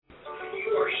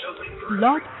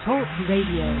Blog Talk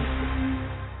Radio.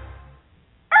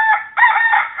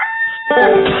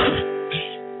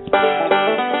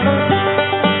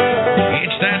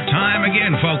 It's that time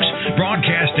again, folks.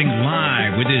 Broadcasting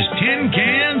live with his tin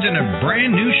cans and a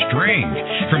brand new string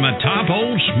from atop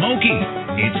Old Smoky.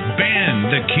 It's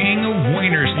Ben, the king of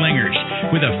Wiener Slingers,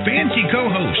 with a fancy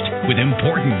co-host, with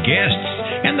important guests,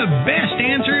 and the best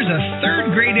answers a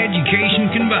third-grade education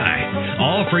can buy.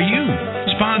 All for you.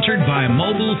 Sponsored by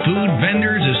Mobile Food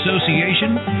Vendors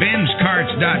Association,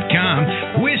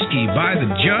 BensCarts.com, Whiskey by the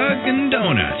Jug, and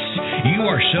Donuts. You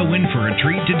are so in for a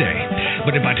treat today.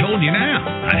 But if I told you now,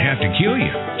 I'd have to kill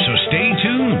you. So stay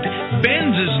tuned.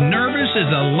 Ben's as nervous as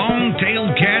a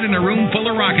long-tailed cat in a room full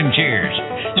of rocking chairs.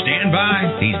 Stand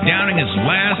by. He's downing his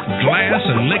last glass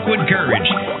of liquid courage,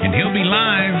 and he'll be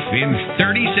live in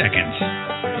 30 seconds.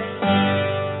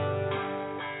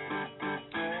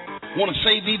 Want to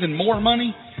save even more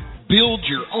money? Build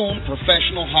your own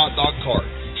professional hot dog cart.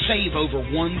 Save over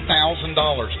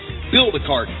 $1,000.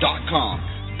 Buildacart.com.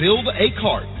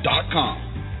 Buildacart.com.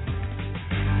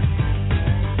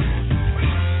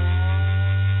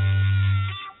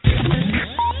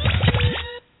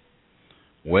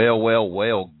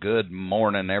 Well, good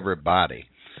morning, everybody.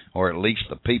 Or at least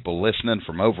the people listening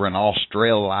from over in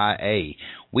Australia.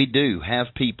 We do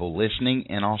have people listening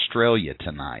in Australia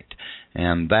tonight,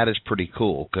 and that is pretty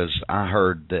cool because I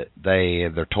heard that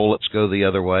their toilets go the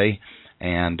other way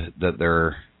and that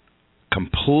they're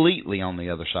completely on the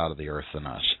other side of the earth than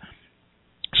us.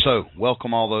 So,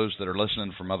 welcome all those that are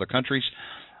listening from other countries.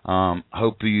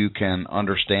 Hope you can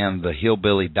understand the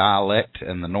hillbilly dialect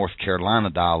and the North Carolina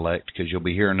dialect because you'll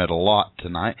be hearing it a lot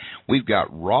tonight. We've got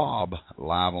Rob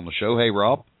live on the show. Hey,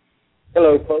 Rob.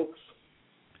 Hello, folks.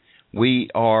 We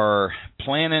are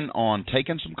planning on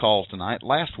taking some calls tonight.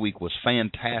 Last week was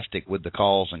fantastic with the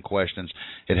calls and questions.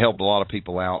 It helped a lot of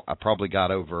people out. I probably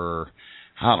got over,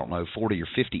 40 or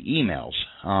 50 emails.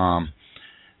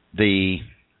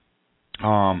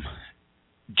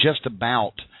 Just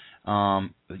about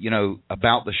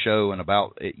about the show and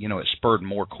about it, it spurred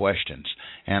more questions.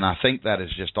 And I think that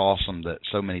is just awesome that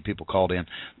so many people called in.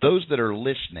 Those that are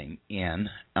listening in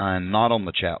and not on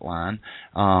the chat line,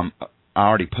 I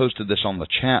already posted this on the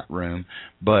chat room,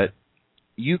 but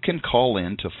you can call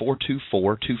in to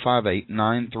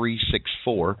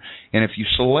 424-258-9364, and if you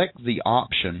select the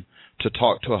option to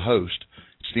talk to a host,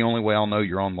 it's the only way I'll know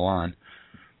you're on the line.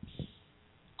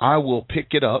 I will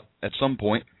pick it up at some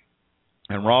point,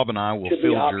 and Rob and I will field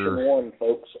your... Option one,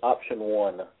 folks. Option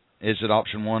one. Is it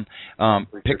option one?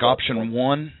 Pick option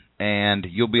one, and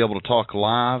you'll be able to talk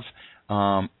live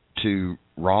to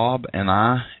Rob and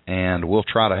I, and we'll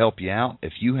try to help you out.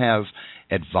 If you have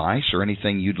advice or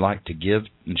anything you'd like to give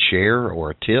and share,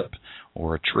 or a tip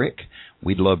or a trick,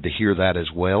 we'd love to hear that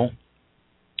as well.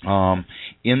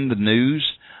 In the news,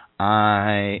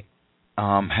 I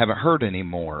haven't heard any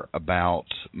more about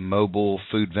Mobile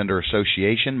Food Vendor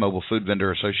Association. Mobile Food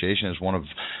Vendor Association is one of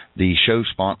the show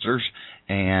sponsors,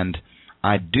 and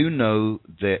I do know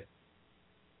that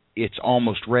it's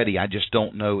almost ready. I just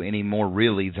don't know any more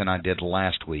really than I did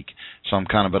last week, so I'm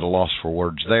kind of at a loss for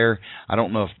words there. I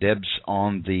don't know if Deb's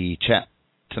on the chat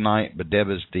tonight, but Deb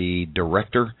is the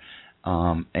director,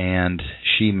 and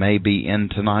she may be in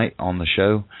tonight on the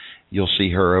show. You'll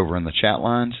see her over in the chat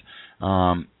lines.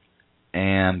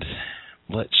 And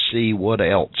let's see what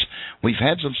else. We've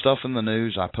had some stuff in the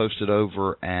news. I posted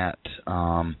over at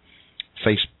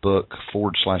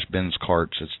Facebook/Ben's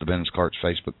Carts. It's the Ben's Carts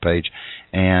Facebook page.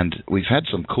 And we've had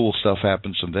some cool stuff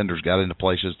happen. Some vendors got into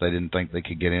places they didn't think they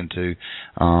could get into.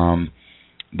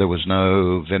 There was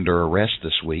no vendor arrest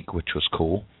this week, which was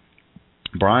cool.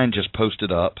 Brian just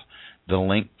posted up the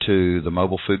link to the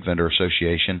Mobile Food Vendor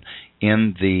Association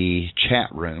in the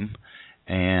chat room.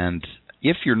 And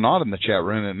if you're not in the chat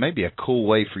room, it may be a cool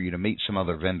way for you to meet some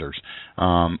other vendors.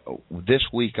 This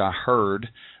week I heard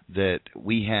that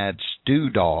we had Stu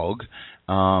Dawgs.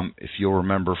 If you'll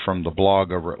remember from the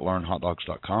blog over at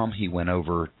learnhotdogs.com, he went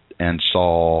over and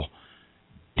saw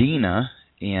Dena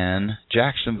in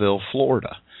Jacksonville,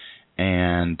 Florida.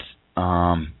 And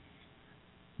I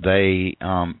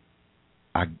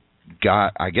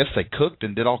guess they cooked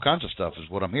and did all kinds of stuff is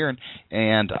what I'm hearing.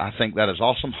 And I think that is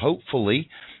awesome. Hopefully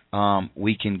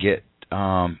we can get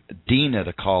Dena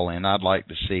to call in. I'd like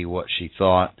to see what she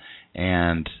thought,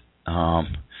 and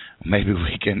maybe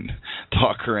we can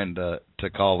talk her into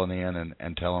calling in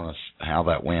and telling us how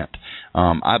that went.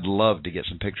 I'd love to get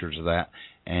some pictures of that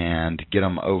and get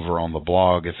them over on the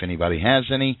blog. If anybody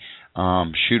has any,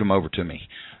 shoot them over to me,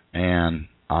 and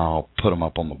I'll put them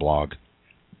up on the blog.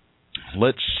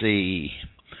 Let's see.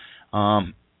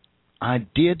 I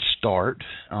did start.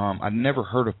 I'd never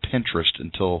heard of Pinterest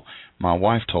until my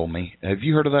wife told me. Have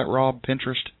you heard of that, Rob?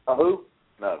 Pinterest? Who?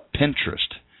 No.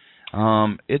 Pinterest.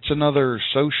 It's another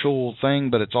social thing,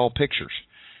 but it's all pictures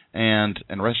and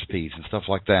recipes and stuff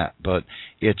like that. But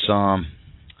it's on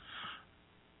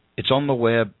the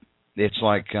web. It's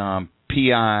like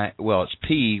it's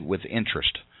P with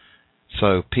interest.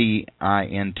 So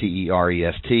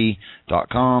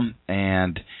PINTEREST.com,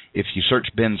 and if you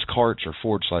search Ben's Carts or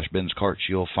 / Ben's Carts,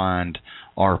 you'll find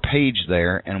our page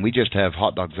there, and we just have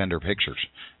hot dog vendor pictures,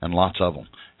 and lots of them.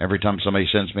 Every time somebody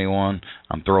sends me one,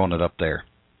 I'm throwing it up there,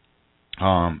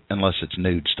 unless it's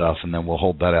nude stuff, and then we'll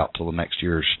hold that out till the next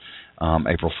year's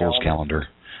April Fool's calendar.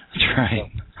 That's right.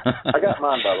 I got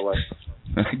mine, by the way.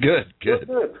 Good.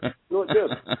 Doing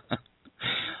good.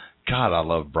 God, I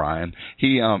love Brian.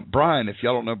 Brian, if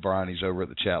y'all don't know Brian, he's over at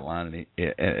the chat line, and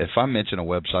if I mention a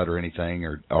website or anything,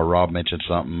 or Rob mentions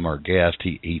something or guest,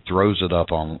 he throws it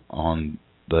up on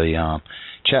the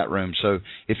chat room. So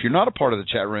if you're not a part of the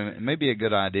chat room, it may be a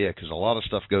good idea because a lot of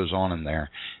stuff goes on in there,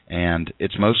 and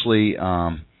it's mostly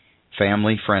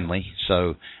family friendly.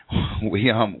 So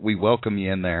we welcome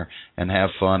you in there and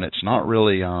have fun. It's not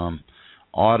really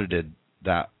audited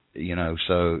that,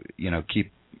 so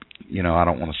keep. I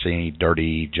don't want to see any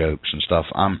dirty jokes and stuff.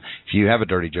 If you have a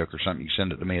dirty joke or something, you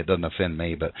send it to me. It doesn't offend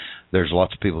me, but there's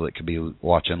lots of people that could be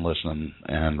watching, listening,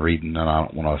 and reading, and I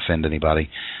don't want to offend anybody.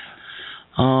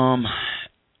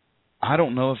 I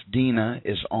don't know if Dena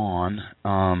is on,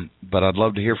 but I'd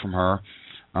love to hear from her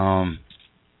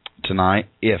tonight.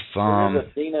 There's a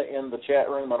Dena in the chat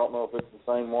room. I don't know if it's the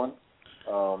same one.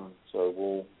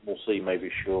 So we'll see. Maybe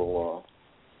she'll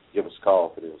give us a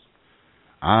call if it is.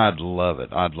 I'd love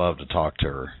it. I'd love to talk to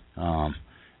her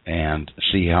and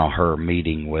see how her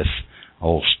meeting with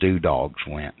old Stu Dawgs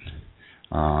went.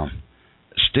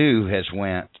 Stu has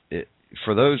went.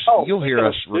 For those, you'll hear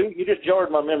us. Stu, you just jarred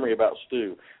my memory about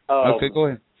Stu. Okay, go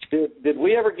ahead. Did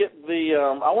we ever get the?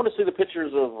 I want to see the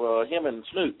pictures of him and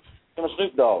Snoop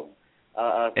Dogg.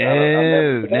 No.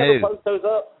 Ever post those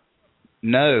up?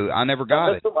 No, I never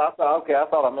got it. I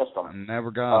thought I missed them. I never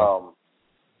got it.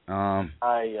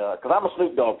 Because I'm a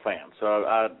Snoop Dogg fan, so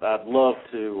I'd love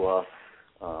to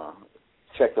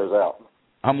check those out.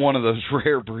 I'm one of those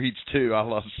rare breeds too. I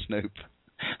love Snoop.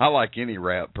 I like any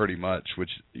rap pretty much, which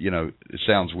it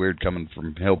sounds weird coming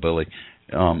from hillbilly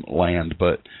land,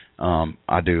 but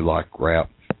I do like rap.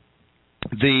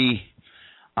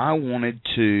 I wanted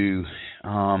to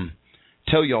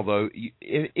tell y'all though,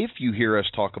 if you hear us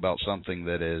talk about something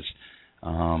that is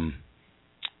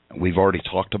we've already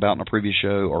talked about in a previous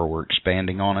show, or we're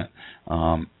expanding on it,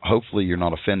 hopefully you're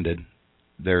not offended.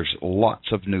 There's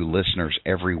lots of new listeners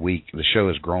every week. The show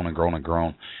has grown and grown and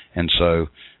grown, and so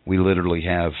we literally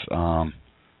have, a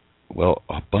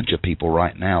bunch of people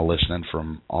right now listening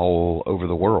from all over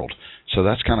the world. So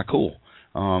that's kind of cool.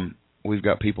 We've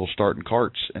got people starting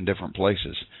carts in different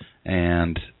places,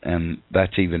 and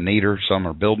that's even neater. Some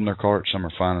are building their carts, some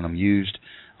are finding them used.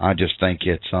 I just think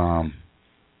it's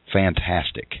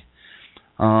fantastic.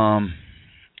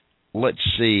 Let's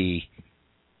see.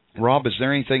 Rob, is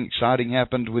there anything exciting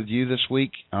happened with you this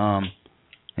week?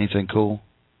 Anything cool?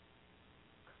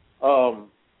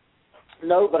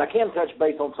 No, but I can touch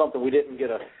base on something I didn't get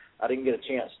a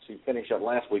chance to finish up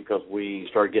last week because we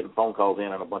started getting phone calls in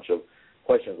and a bunch of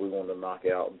questions we wanted to knock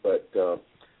out. But I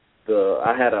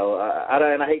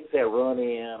hate to say a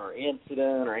run-in or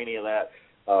incident or any of that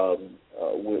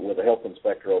with a health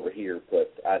inspector over here,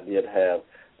 but I did have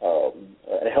a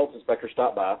health inspector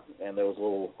stop by, and there was a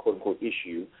little quote-unquote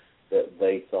issue that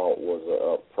they thought was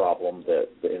a problem that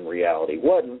in reality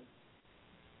wasn't.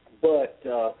 But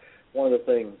one of the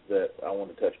things that I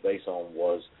wanted to touch base on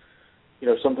was,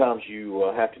 sometimes you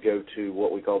have to go to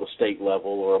what we call the state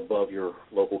level or above your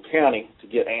local county to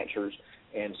get answers.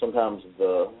 And sometimes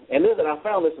and I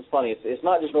found this is funny. It's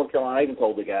not just North Carolina. I even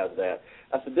told the guys that.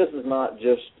 I said, this is not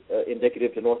just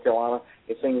indicative to North Carolina.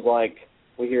 It seems like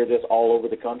we hear this all over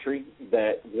the country,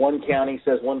 that one county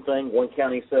says one thing, one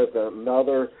county says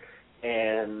another,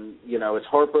 and, it's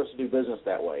hard for us to do business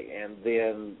that way. And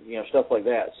then, stuff like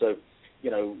that. So,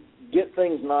 get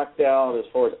things knocked out as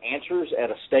far as answers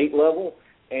at a state level,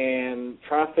 and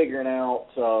try figuring out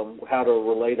how to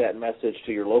relay that message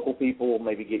to your local people,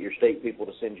 maybe get your state people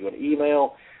to send you an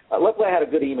email. Luckily, I had a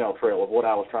good email trail of what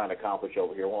I was trying to accomplish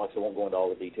over here. I won't go into all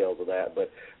the details of that. But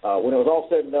when it was all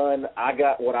said and done, I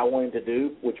got what I wanted to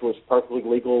do, which was perfectly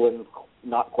legal and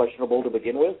not questionable to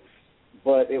begin with.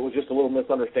 But it was just a little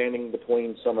misunderstanding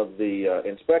between some of the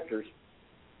inspectors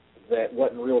that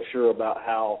wasn't real sure about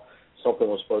how something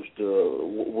was supposed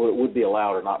to would be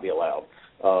allowed or not be allowed.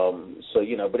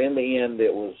 But in the end,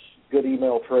 it was good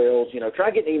email trails. Try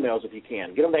getting emails if you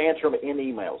can. Get them to answer them in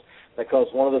emails, because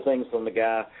one of the things from the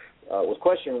guy was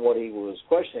questioning what he was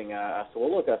questioning. I said,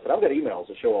 well, look, I've got emails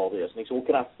that show all this. And he said, well,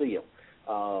 can I see them?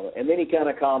 And then he kind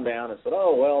of calmed down and said,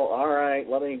 oh, well, all right,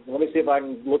 let me see if I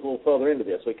can look a little further into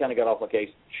this. So he kind of got off my case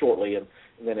shortly, and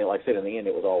then, like I said, in the end,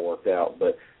 it was all worked out.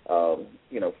 But,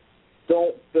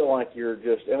 don't feel like you're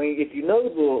just, if you know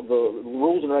the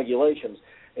rules and regulations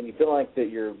and you feel like that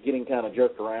you're getting kind of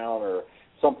jerked around or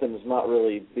something's not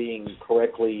really being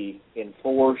correctly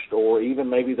enforced, or even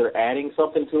maybe they're adding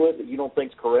something to it that you don't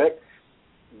think is correct,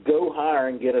 go hire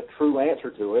and get a true answer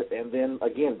to it, and then,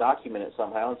 again, document it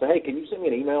somehow and say, hey, can you send me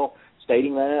an email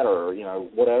stating that, or,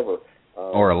 whatever.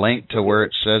 Or a link to where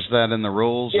it says that in the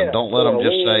rules, and don't let them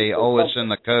just say, oh, it's in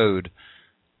the code.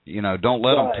 Don't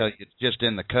let them tell you it's just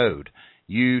in the code.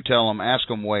 You tell them, ask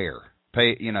them where,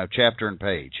 chapter and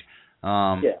page.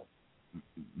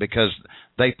 Because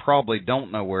they probably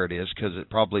don't know where it is, because it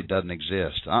probably doesn't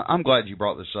exist. I'm glad you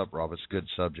brought this up, Rob. It's a good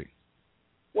subject.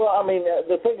 Well,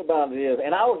 the thing about it is,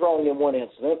 and I was wrong in one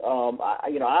incident.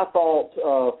 I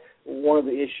thought one of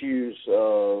the issues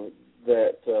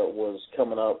that was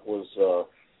coming up was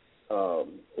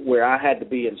where I had to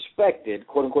be inspected,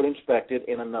 quote-unquote inspected,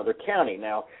 in another county.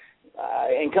 Now,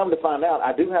 and come to find out,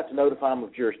 I do have to notify them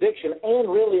of jurisdiction, and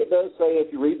really it does say,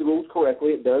 if you read the rules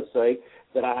correctly, it does say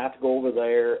that I have to go over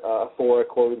there for a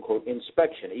quote-unquote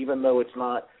inspection, even though it's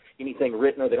not anything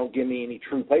written or they don't give me any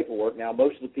true paperwork. Now,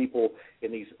 most of the people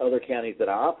in these other counties that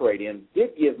I operate in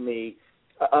did give me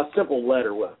a simple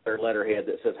letter with their letterhead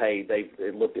that says, hey,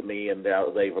 they've looked at me and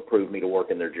they've approved me to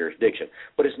work in their jurisdiction.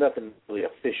 But it's nothing really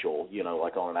official,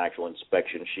 like on an actual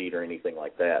inspection sheet or anything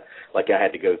like that, like I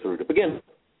had to go through to begin with.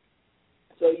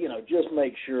 So, just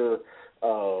make sure,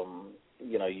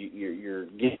 you're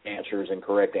getting answers and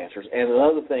correct answers. And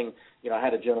another thing, I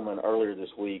had a gentleman earlier this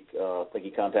week, I think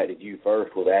he contacted you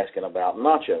first, was asking about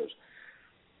nachos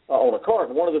on a cart.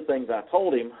 And one of the things I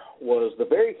told him was the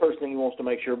very first thing he wants to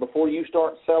make sure before you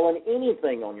start selling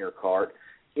anything on your cart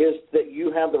is that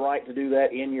you have the right to do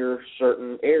that in your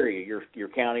certain area, your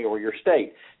county or your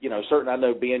state. I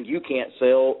know, Ben, you can't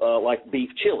sell like beef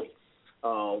chili,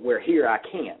 where here I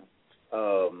can.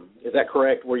 Is that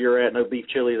correct, where you're at? No beef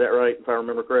chili, is that right, if I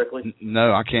remember correctly?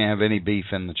 No, I can't have any beef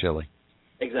in the chili.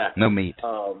 Exactly. No meat.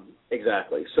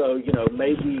 Exactly. So,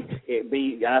 maybe it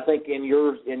be, I think in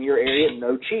your area,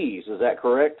 no cheese. Is that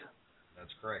correct?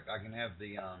 That's correct. I can have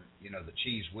the, the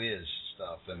Cheese Whiz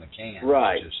stuff in the can.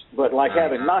 Right. But like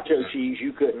having nacho cheese,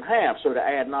 you couldn't have. So to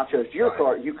add nachos to your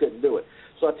cart, you couldn't do it.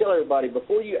 So I tell everybody,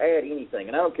 before you add anything,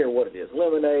 and I don't care what it is,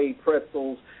 lemonade,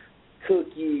 pretzels,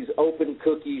 cookies, open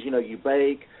cookies, you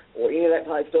bake, or any of that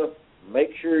type of stuff, make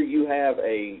sure you have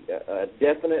a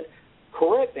definite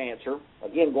correct answer,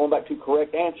 again, going back to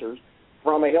correct answers,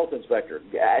 from a health inspector.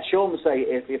 Show them, say,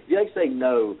 if they say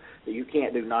no, that you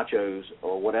can't do nachos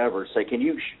or whatever, say, can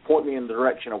you point me in the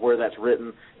direction of where that's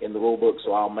written in the rule book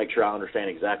so I'll make sure I understand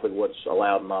exactly what's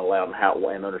allowed and not allowed and how,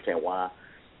 and understand why.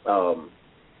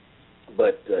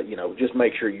 Just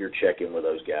make sure you're checking with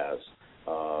those guys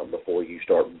before you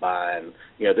start buying.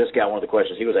 This guy, one of the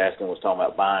questions he was asking was talking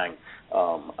about buying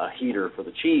a heater for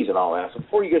the cheese and all that. So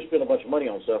before you go spend a bunch of money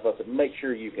on stuff, I said, make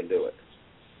sure you can do it.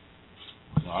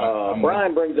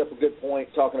 Brian brings up a good point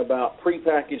talking about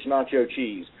prepackaged nacho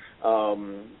cheese.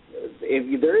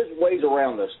 There is ways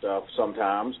around this stuff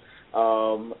sometimes,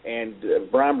 and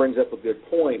Brian brings up a good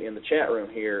point in the chat room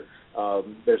here.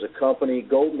 There's a company,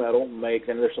 Gold Medal, makes,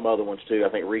 and there's some other ones too.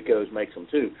 I think Rico's makes them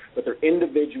too. But they're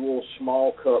individual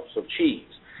small cups of cheese,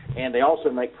 and they also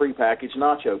make prepackaged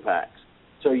nacho packs.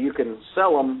 So you can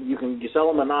sell them. You sell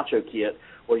them a nacho kit,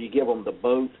 where you give them the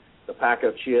boat, the pack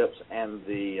of chips, and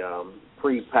the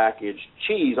prepackaged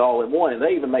cheese all in one. And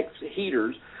they even make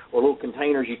heaters or little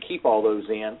containers you keep all those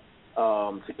in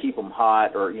to keep them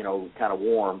hot or kind of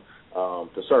warm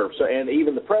to serve. So, and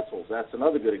even the pretzels. That's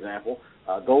another good example.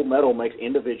 Gold Medal makes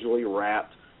individually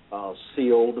wrapped,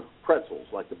 sealed pretzels,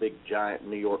 like the big giant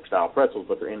New York style pretzels,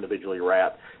 but they're individually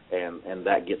wrapped, and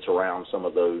that gets around some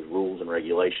of those rules and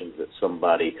regulations that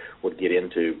somebody would get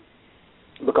into,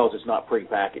 because it's not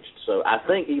prepackaged. So I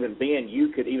think even Ben, you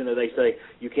could, even though they say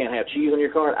you can't have cheese on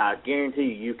your cart, I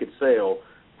guarantee you could sell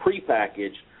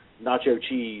prepackaged nacho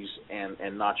cheese and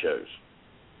nachos.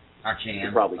 I can. You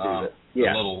could probably do that.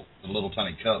 Yeah. The little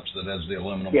tiny cups that has the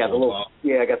aluminum on top.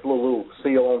 Yeah, I got the little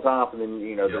seal on top, and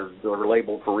then they're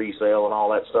labeled for resale and all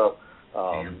that stuff.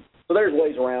 So there's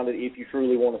ways around it if you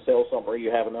truly want to sell something or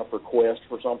you have enough requests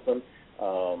for something.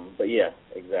 But yeah,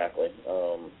 exactly.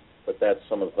 But that's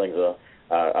some of the things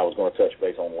I was going to touch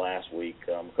base on last week,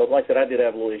 because like I said, I did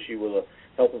have a little issue with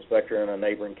health inspector in a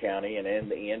neighboring county, and in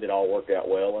the end, it all worked out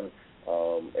well, and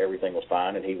everything was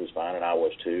fine, and he was fine, and I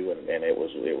was too, and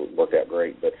it worked out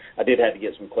great. But I did have to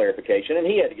get some clarification, and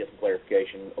he had to get some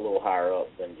clarification a little higher up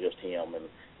than just him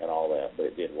and all that, but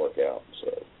it did work out.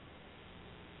 So.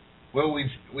 Well,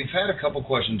 we've had a couple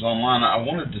questions online. I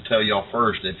wanted to tell y'all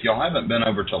first, if y'all haven't been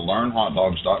over to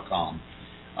learnhotdogs.com,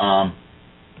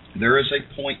 there is a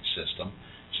point system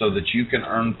so that you can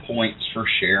earn points for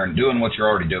sharing, doing what you're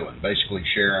already doing, basically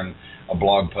sharing a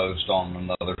blog post on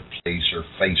another place or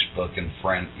Facebook and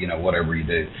friend, whatever you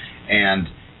do. And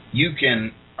you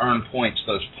can earn points.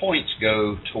 Those points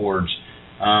go towards,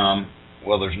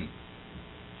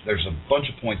 there's a bunch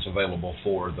of points available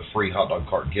for the free hot dog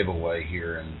cart giveaway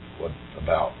here in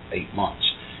about 8 months,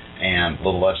 and a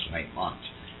little less than 8 months.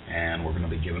 And we're going to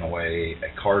be giving away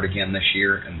a cart again this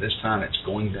year, and this time it's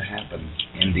going to happen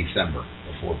in December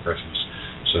before Christmas.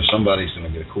 So somebody's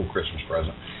going to get a cool Christmas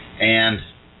present. And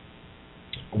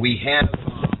we have,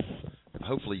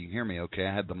 hopefully you can hear me okay.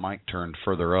 I had the mic turned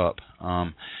further up.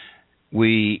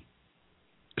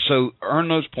 So earn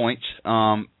those points,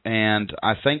 and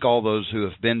I thank all those who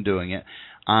have been doing it.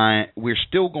 We're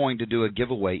still going to do a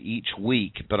giveaway each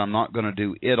week, but I'm not going to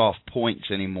do it off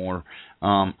points anymore,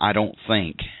 I don't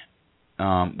think.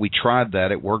 We tried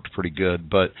that. It worked pretty good,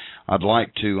 but I'd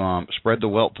like to spread the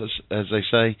wealth, as they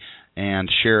say, and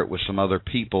share it with some other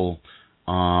people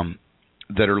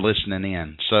that are listening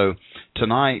in. So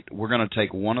tonight we're going to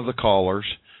take one of the callers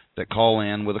that call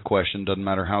in with a question. Doesn't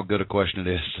matter how good a question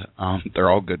it is. They're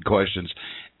all good questions.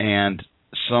 And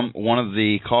one of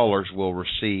the callers will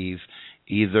receive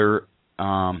either,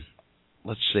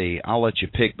 let's see, I'll let you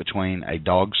pick between a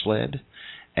dog sled,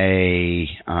 a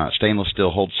stainless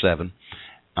steel holds 7,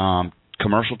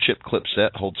 commercial chip clip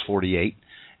set holds 48,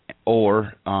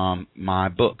 or my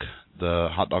book, the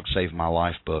Hot Dog Save My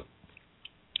Life book.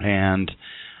 And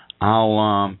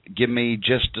I'll give me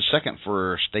just a second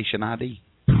for station ID.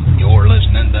 You're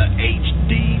listening to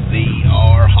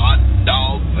HDVR Hot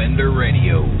Dog Vendor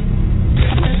Radio.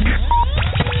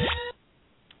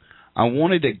 I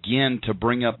wanted again to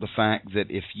bring up the fact that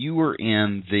if you were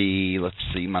in the, let's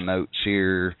see my notes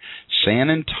here, San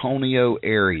Antonio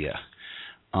area,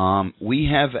 we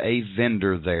have a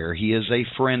vendor there. He is a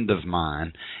friend of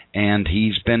mine, and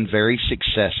he's been very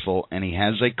successful, and he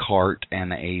has a cart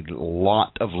and a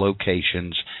lot of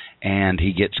locations, and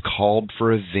he gets called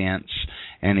for events,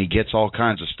 and he gets all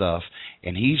kinds of stuff,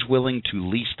 and he's willing to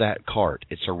lease that cart.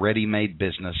 It's a ready-made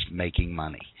business making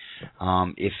money.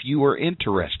 If you are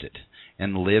interested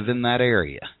and live in that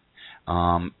area,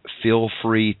 feel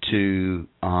free to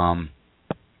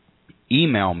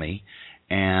email me,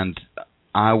 and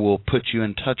I will put you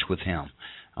in touch with him.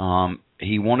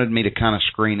 He wanted me to kind of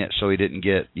screen it so he didn't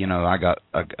get, I got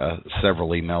several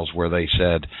emails where they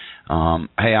said,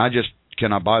 hey,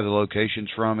 can I buy the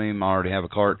locations from him? I already have a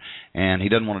cart. And he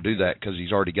doesn't want to do that because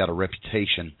he's already got a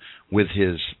reputation with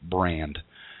his brand.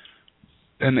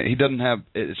 And he doesn't have,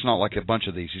 it's not like a bunch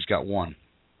of these. He's got one.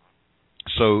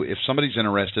 So if somebody's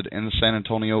interested in the San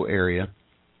Antonio area,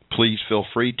 please feel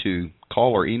free to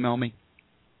call or email me.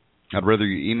 I'd rather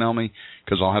you email me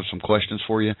because I'll have some questions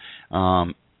for you.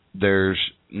 There's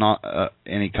not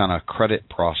any kind of credit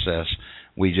process.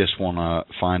 We just want to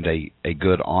find a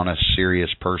good, honest, serious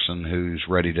person who's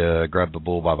ready to grab the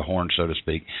bull by the horn, so to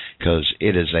speak, because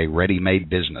it is a ready-made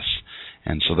business,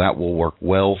 and so that will work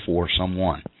well for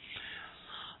someone.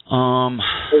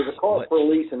 There's a cart for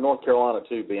lease in North Carolina,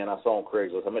 too, Ben. I saw on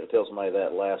Craigslist. I meant to tell somebody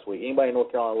that last week. Anybody in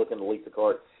North Carolina looking to lease a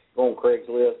cart, go on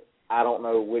Craigslist. I don't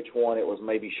know which one. It was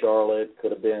maybe Charlotte.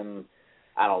 Could have been,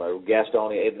 I don't know,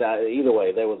 Gastonia. Either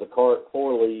way, there was a cart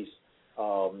for lease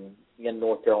in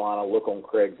North Carolina. Look on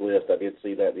Craigslist. I did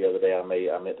see that the other day. I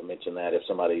meant to mention that if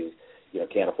somebody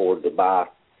can't afford to buy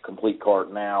a complete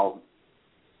cart now,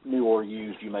 new or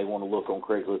used, you may want to look on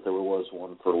Craigslist. There was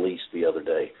one for lease the other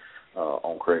day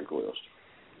on Craigslist.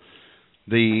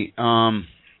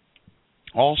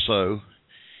 Also,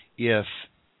 if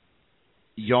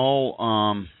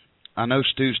y'all, I know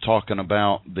Stu's talking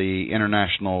about the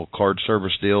international card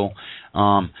service deal.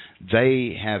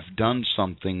 They have done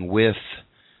something with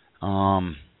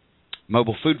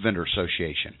Mobile Food Vendor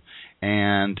Association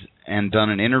and done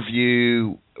an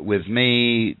interview with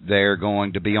me. They're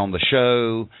going to be on the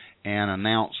show and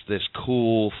announce this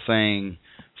cool thing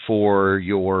for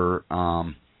your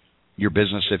your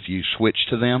business if you switch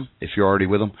to them, if you're already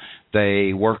with them.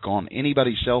 They work on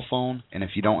anybody's cell phone, and if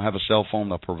you don't have a cell phone,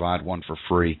 they'll provide one for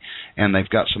free. And they've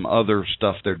got some other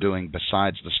stuff they're doing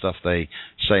besides the stuff they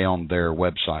say on their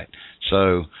website.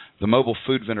 So the Mobile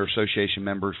Food Vendor Association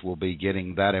members will be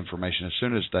getting that information as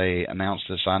soon as they announce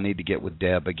this. I need to get with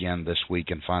Deb again this week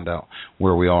and find out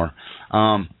where we are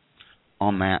on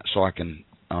that, so I can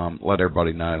let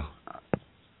everybody know.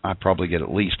 I probably get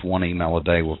at least one email a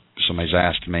day where somebody's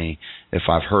asked me if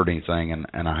I've heard anything,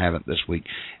 and I haven't this week.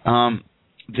 I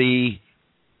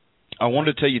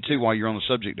wanted to tell you, too, while you're on the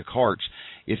subject of carts,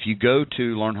 if you go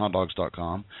to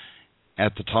learnhotdogs.com,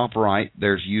 at the top right,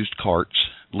 there's used carts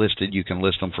listed. You can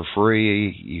list them for free.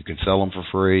 You can sell them for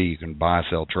free. You can buy,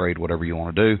 sell, trade, whatever you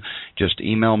want to do. Just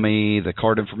email me the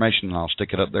cart information, and I'll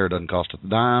stick it up there. It doesn't cost a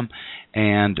dime.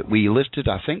 And we listed,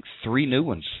 I think, 3 new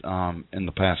ones in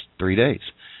the past 3 days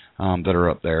that are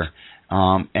up there.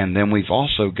 And then we've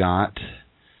also got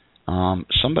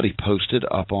somebody posted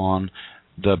up on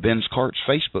the Ben's Carts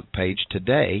Facebook page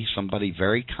today. Somebody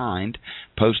very kind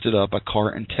posted up a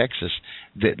cart in Texas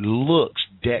that looks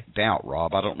decked out,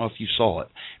 Rob. I don't know if you saw it,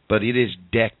 but it is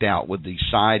decked out with the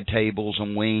side tables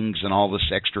and wings and all this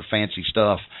extra fancy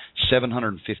stuff.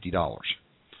 $750.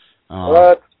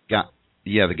 What? Yeah,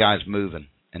 the guy's moving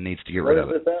and needs to get rid of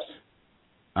it. Where is this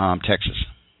at? Texas.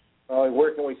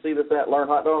 Where can we see this at? Learn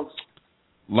Hot Dogs?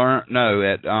 Go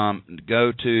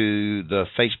to the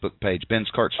Facebook page, Ben's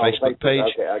Carts Facebook page.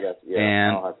 Okay, I got you.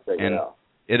 Yeah, I'll have to check it out.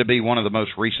 It'll be one of the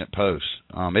most recent posts.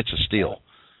 It's a steal.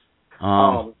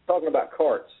 Talking about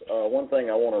carts, one thing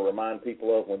I want to remind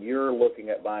people of when you're looking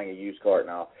at buying a used cart.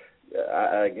 Now,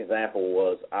 an example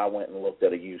was I went and looked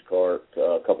at a used cart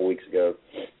a couple weeks ago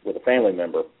with a family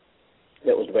member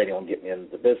that was debating on getting into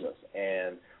the business,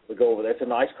 and we go over there. It's a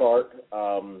nice cart.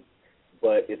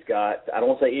 But it's got, I don't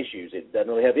want to say issues. It doesn't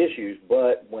really have issues,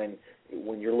 but when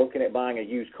you're looking at buying a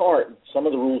used cart, some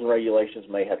of the rules and regulations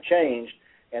may have changed,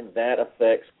 and that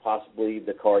affects possibly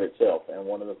the cart itself. And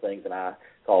one of the things that I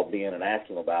called Ben and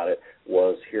asked him about it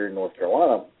was here in North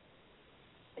Carolina,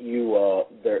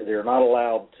 they're not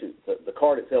allowed to, the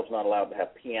cart itself is not allowed to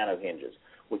have piano hinges,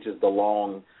 which is the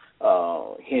long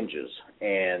hinges,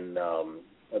 and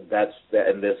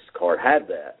and this cart had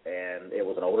that, and it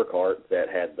was an older cart that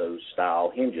had those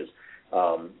style hinges.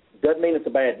 Doesn't mean it's a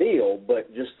bad deal,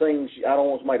 but just things, I don't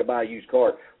want somebody to buy a used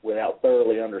cart without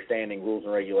thoroughly understanding rules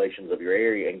and regulations of your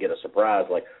area and get a surprise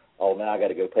like, oh, now I got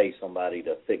to go pay somebody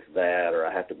to fix that, or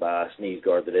I have to buy a sneeze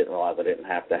guard that I didn't realize I didn't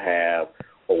have to have,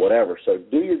 or whatever. So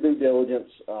do your due diligence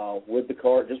with the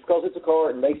cart. Just because it's a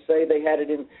cart and they say they had it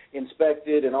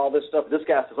inspected and all this stuff, this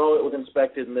guy says, oh, it was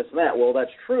inspected and this and that. Well,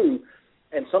 that's true.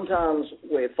 And sometimes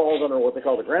it falls under what they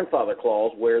call the grandfather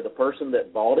clause, where the person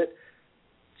that bought it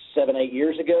 7-8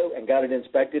 years ago and got it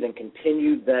inspected and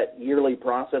continued that yearly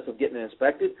process of getting it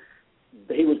inspected,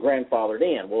 he was grandfathered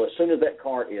in. Well, as soon as that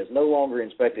cart is no longer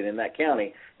inspected in that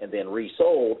county and then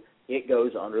resold, it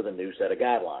goes under the new set of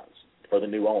guidelines for the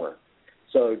new owner.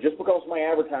 So just because somebody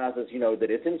advertises, that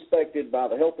it's inspected by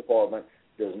the health department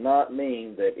does not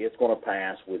mean that it's going to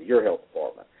pass with your health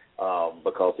department.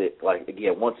 Because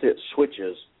once it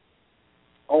switches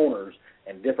owners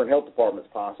and different health departments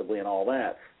possibly and all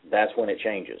that, that's when it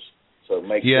changes. So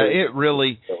make sure. Yeah, it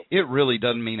really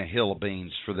doesn't mean a hill of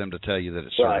beans for them to tell you that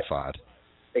it's certified.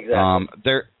 Exactly.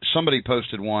 Somebody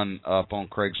posted one up on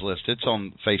Craigslist. It's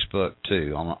on Facebook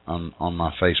too, on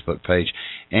my Facebook page,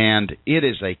 and it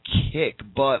is a kick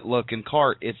butt looking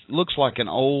cart. It looks like an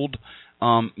old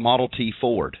Model T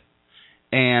Ford,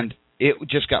 and it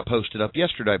just got posted up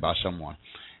yesterday by someone,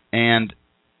 and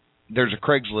there's a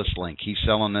Craigslist link. He's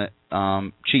selling it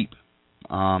cheap.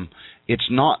 It's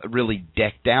not really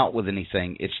decked out with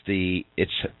anything. It's the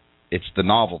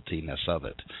noveltiness of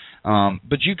it.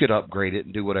 But you could upgrade it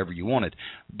and do whatever you wanted.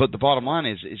 But the bottom line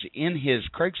is in his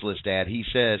Craigslist ad, he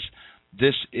says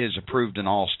this is approved in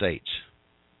all states.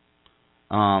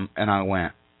 And I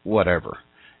went, whatever.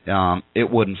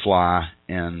 It wouldn't fly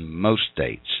in most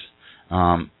states.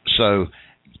 So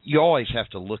you always have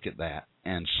to look at that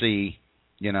and see,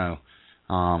 see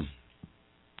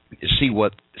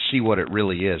what it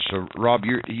really is. So, Rob,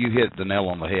 you hit the nail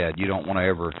on the head. You don't want to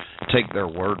ever take their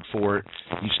word for it.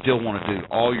 You still want to do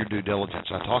all your due diligence.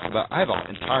 I have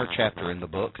an entire chapter in the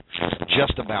book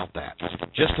just about that,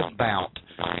 just about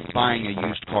buying a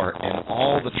used cart and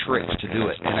all the tricks to do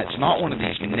it. And it's not one of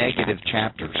these negative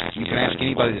chapters. You can ask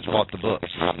anybody that's bought the book.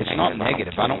 It's not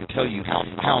negative. I don't tell you how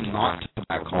not to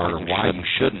buy a cart or why you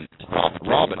shouldn't.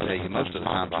 Rob would tell you most of the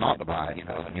time not to buy a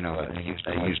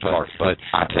used cart. But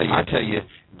I tell you,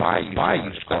 buy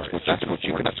used cars. That's what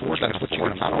you can afford. That's what you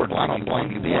can afford. I don't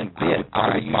blame you then.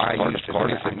 I would buy used cars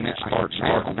if it meant start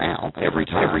now. Every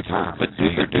time. But do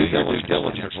your due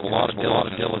diligence. There's a lot of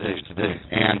diligence to do.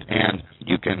 And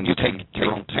you take your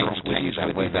own tanks with you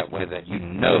that way that you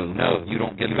know you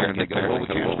don't get there and they go, well, we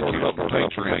can't start it up with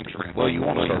tanks in. Well, you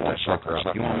want to start that sucker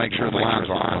up. You want to make sure the lines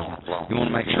are on. You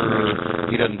want to make sure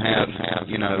he doesn't have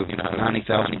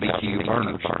 90,000 BTU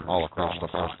burners all across the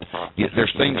front.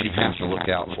 There's things you have to look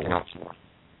out for.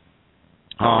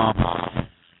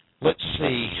 Let's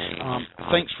see.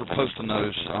 Thanks for posting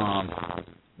those,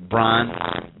 Brian.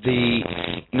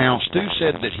 Now Stu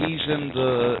said that he's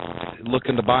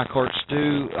looking to buy carts.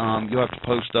 Stu, you'll have to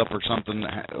post up or something.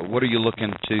 What are you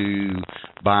looking to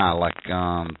buy? Like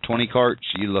 20 carts?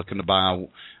 Are you looking to buy?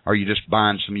 Are you just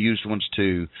buying some used ones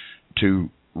to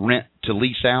rent, to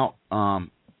lease out?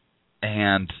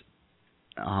 And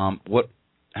how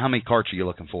many carts are you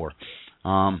looking for?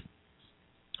 I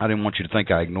didn't want you to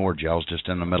think I ignored you. I was just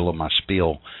in the middle of my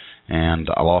spiel, and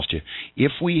I lost you.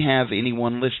 If we have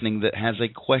anyone listening that has a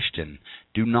question,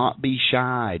 do not be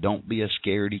shy. Don't be a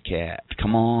scaredy cat.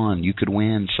 Come on, you could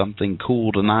win something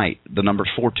cool tonight. The number's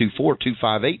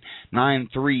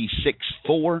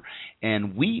 424-258-9364,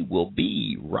 and we will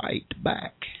be right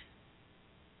back.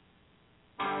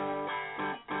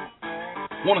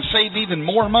 Want to save even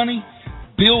more money?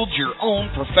 Build your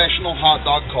own professional hot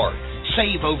dog cart.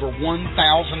 Save over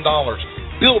 $1,000.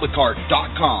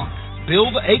 Buildacart.com.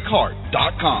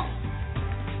 Buildacart.com.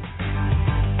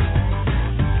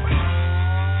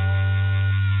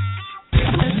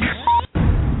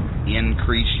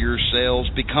 Increase your sales,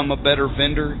 become a better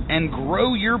vendor, and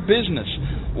grow your business.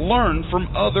 Learn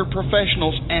from other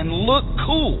professionals and look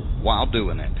cool while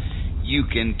doing it. You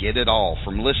can get it all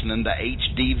from listening to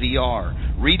HDVR,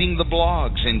 reading the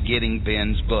blogs, and getting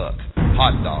Ben's book,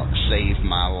 Hot Dogs Saved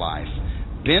My Life.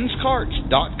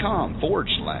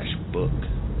 BensCarts.com/book.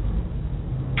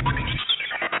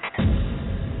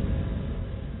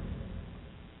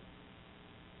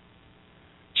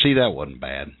 See, that wasn't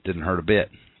bad. Didn't hurt a bit.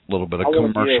 A little bit of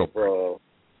commercial. I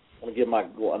want to give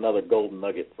another golden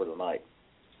nugget for the night.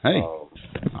 Hey,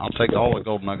 I'll take all the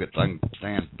gold nuggets I can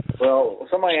stand. Well,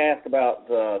 somebody asked about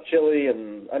chili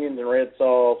and onions and red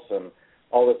sauce and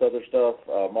all this other stuff.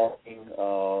 Marketing,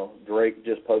 Drake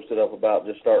just posted up about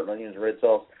just starting onions and red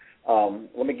sauce.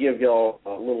 Let me give y'all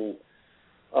a little.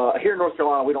 Here in North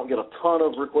Carolina, we don't get a ton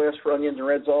of requests for onions and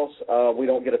red sauce. We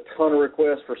don't get a ton of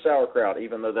requests for sauerkraut,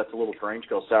 even though that's a little strange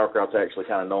because sauerkraut's actually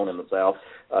kind of known in the South.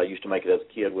 I used to make it as a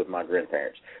kid with my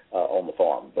grandparents on the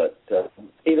farm. But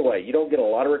either way, you don't get a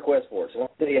lot of requests for it. So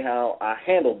let me tell you how I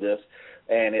handled this,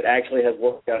 and it actually has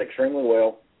worked out extremely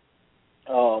well.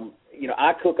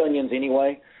 I cook onions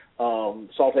anyway,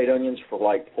 sauteed onions for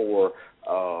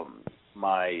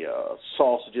my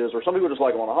sausages, or some people just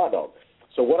like them on a hot dog.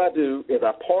 So what I do is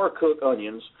I par cook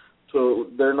onions so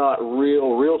they're not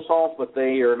real soft, but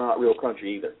they are not real crunchy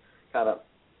either. Kind of,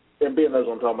 and being knows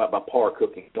what I'm talking about by par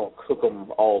cooking. Don't cook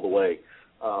them all the way.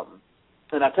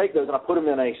 And I take those and I put them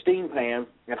in a steam pan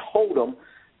and hold them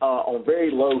on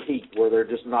very low heat where they're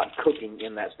just not cooking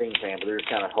in that steam pan, but they're just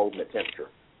kind of holding at temperature.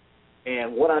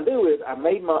 And what I do is I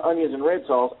made my onions and red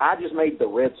sauce. I just made the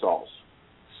red sauce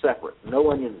separate,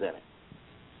 no onions in it.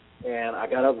 And I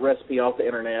got a recipe off the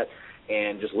internet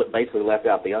and just basically left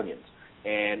out the onions.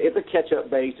 And it's a ketchup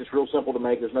base. It's real simple to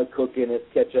make. There's no cook in it,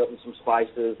 ketchup and some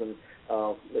spices and,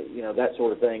 that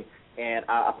sort of thing. And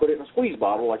I put it in a squeeze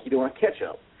bottle like you do on a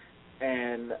ketchup.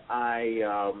 And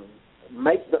I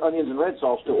make the onions and red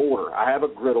sauce to order. I have a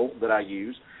griddle that I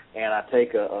use, and I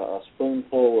take a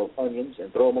spoonful of onions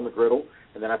and throw them on the griddle.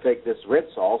 And then I take this red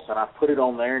sauce and I put it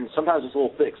on there. And sometimes it's a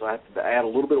little thick, so I have to add a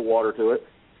little bit of water to it.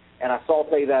 And I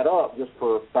saute that up just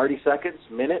for 30 seconds,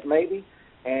 minute maybe,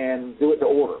 and do it to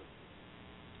order.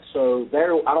 So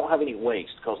there, I don't have any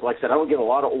waste because, like I said, I don't get a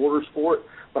lot of orders for it,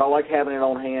 but I like having it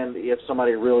on hand if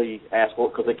somebody really asks for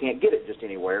it because they can't get it just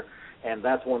anywhere. And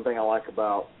that's one thing I like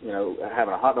about,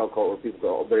 having a hot dog cart where people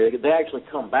go, they actually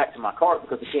come back to my cart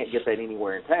because they can't get that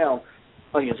anywhere in town,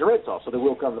 onions and red sauce. So they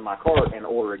will come to my cart and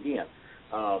order again.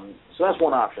 So that's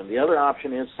one option. The other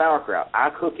option is sauerkraut. I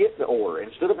cook it to order.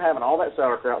 Instead of having all that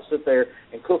sauerkraut sit there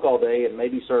and cook all day and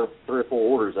maybe serve 3 or 4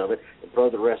 orders of it and throw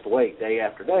the rest away day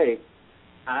after day,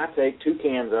 I take 2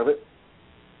 cans of it,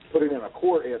 put it in a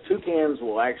quart. 2 cans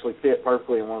will actually fit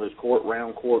perfectly in one of those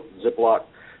round quart Ziploc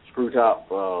screw-top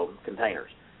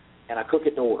containers. And I cook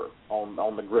it to order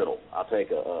on the griddle. I'll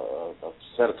take a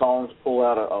set of tongs, pull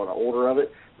out an order of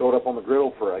it, throw it up on the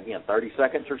griddle for, again, 30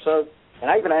 seconds or so. And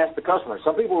I even asked the customer.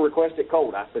 Some people request it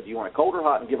cold. I said, do you want it cold or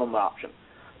hot, and give them the option.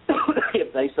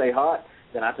 If they say hot,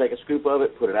 then I take a scoop of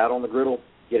it, put it out on the griddle,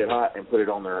 get it hot, and put it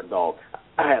on their dog.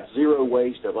 I have zero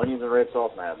waste of onions and red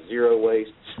sauce, and I have zero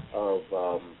waste of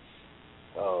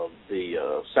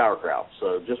the sauerkraut.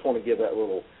 So just want to give that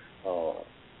little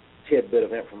tidbit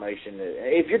of information.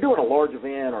 If you're doing a large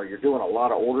event or you're doing a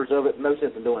lot of orders of it, no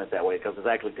sense in doing it that way because it's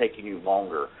actually taking you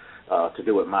longer to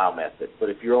do it my method. But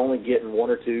if you're only getting 1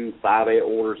 or 2 5-8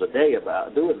 orders a day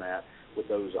about doing that with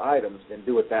those items, then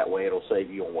do it that way. It'll save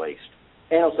you on waste.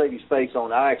 And it'll save you space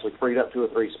on. I actually freed up 2 or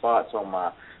 3 spots on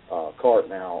my cart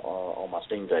now on my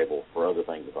steam table for other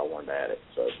things if I wanted to add it.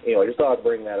 So anyway, just thought I'd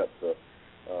bring that up to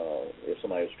if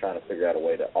somebody was trying to figure out a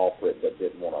way to offer it but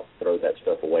didn't want to throw that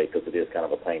stuff away because it is kind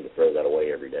of a pain to throw that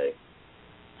away every day.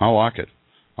 I like it.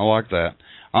 I like that.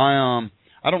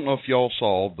 I don't know if y'all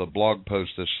saw the blog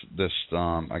post this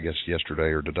I guess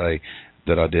yesterday or today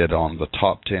that I did on the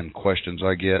top 10 questions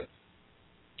I get.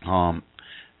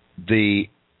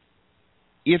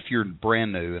 If you're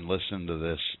brand new and listening to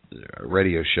this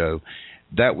radio show,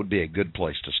 that would be a good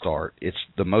place to start. It's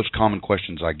the most common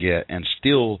questions I get, and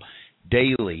still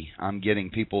daily I'm getting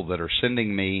people that are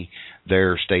sending me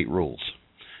their state rules,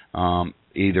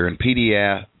 either in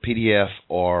PDF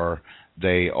or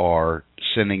they are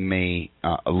sending me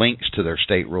links to their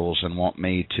state rules and want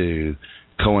me to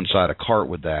coincide a cart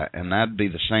with that. And that'd be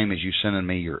the same as you sending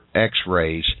me your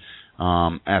x-rays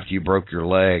after you broke your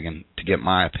leg and to get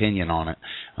my opinion on it.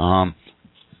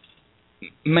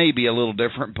 Maybe a little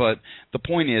different, but the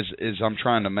point is I'm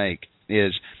trying to make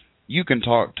is you can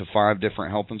talk to 5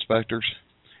 different health inspectors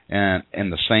and in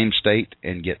the same state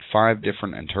and get 5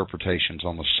 different interpretations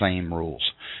on the same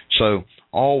rules. So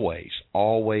always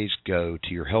go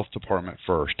to your health department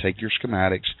first. Take your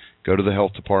schematics, go to the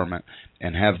health department,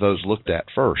 and have those looked at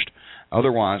first.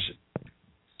 Otherwise,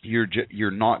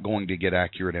 you're not going to get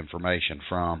accurate information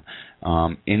from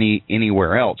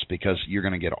anywhere else because you're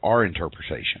going to get our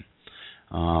interpretation.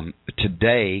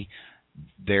 Today,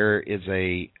 there is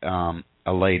a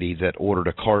lady that ordered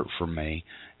a cart from me,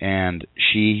 and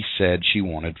she said she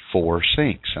wanted 4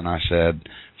 sinks. And I said,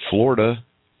 Florida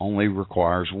only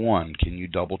requires 1. Can you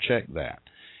double-check that?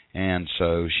 And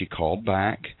so she called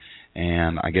back,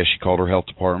 and I guess she called her health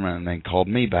department and then called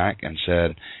me back and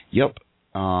said, yep,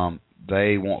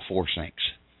 they want 4 sinks.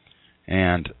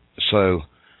 And so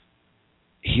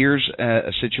here's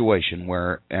a situation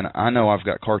where, and I know I've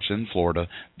got carts in Florida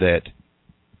that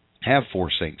have 4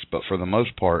 sinks, but for the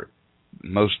most part,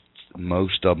 most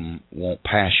of them won't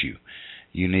pass you.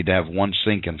 You need to have 1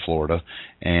 sink in Florida,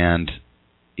 and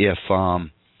if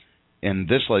in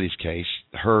this lady's case,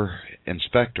 her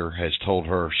inspector has told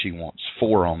her she wants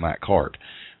 4 on that cart,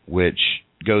 which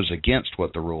goes against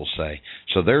what the rules say.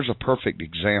 So there's a perfect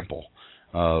example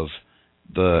of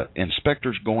the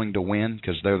inspector's going to win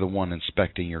because they're the one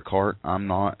inspecting your cart. I'm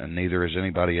not, and neither is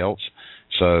anybody else.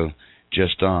 So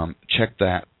just check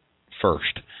that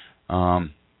first.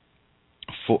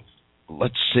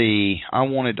 Let's see. I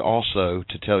wanted also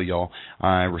to tell y'all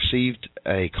I received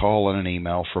a call and an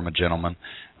email from a gentleman,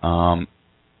 a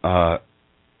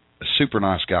super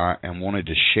nice guy, and wanted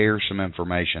to share some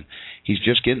information. He's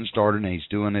just getting started, and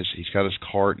he's got his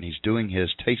cart, and he's doing his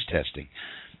taste testing.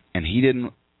 And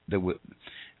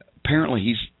apparently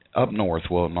he's up north.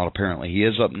 Well, not apparently, he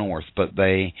is up north, but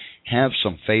they have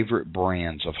some favorite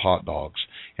brands of hot dogs,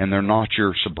 and they're not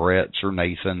your Sabrettes or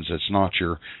Nathans. It's not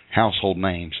your household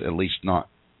names, at least not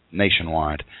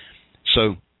nationwide.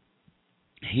 So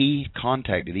he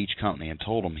contacted each company and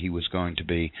told them he was going to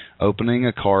be opening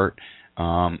a cart,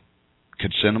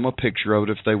 could send them a picture of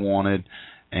it if they wanted,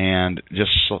 and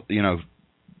just,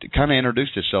 kind of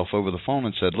introduced himself over the phone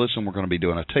and said, listen, we're going to be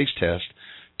doing a taste test,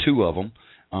 2 of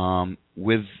them,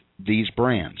 with these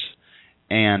brands.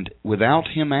 And without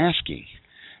him asking,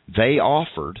 they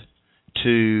offered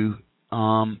to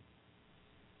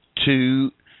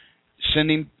send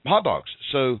him hot dogs.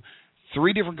 So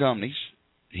 3 different companies,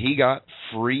 he got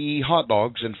free hot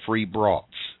dogs and free brats.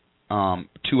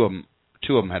 2 of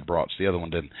them had brats, the other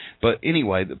one didn't. But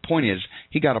anyway, the point is,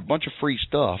 he got a bunch of free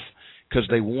stuff because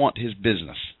they want his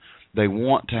business. They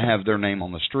want to have their name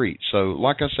on the street. So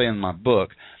like I say in my book,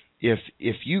 if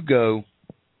you go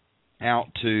out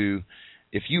to,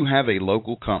 if you have a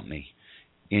local company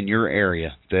in your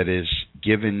area that is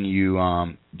giving you,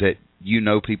 that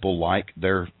people like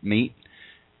their meat,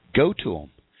 go to them.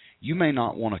 You may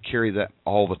not want to carry that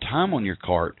all the time on your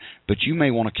cart, but you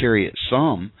may want to carry it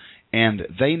some, and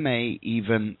they may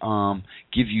even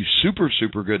give you super,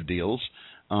 super good deals.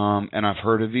 And I've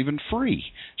heard of even free.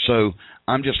 So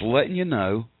I'm just letting you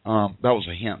know, that was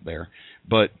a hint there,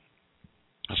 but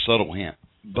a subtle hint.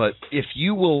 But if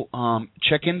you will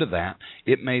check into that,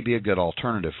 it may be a good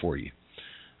alternative for you.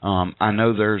 I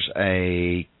know there's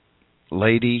a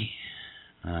lady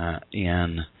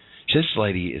this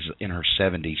lady is in her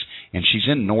 70s, and she's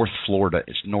in North Florida.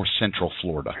 It's North Central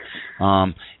Florida.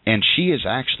 And she is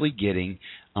actually getting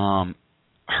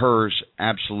hers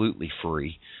absolutely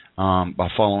free by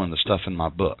following the stuff in my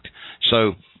book.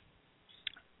 So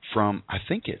from, I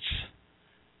think it's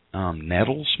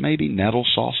Nettles, maybe, Nettle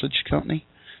Sausage Company.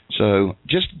 So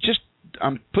just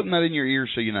I'm putting that in your ears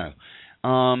so you know.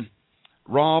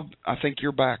 Rob, I think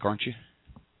you're back, aren't you?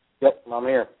 Yep, I'm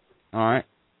here. All right.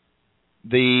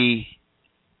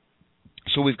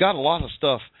 So we've got a lot of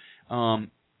stuff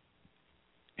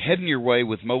heading your way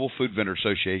with Mobile Food Vendor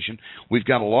Association. We've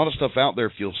got a lot of stuff out there.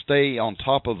 If you'll stay on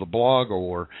top of the blog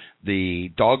or the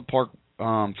Dog Park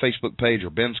Facebook page or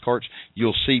Ben's Carts,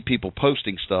 you'll see people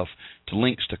posting stuff to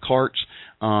links to carts.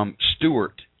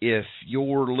 Stuart, if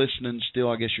you're listening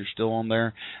still, I guess you're still on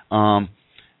there.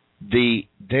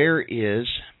 There is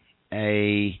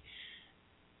in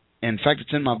fact,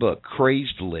 it's in my book,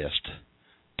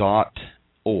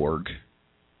 crazedlist.org,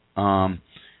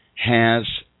 has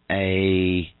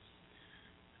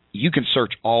you can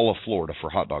search all of Florida for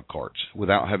hot dog carts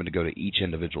without having to go to each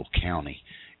individual county,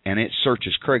 and it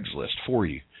searches Craigslist for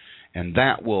you, and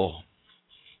that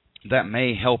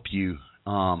may help you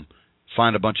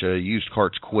find a bunch of used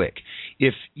carts quick.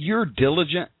 If you're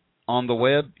diligent on the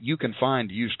web, you can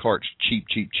find used carts cheap.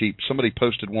 Somebody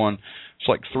posted one. It's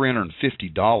like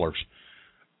 $350.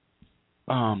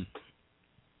 And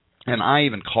I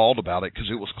even called about it because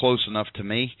it was close enough to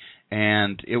me,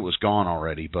 and it was gone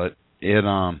already. But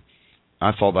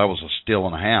I thought that was a steal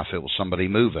and a half. It was somebody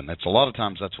moving. It's a lot of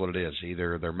times that's what it is.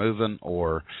 Either they're moving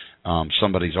or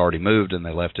somebody's already moved and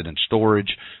they left it in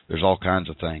storage. There's all kinds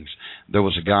of things. There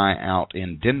was a guy out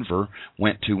in Denver,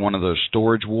 went to one of those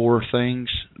storage war things,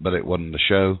 but it wasn't the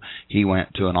show. He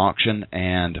went to an auction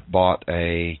and bought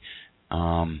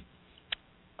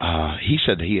he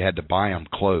said he had to buy them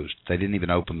closed. They didn't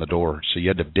even open the door, so you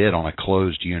had to bid on a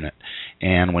closed unit.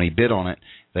 And when he bid on it,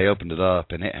 they opened it up,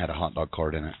 and it had a hot dog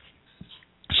cart in it.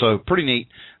 So pretty neat.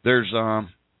 There's, I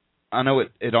know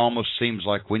it almost seems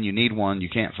like when you need one, you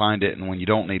can't find it, and when you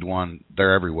don't need one,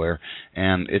 they're everywhere.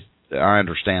 And I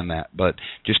understand that, but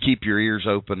just keep your ears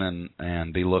open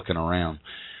and be looking around.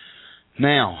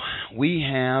 Now we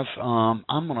have.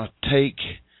 I'm going to take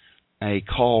a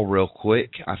call real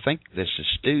quick. I think this is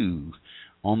Stu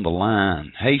on the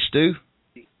line. Hey, Stu.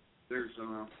 There's,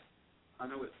 I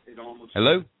know it almost.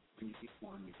 Hello. When you need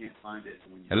one, you can't find it.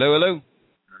 When you hello.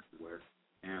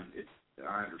 And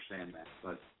I understand that,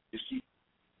 but just keep.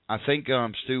 I think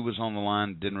Stu was on the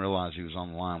line. Didn't realize he was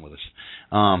on the line with us.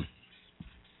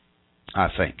 I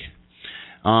think.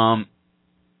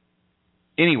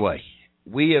 Anyway,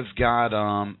 we have got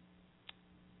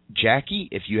Jackie.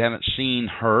 If you haven't seen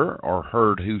her or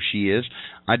heard who she is,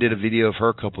 I did a video of her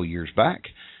a couple years back,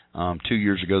 2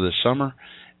 years ago this summer,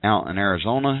 out in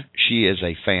Arizona. She is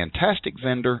a fantastic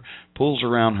vendor. Pulls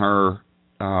around her.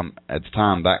 At the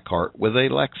time, that cart with a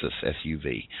Lexus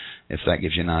SUV, if that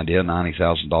gives you an idea,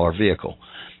 $90,000 vehicle.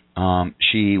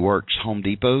 She works Home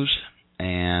Depots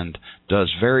and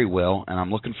does very well, and I'm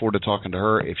looking forward to talking to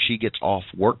her. If she gets off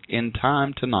work in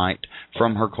time tonight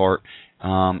from her cart,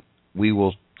 we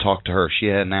will talk to her. She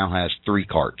now has 3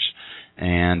 carts,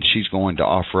 and she's going to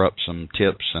offer up some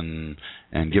tips and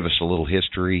give us a little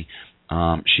history.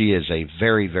 She is a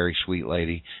very, very sweet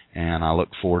lady, and I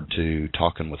look forward to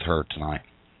talking with her tonight.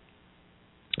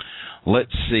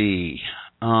 Let's see.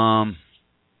 I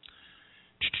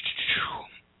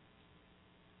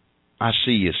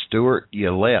see you, Stuart.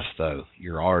 You left, though.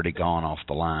 You're already gone off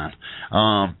the line.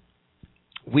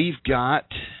 We've got,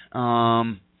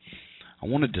 I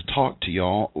wanted to talk to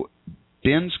y'all.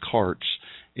 Ben's Carts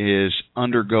is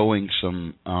undergoing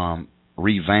some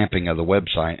revamping of the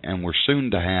website, and we're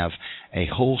soon to have a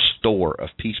whole store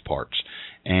of piece parts.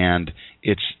 And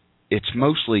it's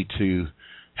mostly to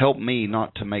help me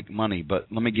not to make money, but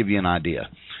let me give you an idea.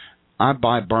 I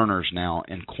buy burners now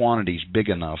in quantities big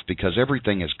enough because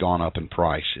everything has gone up in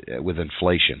price with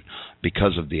inflation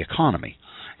because of the economy.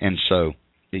 And so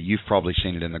you've probably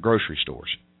seen it in the grocery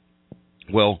stores.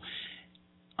 Well,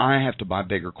 I have to buy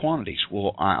bigger quantities.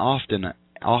 Well, I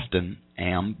often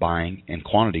am buying in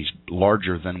quantities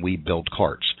larger than we build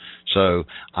carts. So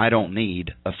I don't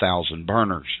need 1,000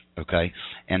 burners, okay?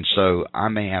 And so I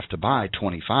may have to buy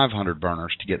 2,500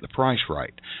 burners to get the price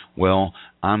right. Well,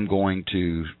 I'm going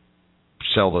to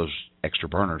sell those extra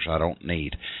burners I don't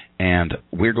need. And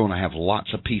we're going to have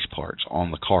lots of piece parts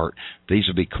on the cart. These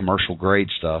will be commercial grade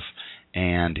stuff,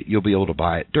 and you'll be able to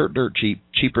buy it dirt cheap,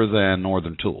 cheaper than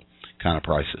Northern Tool kind of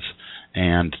prices,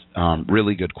 and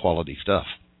really good quality stuff.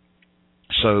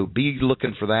 So be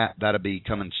looking for that. That'll be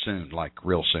coming soon, like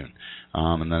real soon,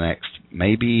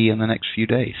 maybe in the next few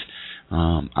days.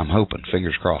 I'm hoping,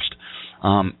 fingers crossed.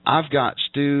 I've got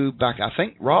Stu back. I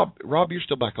think, Rob, you're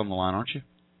still back on the line, aren't you?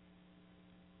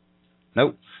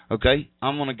 Nope. Okay.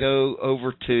 I'm going to go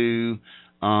over to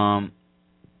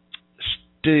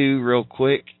Stu real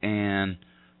quick and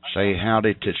say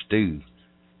howdy to Stu.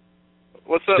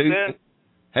 What's up, Stu? man?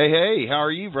 Hey, how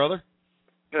are you, brother?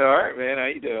 All right, man. How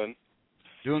you doing?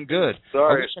 Doing good.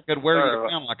 Sorry. I wish I could wear you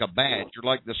around like a badge. You're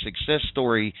like the success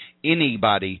story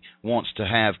anybody wants to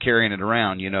have, carrying it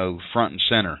around, front and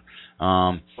center.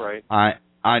 Right.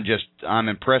 I'm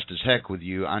impressed as heck with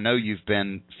you. I know you've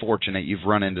been fortunate. You've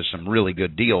run into some really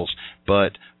good deals,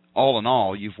 but all in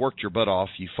all, you've worked your butt off.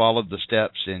 You followed the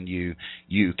steps, and you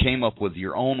came up with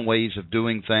your own ways of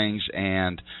doing things,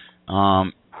 and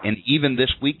even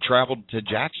this week traveled to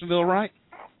Jacksonville, right?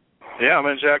 Yeah, I'm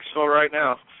in Jacksonville right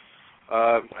now.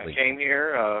 I came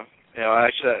here.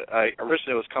 Actually, I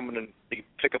originally was coming to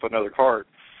pick up another cart.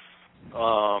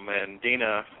 And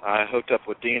Dena, I hooked up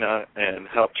with Dena and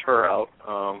helped her out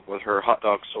with her hot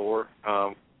dog sore.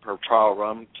 Her trial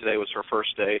run today was her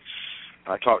first day.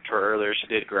 I talked to her earlier. She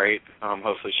did great.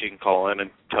 Hopefully she can call in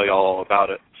and tell you all about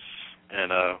it.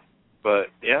 And but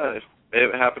yeah,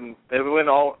 it happened. It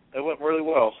went really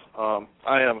well. I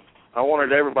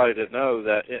wanted everybody to know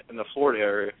that in the Florida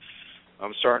area,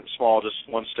 I'm starting small, just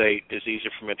one state. It's easier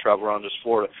for me to travel around just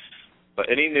Florida. But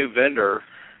any new vendor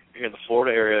here in the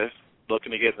Florida area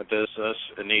looking to get in the business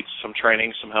and needs some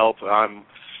training, some help, I'm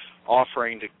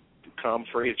offering to come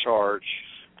free of charge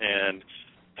and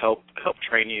help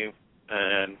train you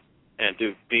and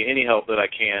be any help that I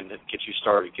can to get you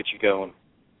started, get you going.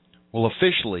 Well,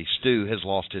 officially, Stu has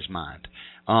lost his mind.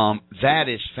 That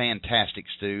is fantastic,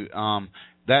 Stu.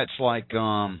 That's like,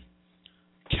 golly,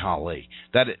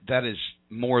 that is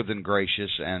more than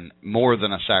gracious and more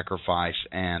than a sacrifice,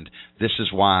 and this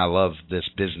is why I love this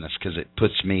business, because it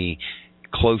puts me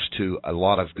close to a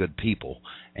lot of good people,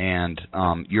 and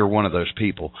you're one of those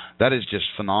people. That is just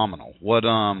phenomenal.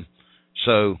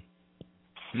 So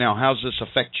now, how's this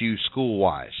affect you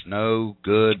school-wise? No,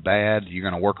 good, bad? You're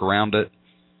going to work around it?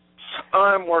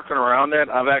 I'm working around it.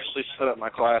 I've actually set up my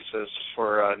classes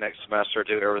for next semester,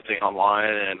 do everything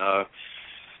online, and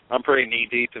I'm pretty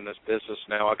knee-deep in this business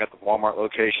now. I got the Walmart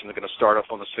location. They're going to start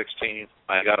up on the 16th.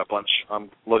 I got a bunch. I'm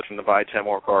looking to buy 10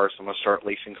 more carts. I'm going to start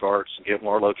leasing carts and get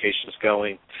more locations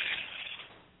going.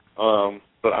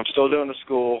 But I'm still doing the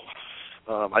school.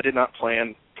 I did not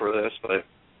plan for this, but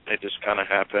it just kind of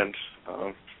happened.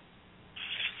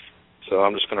 So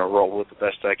I'm just going to roll with the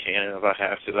best I can. And if I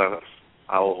have to,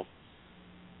 I'll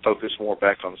focus more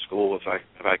back on school if I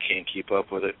can't keep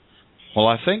up with it. Well,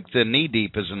 I think the knee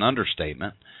deep is an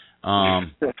understatement. You're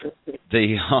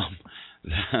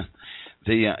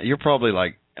probably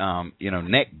like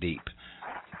neck deep.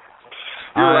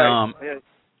 You're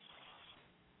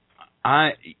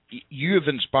right. You have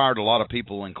inspired a lot of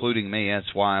people, including me.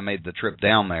 That's why I made the trip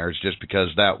down there. Is just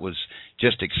because that was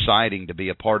just exciting to be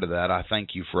a part of that. I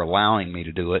thank you for allowing me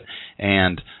to do it,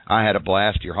 and I had a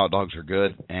blast. Your hot dogs are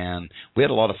good, and we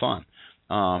had a lot of fun.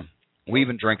 We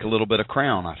even drank a little bit of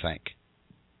Crown, I think.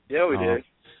 Yeah, we did.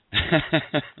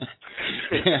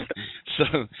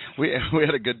 So we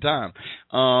had a good time.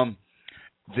 I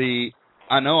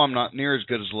know I'm not near as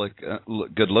good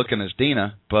looking as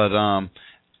Dena, but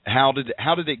how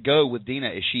did it go with Dena?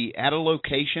 Is she at a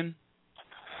location?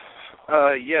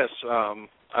 Yes,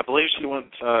 I believe she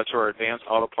went to her Advanced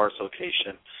Auto Parts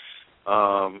location.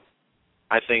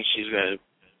 I think she's going to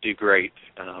do great.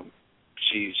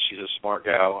 She's a smart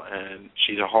gal, and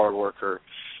she's a hard worker.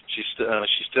 She's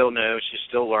still new. She's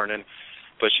still learning,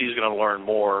 but she's going to learn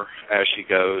more as she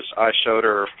goes. I showed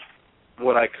her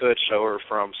what I could show her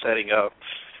from setting up,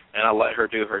 and I let her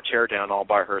do her tear down all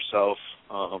by herself,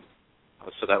 so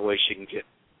that way she can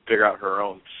figure out her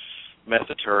own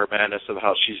method to her madness of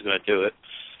how she's going to do it.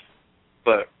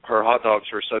 But her hot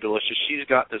dogs were so delicious. She's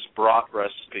got this brat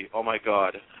recipe. Oh, my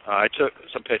God. I took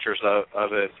some pictures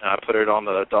of it, and I put it on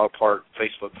the Dog Park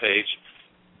Facebook page.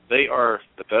 They are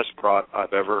the best brat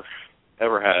I've ever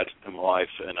had in my life,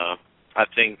 and I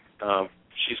think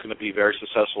she's going to be very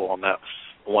successful on that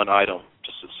one item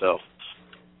just itself.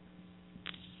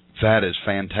 That is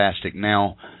fantastic.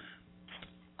 Now,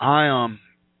 I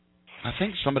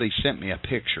think somebody sent me a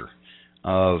picture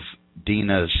of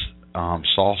Dena's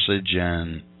sausage,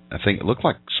 and I think it looked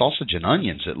like sausage and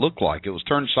onions. It looked like it was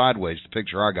turned sideways, the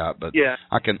picture I got, but yeah.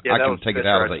 I can take it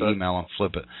out of the email and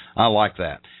flip it. I like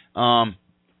that.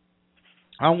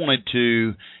 I wanted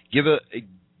to give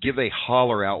a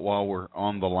holler out while we're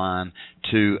on the line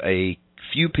to a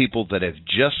few people that have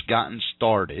just gotten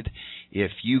started.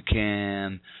 If you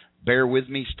can bear with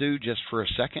me, Stu, just for a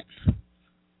second.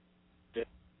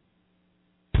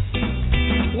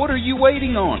 What are you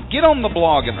waiting on? Get on the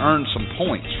blog and earn some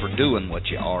points for doing what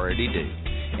you already do.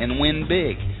 And win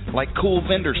big, like cool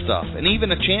vendor stuff, and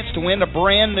even a chance to win a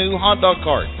brand new hot dog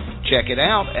cart. Check it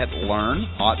out at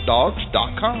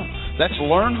learnhotdogs.com. That's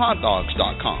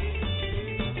learnhotdogs.com.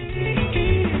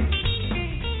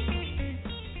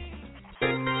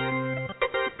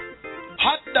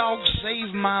 Hot Dogs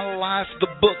Save My Life, the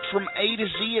book from A to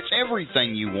Z. It's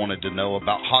everything you wanted to know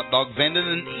about hot dog vending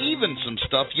and even some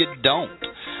stuff you don't.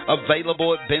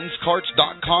 Available at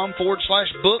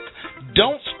benscarts.com/book.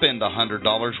 Don't spend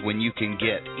 $100 when you can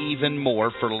get even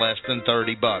more for less than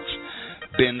 $30.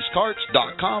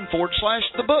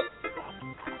 benscarts.com/the book.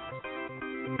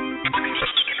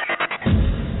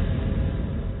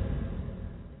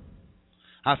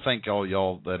 I thank all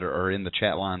y'all that are in the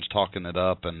chat lines talking it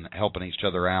up and helping each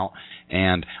other out,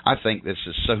 and I think this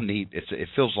is so neat. It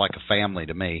feels like a family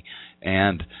to me,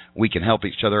 and we can help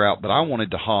each other out. But I wanted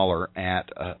to holler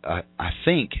at, I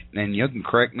think, and you can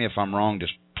correct me if I'm wrong,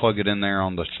 just plug it in there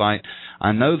on the site.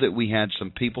 I know that we had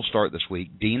some people start this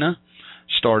week. Dena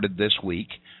started this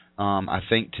week. I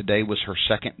think today was her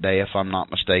second day, if I'm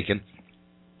not mistaken.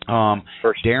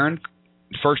 Darren,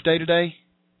 first day today?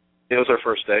 It was our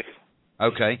first day.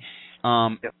 Okay.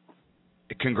 Yep.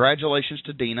 Congratulations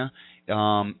to Dena.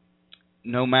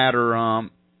 No matter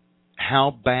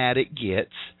how bad it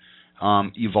gets,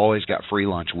 you've always got free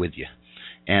lunch with you.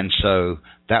 And so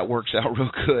that works out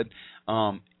real good.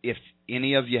 If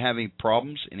any of you have any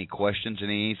problems, any questions,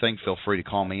 anything, feel free to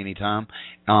call me anytime.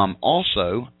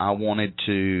 Also, I wanted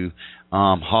to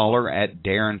holler at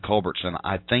Darren Culbertson.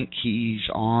 I think he's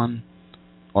on,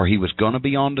 or he was going to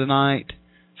be on tonight,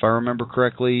 if I remember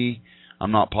correctly.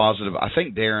 I'm not positive. I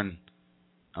think Darren,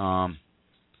 I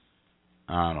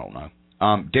don't know.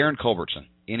 Darren Culbertson.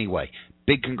 Anyway,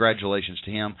 big congratulations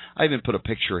to him. I even put a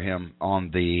picture of him on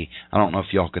the, I don't know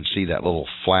if y'all can see that little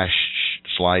flash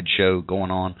slideshow going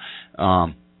on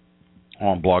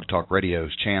Blog Talk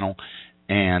Radio's channel,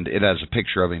 and it has a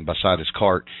picture of him beside his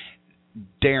cart.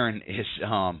 Darren is,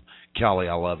 golly,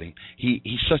 I love him.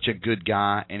 He's such a good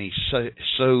guy, and he's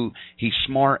he's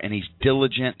smart and he's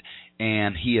diligent,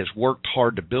 and he has worked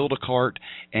hard to build a cart,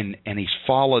 and he's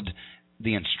followed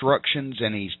the instructions,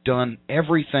 and he's done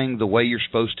everything the way you're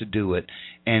supposed to do it,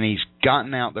 and he's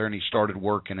gotten out there and he started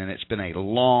working, and it's been a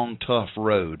long, tough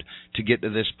road to get to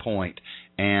this point,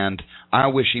 and I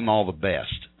wish him all the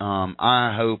best. I'm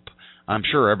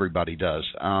sure everybody does.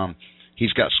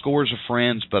 He's got scores of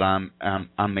friends, but I'm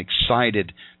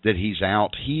excited that he's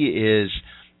out. He is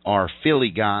our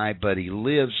Philly guy, but he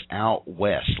lives out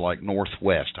west, like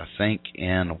northwest, I think,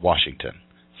 in Washington,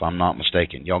 if I'm not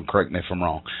mistaken. Y'all can correct me if I'm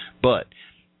wrong. But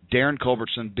Darren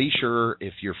Culbertson, be sure,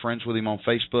 if you're friends with him on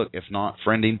Facebook, if not,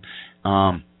 friend him.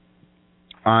 I'm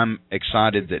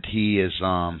excited that he is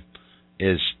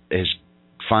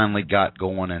finally got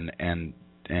going and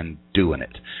doing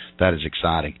it. That is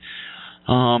exciting.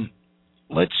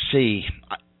 Let's see.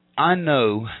 I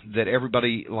know that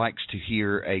everybody likes to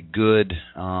hear a good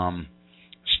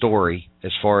story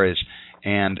as far as,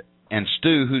 and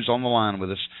Stu, who's on the line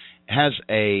with us, has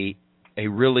a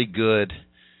really good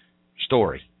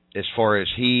story as far as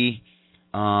he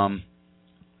has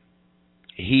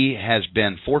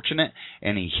been fortunate,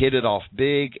 and he hit it off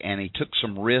big, and he took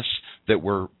some risks that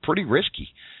were pretty risky.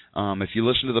 If you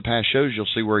listen to the past shows, you'll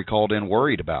see where he called in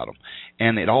worried about them.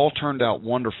 And it all turned out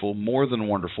wonderful, more than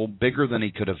wonderful, bigger than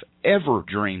he could have ever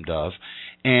dreamed of.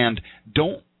 And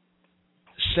don't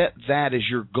set that as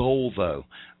your goal, though.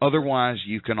 Otherwise,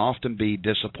 you can often be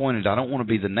disappointed. I don't want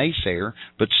to be the naysayer,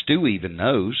 but Stu even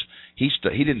knows. He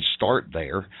didn't start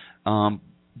there.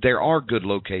 There are good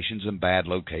locations and bad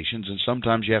locations, and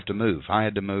sometimes you have to move. I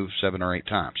had to move 7 or 8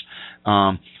 times.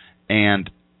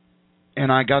 And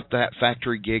I got that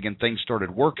factory gig and things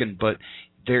started working, but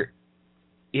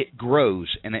it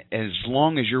grows, and as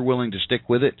long as you're willing to stick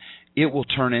with it, it will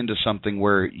turn into something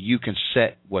where you can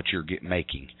set what you're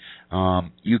making.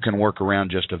 You can work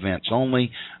around just events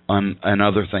only and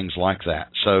other things like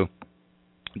that. So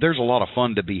there's a lot of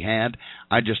fun to be had.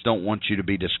 I just don't want you to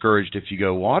be discouraged if you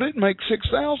go, well, I didn't make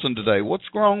 $6,000 today.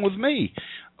 What's wrong with me?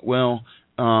 Well,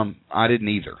 I didn't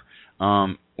either.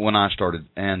 When I started,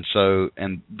 and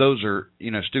those are,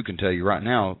 Stu can tell you right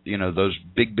now, those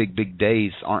big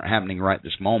days aren't happening right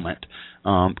this moment,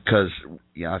 because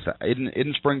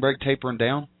isn't spring break tapering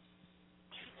down?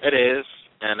 It is,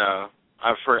 and I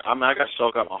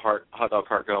still got my hot dog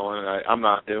cart going. I'm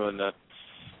not doing the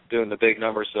doing the big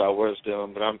numbers that I was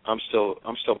doing, but I'm still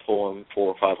pulling $400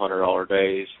 or $500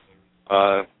 days.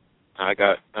 I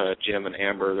got Jim and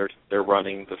Amber. They're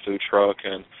running the food truck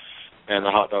and the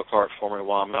hot dog cart for me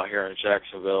while I'm out here in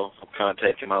Jacksonville. I'm kind of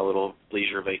taking my little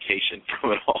leisure vacation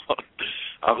from it all.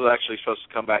 I was actually supposed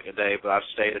to come back today, but I've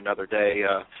stayed another day.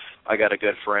 I got a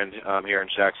good friend here in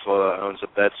Jacksonville that owns a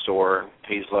bed store.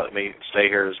 He's let me stay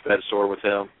here at his bed store with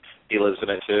him. He lives in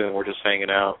it too, and we're just hanging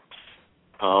out.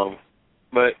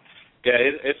 But yeah,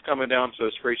 it's coming down to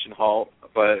a screeching halt.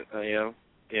 But you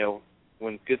know,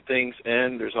 when good things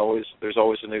end, there's always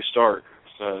a new start.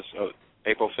 So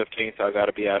April 15th, I got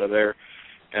to be out of there,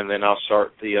 and then I'll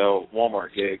start the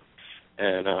Walmart gig.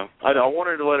 And I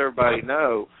wanted to let everybody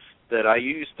know that I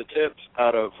used the tips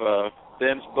out of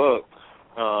Ben's book.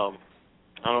 I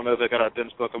don't know if I got it out of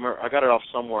Ben's book. I got it off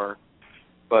somewhere,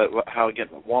 but how to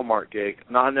get a Walmart gig.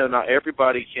 Now, I know not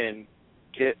everybody can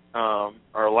get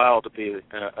are allowed to be in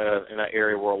that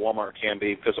area where a Walmart can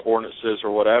be because of ordinances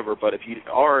or whatever, but if you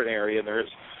are in an area and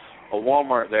there's a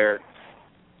Walmart there,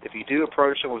 if you do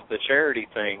approach them with the charity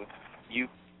thing, you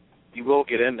will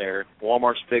get in there.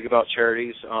 Walmart's big about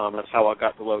charities. That's how I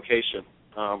got the location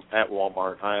at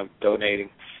Walmart. I am donating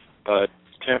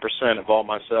 10% of all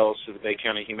my sales to the Bay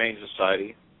County Humane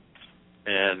Society.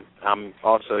 And I'm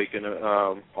also,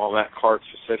 on that card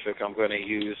specific, I'm going to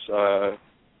use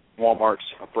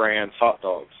Walmart's brand's hot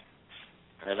dogs.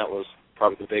 And that was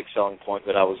probably the big selling point,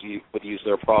 that I would use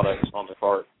their products on the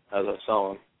cart as I sell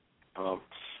them.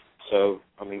 So,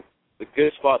 I mean, the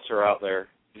good spots are out there.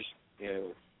 Just,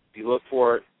 if you look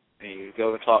for it and you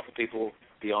go and talk to people,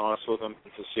 be honest with them,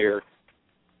 be sincere.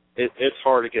 It's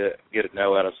hard to get a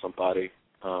no out of somebody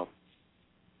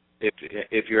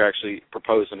if you're actually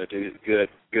proposing to do good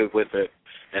with it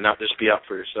and not just be out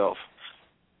for yourself.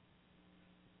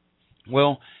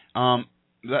 Well,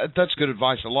 that's good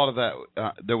advice. A lot of that,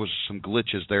 there was some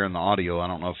glitches there in the audio. I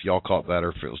don't know if y'all caught that or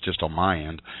if it was just on my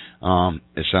end.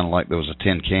 It sounded like there was a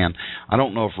tin can. I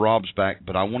don't know if Rob's back,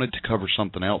 but I wanted to cover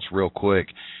something else real quick.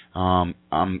 I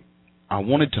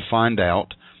wanted to find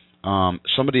out,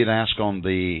 somebody had asked on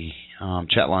the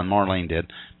chat line, Marlene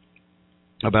did,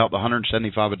 about the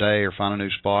 $175 a day or find a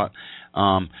new spot.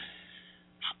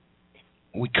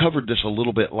 We covered this a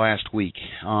little bit last week.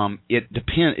 It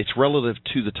depends. It's relative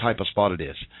to the type of spot it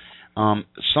is.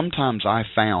 Sometimes I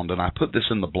found, and I put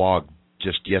this in the blog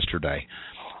just yesterday,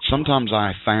 sometimes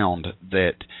I found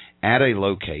that at a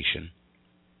location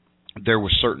there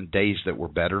were certain days that were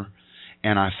better,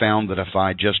 and I found that if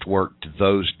I just worked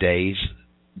those days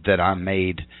that I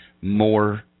made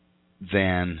more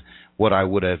than what I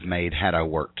would have made had I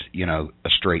worked, a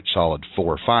straight solid 4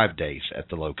 or 5 days at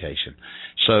the location.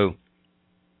 So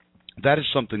that is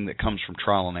something that comes from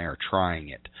trial and error, trying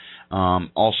it.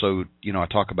 Also, I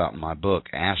talk about in my book,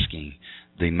 asking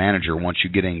the manager, once you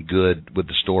get in good with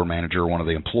the store manager or one of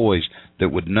the employees that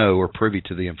would know or privy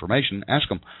to the information, ask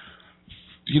them,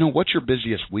 what's your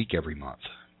busiest week every month?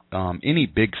 Any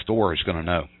big store is going to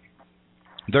know.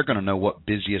 They're going to know what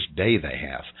busiest day they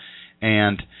have.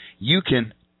 And you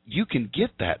can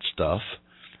get that stuff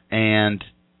and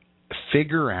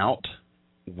figure out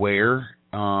where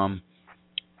to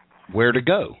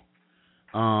go.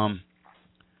 I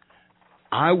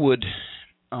would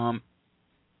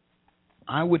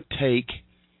take,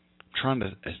 trying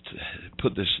to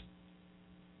put this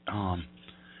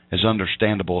as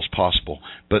understandable as possible,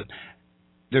 but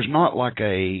there's not like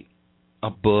a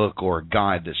book or a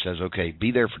guide that says, okay,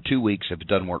 be there for 2 weeks. If it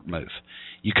doesn't work, move.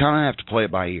 You kind of have to play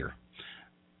it by ear.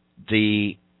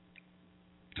 The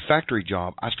factory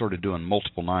job, I started doing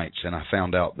multiple nights, and I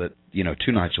found out that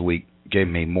 2 nights a week gave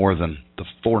me more than the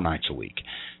 4 nights a week.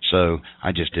 So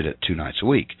I just did it 2 nights a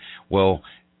week. Well,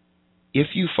 if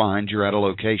you find you're at a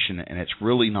location and it's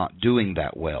really not doing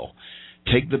that well,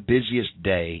 take the busiest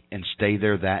day and stay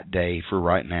there that day for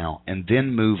right now, and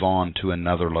then move on to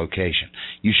another location.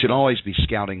 You should always be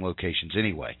scouting locations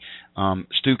anyway.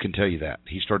 Stu can tell you that.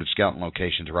 He started scouting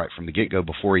locations right from the get-go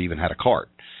before he even had a cart.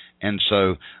 And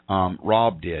so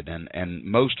Rob did, and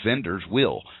most vendors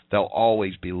will. They'll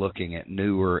always be looking at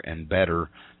newer and better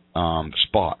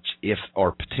spots,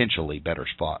 or potentially better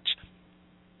spots,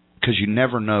 because you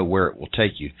never know where it will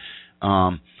take you.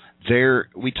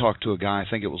 We talked to a guy, I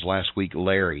think it was last week,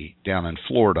 Larry, down in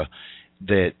Florida,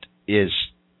 that is,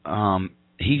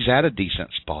 he's at a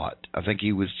decent spot. I think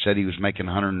said he was making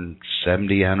 $170,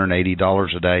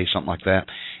 $180 a day, something like that,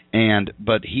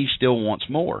 but he still wants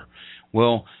more.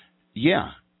 Well,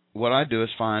 yeah, what I do is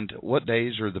find what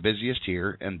days are the busiest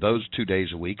here, and those 2 days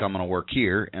a week I'm going to work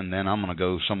here, and then I'm going to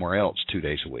go somewhere else 2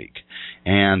 days a week.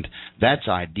 And that's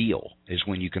ideal, is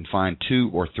when you can find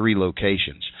 2 or 3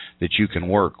 locations that you can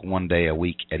work 1 day a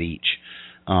week at each.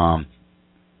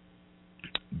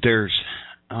 There's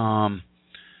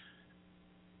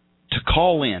to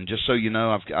call in, just so you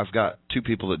know, I've got 2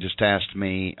 people that just asked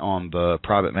me on the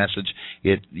private message.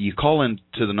 You call in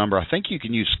to the number. I think you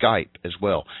can use Skype as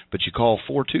well, but you call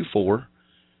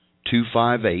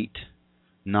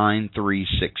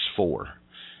 424-258-9364,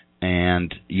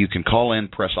 and you can call in,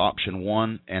 press option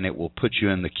 1, and it will put you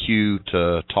in the queue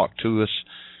to talk to us,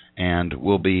 and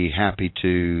we'll be happy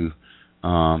to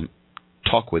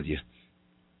talk with you.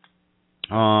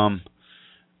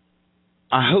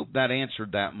 I hope that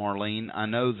answered that, Marlene. I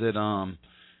know that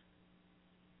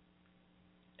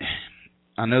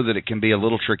it can be a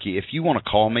little tricky. If you want to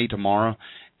call me tomorrow,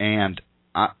 and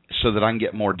so that I can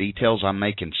get more details, I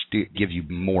may can give you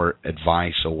more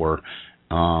advice or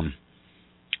a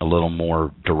little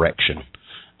more direction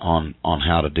on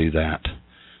how to do that,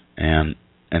 and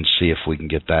see if we can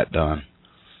get that done.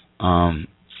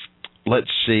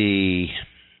 Let's see.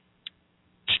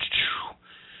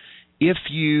 If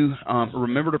you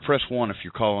remember to press 1 if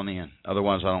you're calling in.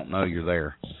 Otherwise, I don't know you're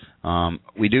there.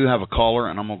 We do have a caller,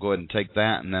 and I'm going to go ahead and take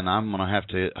that, and then I'm going to have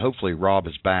to – hopefully Rob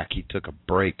is back. He took a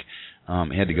break.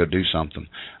 He had to go do something.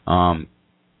 Rob,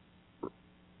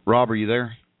 are you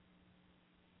there?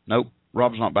 Nope,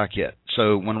 Rob's not back yet.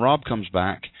 So when Rob comes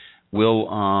back,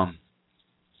 I'm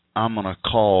going to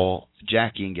call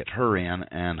Jackie and get her in,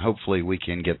 and hopefully we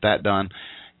can get that done.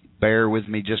 Bear with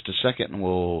me just a second, and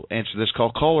we'll answer this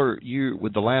call. Caller, you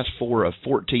with the last 4 of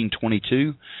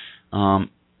 1422. I'm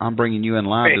bringing you in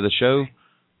live to the show.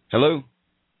 Hello.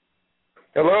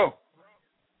 Hello.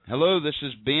 Hello. This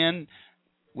is Ben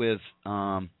with.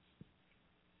 We're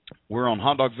on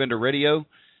Hot Dog Vendor Radio,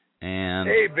 and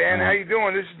hey Ben, how you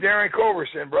doing? This is Darren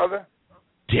Culbertson, brother.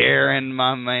 Darren,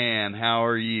 my man, how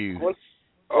are you? What's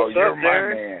you're up, my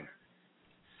Darren?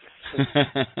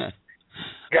 man.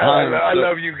 God, I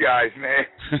love you guys, man.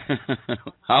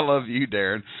 I love you,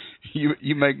 Darren.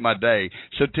 You make my day.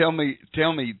 So tell me,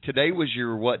 today was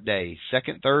your what day?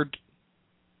 Second, third?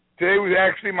 Today was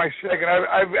actually my second.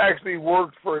 I've actually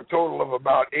worked for a total of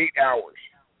about 8 hours.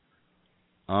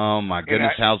 Oh my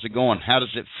goodness, how's it going? How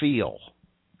does it feel?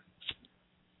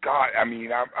 God, I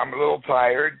mean, I'm a little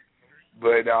tired,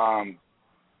 but I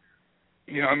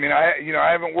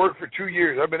haven't worked for 2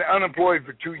 years. I've been unemployed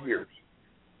for 2 years.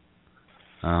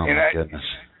 Oh, my goodness.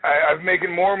 I'm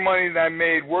making more money than I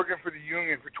made working for the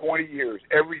union for 20 years,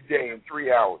 every day in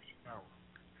 3 hours.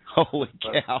 Holy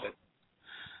cow.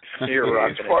 You're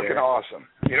rocking it's fucking awesome.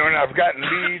 And I've gotten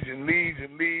leads and leads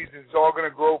and leads, and it's all going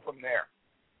to grow from there.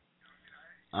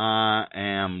 I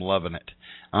am loving it.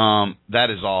 That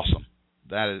is awesome.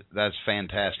 That's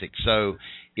fantastic. So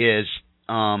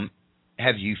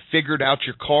have you figured out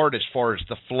your card as far as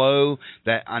the flow?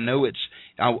 That I know it's.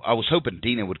 I was hoping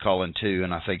Dena would call in too,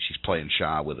 and I think she's playing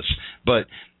shy with us. But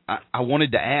I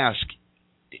wanted to ask,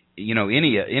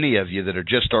 any of you that are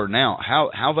just starting out,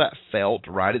 how that felt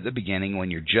right at the beginning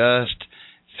when you're just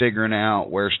figuring out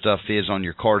where stuff is on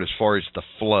your card as far as the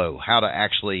flow, how to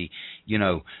actually,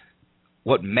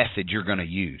 what method you're going to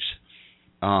use.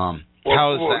 How is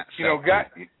that?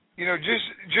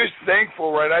 Just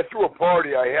thankful, right? I threw a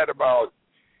party. I had about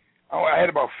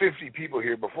 50 people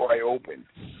here before I opened,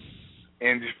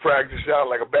 and just practiced out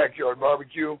like a backyard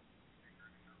barbecue.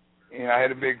 And I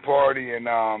had a big party, and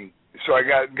so I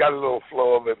got a little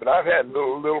flow of it. But I've had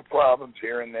little problems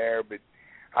here and there, but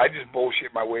I just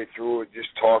bullshit my way through it.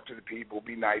 Just talk to the people,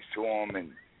 be nice to them,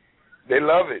 and they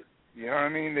love it. You know what I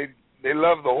mean? They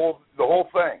love the whole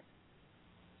thing.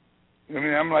 I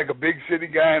mean, I'm like a big city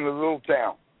guy in a little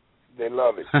town. They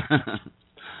love it.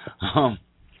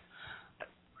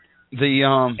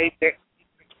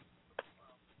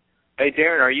 Hey,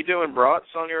 Darren, are you doing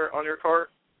brats on your cart?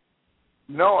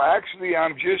 No, actually,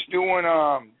 I'm just doing.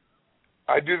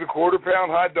 I do the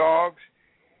quarter-pound hot dogs,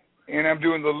 and I'm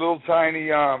doing the little tiny.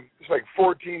 It's like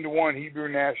 14-1 Hebrew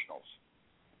Nationals.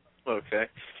 Okay.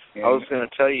 And I was going to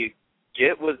tell you,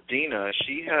 get with Dena.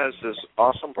 She has this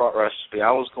awesome brat recipe.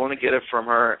 I was going to get it from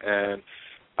her, and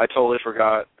I totally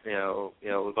forgot.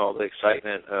 With all the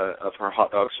excitement of her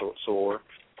hot dog soar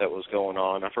that was going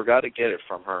on, I forgot to get it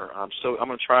from her. I'm going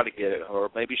to try to get it, or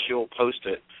maybe she'll post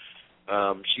it.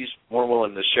 She's more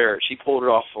willing to share it. She pulled it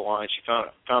off the line. She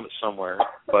found it somewhere,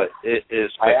 but it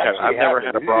is spectacular. I've never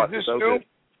had a brat so good.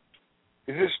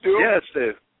 Is this Stu? Yeah, it's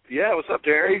Stu. Yeah, what's up,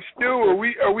 Darren? Hey, Stu, are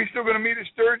we still going to meet at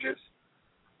Sturgis?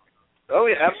 Oh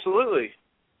yeah, absolutely.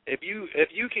 if you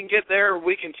can get there,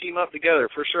 we can team up together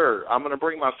for sure. I'm going to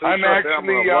bring my food I've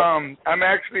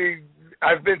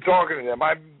been talking to them.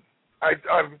 I've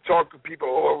talked to people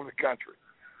all over the country.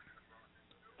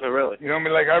 Oh, really? You know what I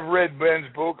mean? Like, I've read Ben's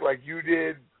book like you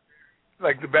did,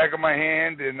 like the back of my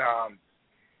hand, and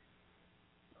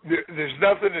there's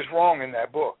nothing that's wrong in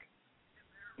that book.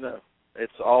 No,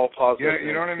 it's all positive.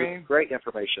 You know what I mean? It's great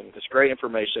information. It's great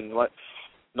information.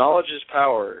 Knowledge is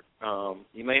power.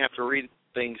 You may have to read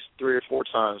things 3 or 4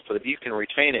 times, but if you can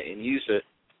retain it and use it,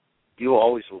 you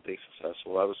always will be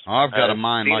successful. I've got a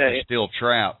mind like a steel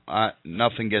trap.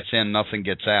 Nothing gets in, nothing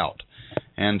gets out.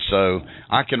 And so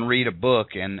I can read a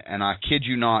book, and I kid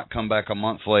you not, come back a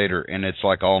month later, and it's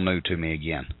like all new to me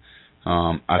again.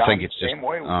 I think it's just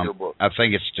way with your book. I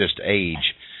think it's just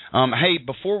age. Hey,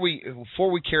 before we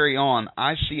carry on,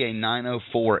 I see a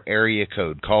 904 area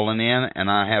code calling in,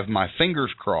 and I have my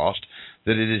fingers crossed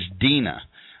that it is Dena.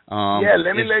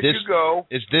 Let me let you go.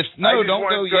 Is this? No, don't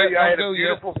go yet. I had a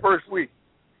beautiful first week.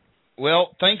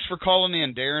 Well, thanks for calling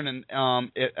in, Darren. And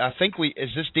I think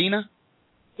is this Dena?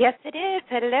 Yes, it is.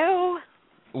 Hello.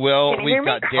 Well, we've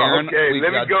got Darren. Okay, we've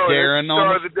let got me go. Darren That's the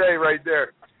star of the day right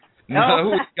there.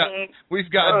 No, we've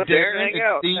got Darren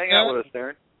hang out with us,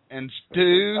 Darren. And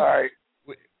Stu. All right.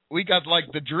 We got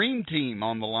like the dream team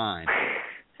on the line.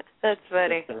 That's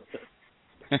funny.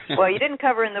 Well, you didn't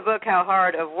cover in the book how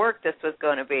hard of work this was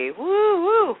going to be. Woo,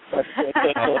 woo.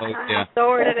 Yeah.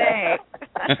 Sore today.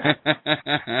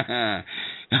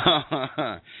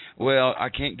 Well, I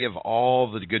can't give all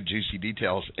the good, juicy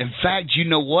details. In fact, you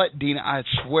know what, Dena? I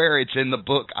swear it's in the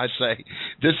book. I say,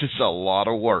 this is a lot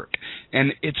of work.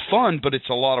 And it's fun, but it's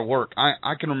a lot of work.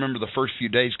 I can remember the first few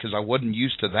days because I wasn't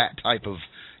used to that type of,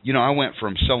 I went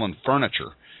from selling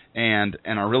furniture, and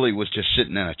I really was just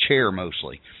sitting in a chair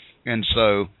mostly. And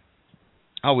so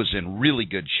I was in really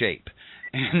good shape,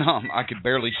 and I could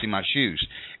barely see my shoes.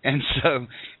 And so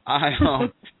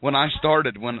when I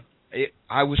started,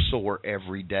 I was sore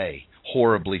every day,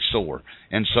 horribly sore.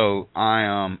 And so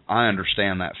I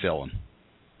understand that feeling.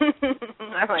 I'm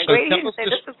like, wait, you didn't say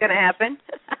this was going to happen.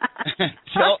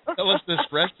 tell us this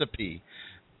recipe.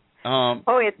 It's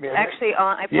actually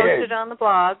on. I posted it on the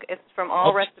blog. It's from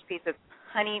All Recipes. It's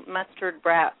honey mustard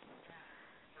brats.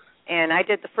 And I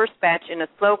did the first batch in a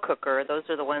slow cooker. Those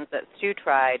are the ones that Stu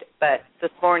tried. But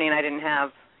this morning I didn't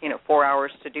have, 4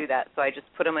 hours to do that. So I just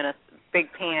put them in a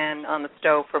big pan on the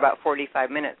stove for about 45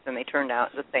 minutes, and they turned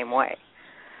out the same way.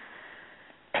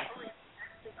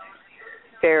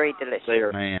 Very delicious.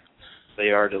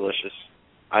 They are delicious.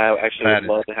 I actually would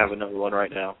love to have another one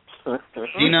right now.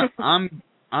 Dena,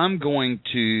 I'm going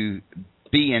to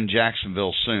be in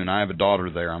Jacksonville soon. I have a daughter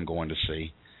there I'm going to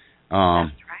see. That's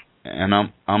right. And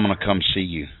I'm going to come see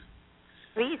you.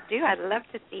 Please do. I'd love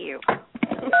to see you.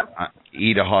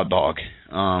 Eat a hot dog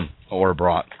or a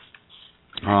brat.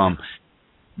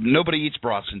 Nobody eats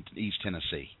brats in East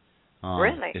Tennessee.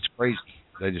 Really? It's crazy.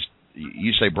 They just,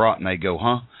 you say brat and they go,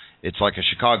 huh? It's like a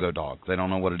Chicago dog. They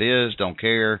don't know what it is, don't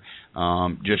care.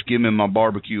 Just give me my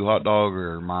barbecue hot dog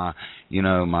or my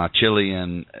chili,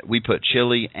 and we put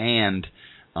chili and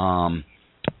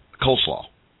coleslaw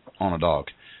on a dog.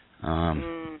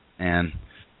 And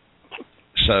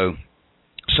so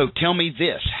tell me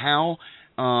this, how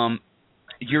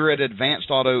you're at Advanced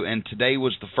Auto, and today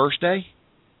was the first day?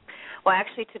 Well,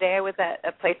 actually, today I was at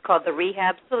a place called the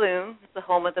Rehab Saloon. It's the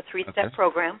home of the 3-step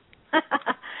program.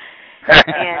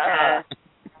 And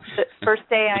the first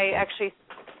day I actually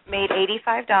made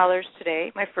 $85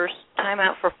 today, my first time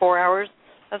out for 4 hours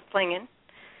of slinging,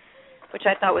 which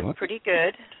I thought was pretty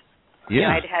good. Yeah.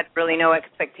 I'd had really no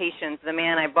expectations. The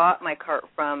man I bought my cart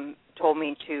from told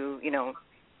me to,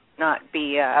 not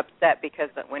be upset because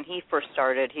when he first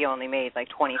started, he only made like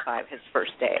 25 his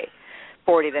first day,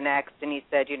 40 the next, and he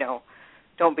said,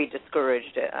 don't be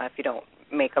discouraged if you don't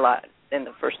make a lot in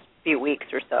the first few weeks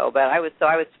or so. But I was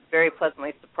very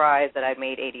pleasantly surprised that I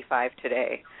made 85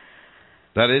 today.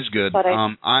 That is good.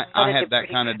 I had that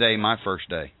kind of day my first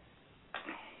day.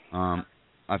 I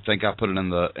think I put it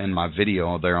in my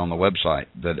video there on the website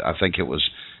that I think it was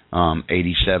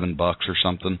 $87 or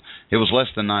something. It was less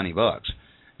than $90,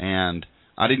 and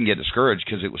I didn't get discouraged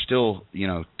because it was still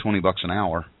 $20 an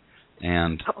hour.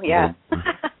 And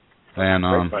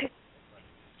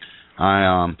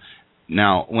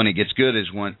now when it gets good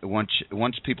is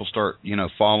once people start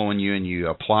following you and you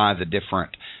apply the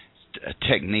different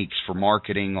techniques for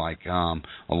marketing, like a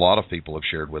lot of people have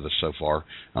shared with us so far,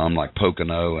 like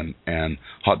Pocono and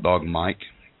Hot Dog Mike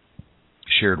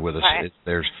shared with us. Right.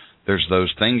 There's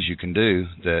those things you can do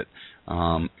that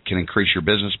can increase your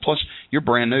business. Plus, you're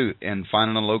brand new and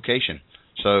finding a location.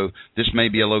 So this may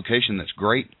be a location that's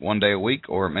great 1 day a week,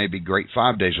 or it may be great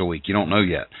 5 days a week. You don't know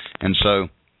yet. And so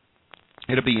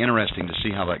it'll be interesting to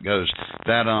see how that goes.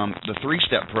 That the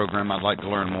 3-step program I'd like to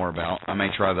learn more about. I may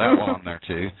try that while I'm there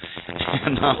too.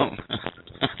 And,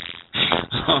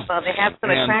 well, they have some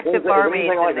attractive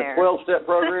barmaids in like there. A 12-step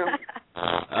program?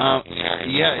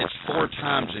 Yeah, it's 4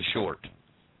 times as short.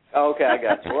 Oh, okay, I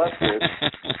got you. Well, that's good.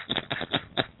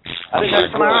 I didn't know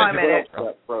tomorrow I'm in it.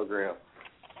 Program.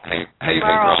 Hey,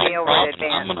 tomorrow I'll be over Rob, at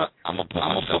Advanced. I'm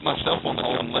gonna put myself on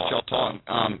hold and let y'all talk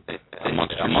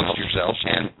amongst yourselves.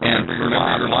 And remember, you're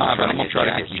live, and I'm gonna try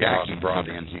to get Jackie brought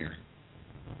in here.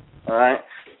 All right.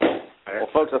 Well,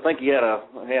 folks, I think he had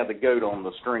the goat on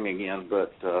the string again,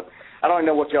 but I don't even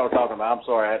know what y'all are talking about. I'm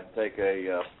sorry, I had to take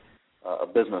a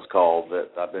business call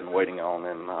that I've been waiting on,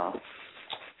 and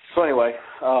so anyway,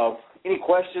 any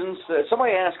questions?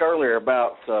 Somebody asked earlier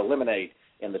about lemonade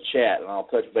in the chat, and I'll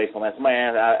touch base on that. Somebody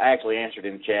asked, I actually answered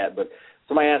in chat, but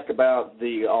somebody asked about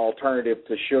the alternative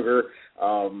to sugar.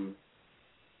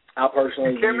 I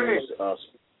personally use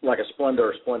like a Splenda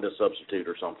or Splenda substitute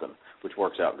or something, which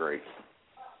works out great.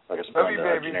 Like a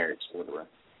Splenda generic Splenda.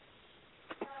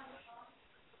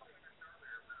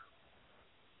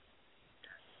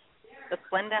 The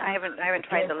Splenda, I haven't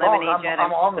tried the lemonade yet.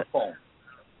 I'm on the phone.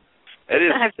 It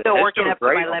is. I'm still working up to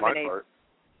my on lemonade. part.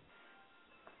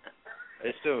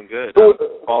 It's doing good. Who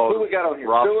we got on here?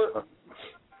 Rob. Stuart?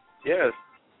 Yes.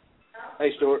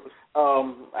 Hey, Stuart.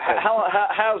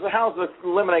 How's the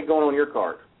lemonade going on your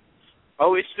cart?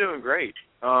 Oh, it's doing great.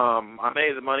 I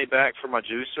made the money back for my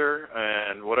juicer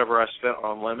and whatever I spent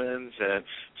on lemons and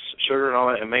sugar and all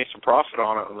that, and made some profit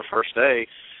on it on the first day.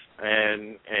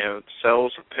 And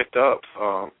sales have picked up.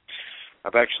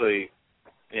 I've actually,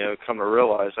 come to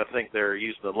realize I think they're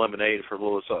using the lemonade for a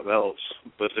little something else,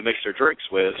 but to mix their drinks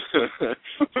with.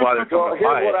 That's why they're coming to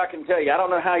buy it. Here's what I can tell you. I don't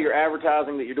know how you're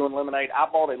advertising that you're doing lemonade. I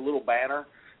bought a little banner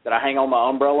that I hang on my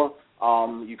umbrella.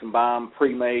 You can buy them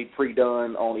pre-made,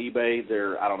 pre-done on eBay.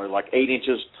 They're, like 8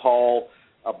 inches tall,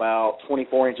 about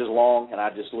 24 inches long, and I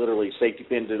just literally safety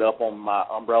pinned it up on my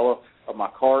umbrella of my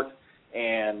cart.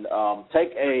 And I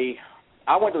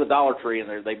went to the Dollar Tree, and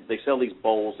they sell these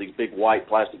bowls, these big white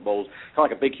plastic bowls, kind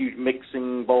of like a big, huge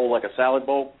mixing bowl, like a salad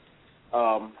bowl.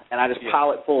 And I just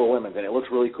pile it full of lemons, and it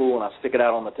looks really cool, and I stick it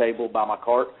out on the table by my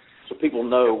cart so people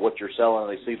know what you're selling,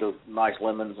 and they see the nice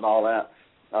lemons and all that.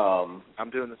 I'm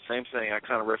doing the same thing. I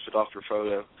kind of ripped it off your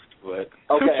photo. But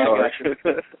okay, I got you.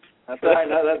 That's right.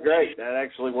 No, that's great. That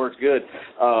actually works good.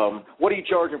 What are you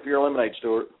charging for your lemonade,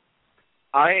 Stuart?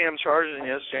 I am charging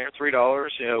standard $3,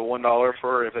 $1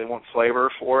 for if they want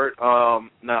flavor for it.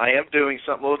 Now I am doing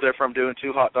something a little different. I'm doing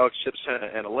 2 hot dog chips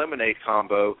and a lemonade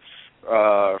combo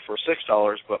for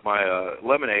 $6, but my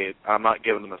lemonade, I'm not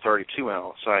giving them a 32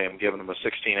 ounce. I am giving them a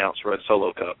 16 ounce red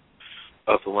Solo cup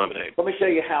of the lemonade. Let me tell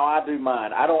you how I do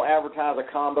mine. I don't advertise a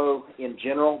combo in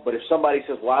general, but if somebody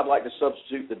says, well, I'd like to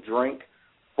substitute the drink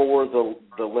for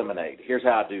the lemonade, here's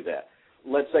how I do that.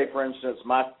 Let's say, for instance,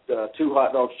 my 2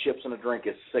 hot dogs, chips, and a drink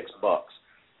is $6.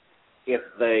 If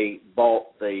they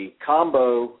bought the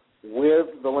combo with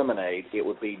the lemonade, it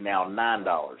would be now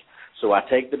 $9. So I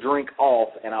take the drink off,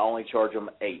 and I only charge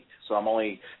them $8. So I'm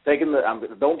only taking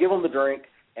don't give them the drink,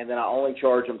 and then I only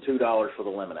charge them $2 for the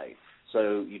lemonade.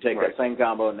 So you take that same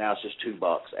combo, and now it's just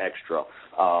 $2 extra.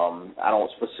 I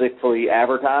don't specifically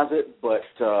advertise it, but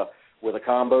with a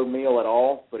combo meal at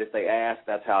all. But if they ask,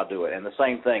 that's how I do it. And the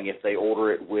same thing, if they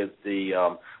order it with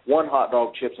the 1 hot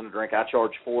dog, chips, and a drink, I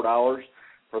charge $4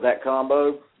 for that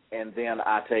combo, and then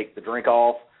I take the drink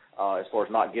off as far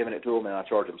as not giving it to them, and I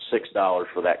charge them $6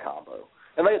 for that combo.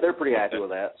 And they're pretty happy with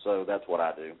that, so that's what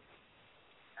I do.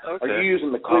 Okay. Are you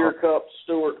using the clear cups,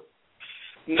 Stuart?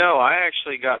 No, I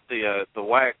actually got the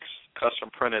wax custom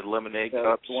printed lemonade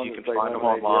cups. You can find them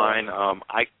online.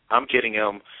 Yeah. I'm getting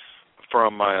them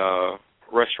from my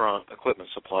restaurant equipment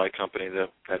supply company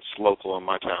that's local in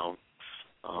my town.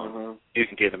 You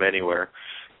can get them anywhere.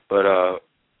 But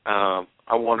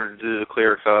I wanted to do the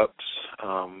clear cups,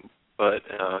 but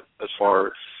as far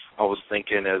as I was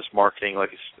thinking as marketing,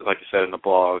 like you said in the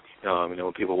blog,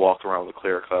 when people walk around with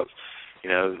clear cups,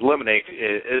 lemonade,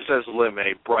 it says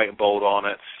lemonade, bright and bold on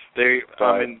it.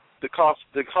 I mean, the cost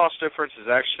difference is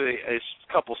actually a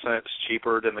couple cents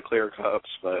cheaper than the clear cups,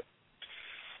 but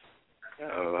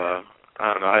I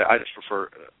don't know. I just prefer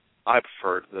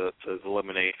the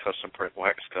lemonade custom print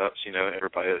wax cups.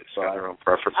 Everybody's got their own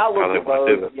preference. I looked at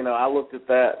those. I looked at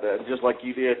that just like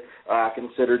you did. I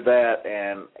considered that,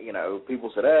 and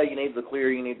people said, "Hey, you need the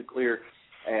clear. You need the clear,"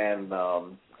 and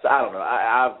so I don't know.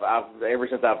 I've ever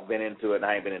since I've been into it, and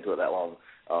I ain't been into it that long,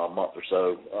 a month or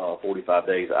so, 45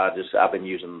 days. I've been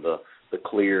using the the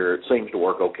clear. It seems to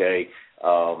work okay.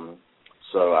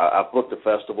 So I've booked a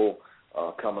festival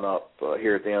coming up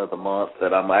here at the end of the month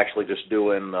that I'm actually just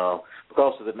doing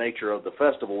because of the nature of the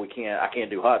festival. I can't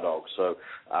do hot dogs, so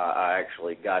I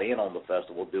actually got in on the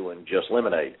festival doing just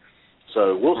lemonade.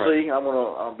 So we'll see.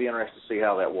 I'll be interested to see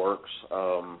how that works.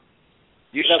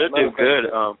 You should do good.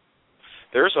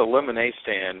 There's a lemonade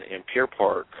stand in Pier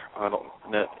Park. I don't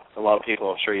know, a lot of people,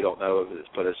 I'm sure you don't know of this,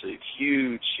 but it's a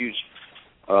huge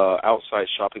outside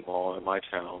shopping mall in my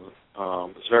town.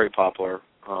 It's very popular.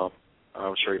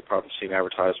 I'm sure you've probably seen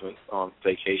advertisement on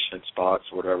vacation spots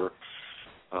or whatever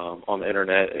on the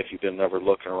internet if you've been ever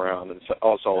looking around. It's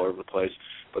all over the place.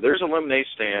 But there's a lemonade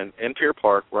stand in Pier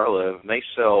Park where I live, and they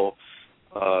sell,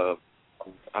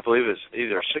 I believe it's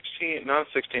either 16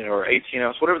 or 18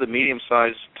 ounce, whatever the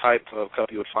medium-sized type of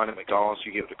cup you would find at McDonald's.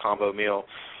 You give it a combo meal.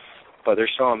 But they're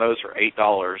selling those for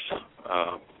 $8,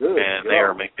 and they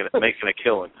are making a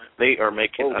killing. They are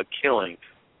making a killing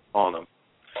on them.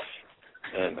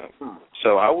 And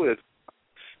so I would,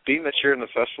 being that you're in the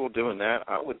festival doing that,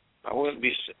 I wouldn't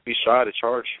be shy to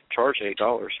charge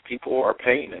 $8. People are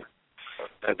paying it.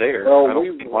 There. Well,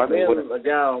 the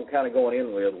guy I'm kind of going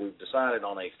in with, we've decided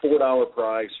on a $4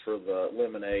 price for the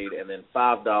lemonade, and then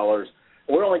 $5.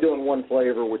 We're only doing one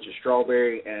flavor, which is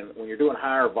strawberry, and when you're doing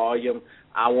higher volume,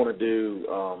 I want to do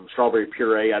strawberry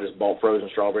puree. I just bought frozen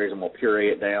strawberries. I'm going to puree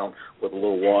it down with a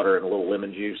little water and a little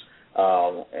lemon juice,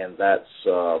 and that's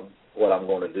what I'm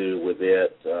going to do with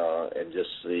it, and just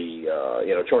see,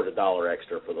 charge $1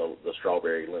 extra for the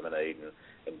strawberry lemonade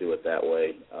and do it that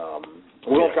way.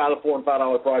 We're going to try the $4 and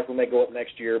 $5 price. We may go up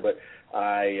next year, but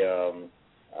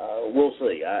we'll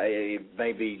see. It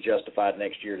may be justified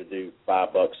next year to do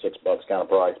 $5, $6 kind of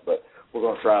price, but we're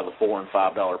going to try the $4 and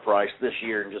 $5 price this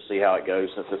year and just see how it goes.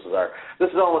 Since this is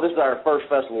our first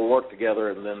festival we work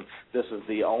together, and then this is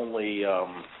only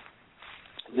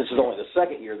the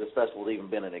second year this festival has even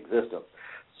been in existence.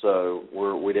 So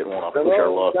we didn't want to push our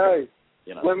luck.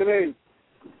 Lemonade.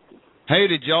 Hey,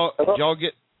 did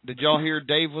y'all hear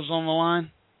Dave was on the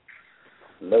line?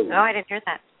 No, I didn't hear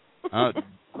that.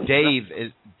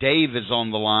 Dave is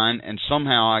on the line, and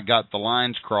somehow I got the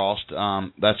lines crossed.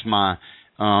 That's my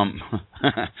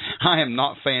I am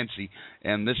not fancy,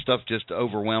 and this stuff just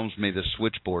overwhelms me, this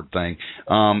switchboard thing.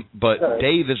 But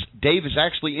Dave is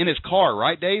actually in his car,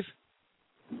 right, Dave?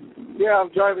 Yeah, I'm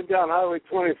driving down Highway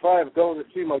 25 going to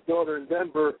see my daughter in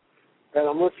Denver, and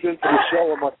I'm listening to the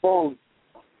show on my phone.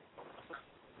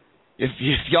 If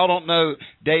y'all don't know,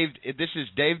 Dave, this is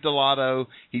Dave Dellatto.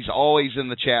 He's always in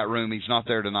the chat room. He's not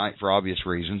there tonight for obvious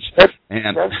reasons. That's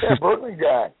that Berkeley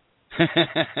guy.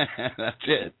 That's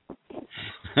it.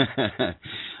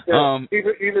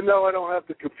 Even though I don't have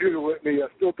the computer with me, I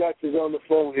still got you on the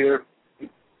phone here.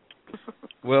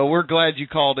 Well, we're glad you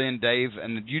called in, Dave,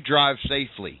 and you drive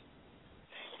safely.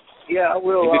 Yeah, I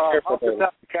will. I'll just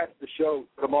have to catch the show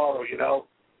tomorrow,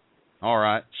 All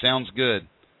right. Sounds good.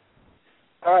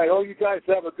 All right. Oh, you guys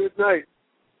have a good night.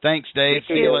 Thanks, Dave.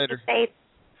 See you later.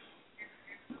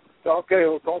 Okay.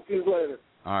 We'll talk to you later.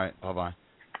 All right. Bye-bye.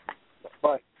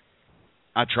 Bye.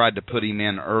 I tried to put him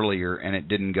in earlier, and it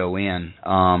didn't go in.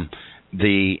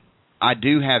 I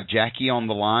do have Jackie on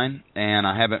the line, and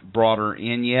I haven't brought her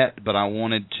in yet, but I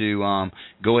wanted to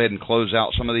go ahead and close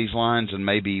out some of these lines, and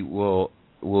maybe we'll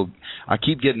I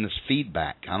keep getting this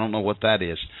feedback. I don't know what that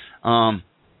is.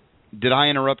 Did I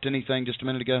interrupt anything just a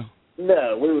minute ago?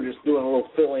 No, we were just doing a little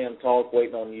fill-in talk,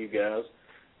 waiting on you guys.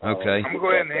 Okay. I'm going to go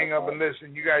ahead and hang up and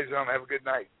listen. You guys have a good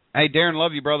night. Hey, Darren,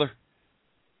 love you, brother.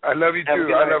 I love you,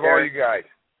 too. I love all you guys.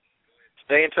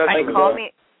 Stay in touch. Hey,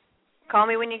 call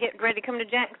me when you get ready to come to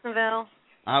Jacksonville.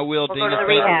 I will, We'll Dena. go to the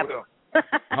rehab.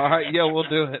 All right, yeah, we'll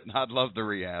do it. I'd love the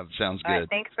rehab. Sounds good. All right,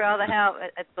 thanks for all the help.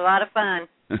 It's a lot of fun.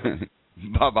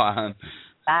 Bye-bye, hon.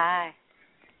 Bye.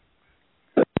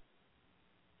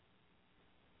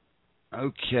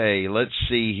 Okay, let's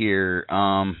see here.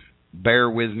 Bear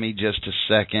with me just a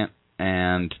second.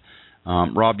 And,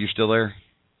 Rob, you still there?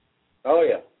 Oh,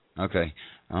 yeah. Okay.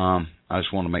 I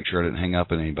just want to make sure I didn't hang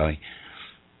up on anybody.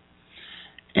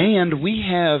 And we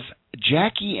have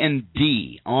Jackie and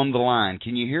Dee on the line.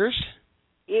 Can you hear us?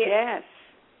 Yes.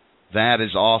 That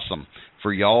is awesome.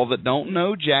 For y'all that don't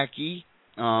know Jackie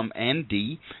and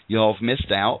Dee, y'all have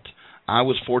missed out. I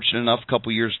was fortunate enough a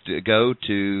couple years ago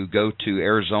to go to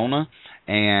Arizona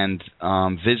and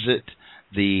visit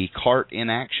the cart in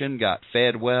action, got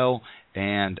fed well,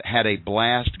 and had a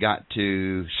blast. Got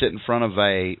to sit in front of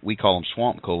we call them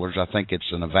swamp coolers. I think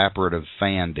it's an evaporative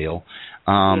fan deal.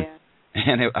 Yeah.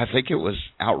 And I think it was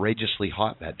outrageously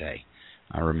hot that day,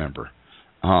 I remember.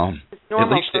 It's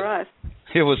normal at least for us.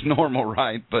 It was normal,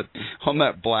 right? But on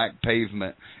that black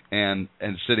pavement and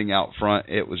sitting out front,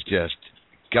 it was just,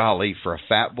 golly, for a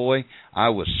fat boy, I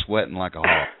was sweating like a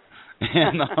hog.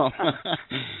 And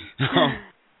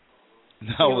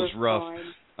that was rough.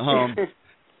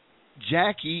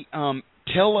 Jackie,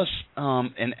 tell us,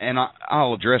 and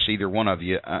I'll address either one of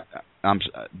you.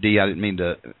 Dee, I didn't mean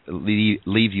to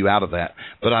leave you out of that,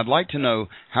 but I'd like to know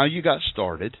how you got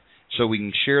started so we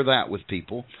can share that with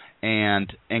people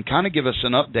and kind of give us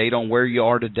an update on where you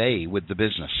are today with the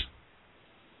business.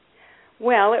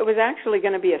 Well, it was actually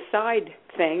going to be a side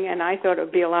thing, and I thought it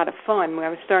would be a lot of fun when I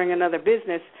was starting another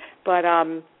business, but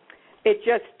it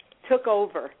just took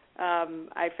over.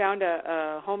 I found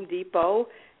a Home Depot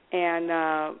and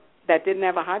that didn't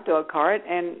have a hot dog cart,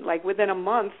 and like within a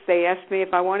month they asked me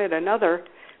if I wanted another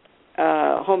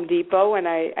Home Depot, and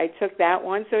I took that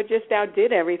one, so it just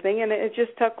outdid everything, and it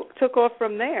just took off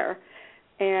from there.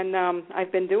 And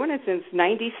I've been doing it since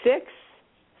 '96,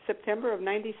 September of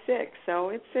 '96, so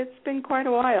it's been quite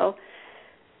a while,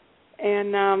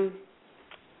 and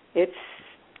it's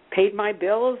paid my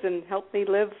bills and helped me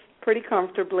live pretty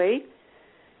comfortably.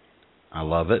 I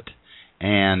love it.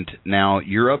 And now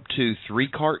you're up to 3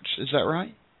 carts, is that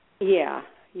right? Yeah.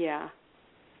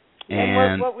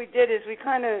 And what we did is we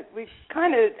kind of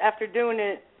after doing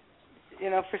it,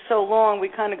 for so long, we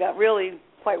kind of got really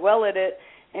quite well at it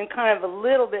and kind of a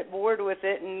little bit bored with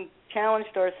it and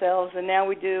challenged ourselves. And now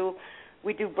we do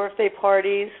birthday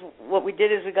parties. What we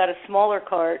did is we got a smaller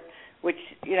cart, which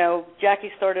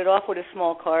Jackie started off with a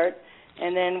small cart,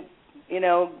 and then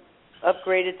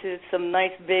upgraded to some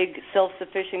nice big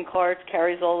self-sufficient carts,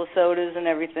 carries all the sodas and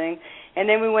everything. And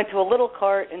then we went to a little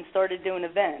cart and started doing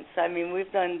events. I mean,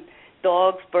 we've done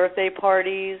dogs' birthday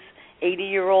parties,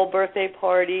 80-year-old birthday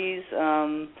parties.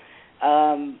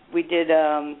 We did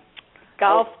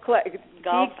golf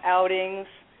outings.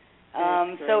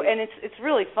 And it's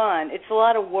really fun. It's a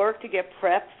lot of work to get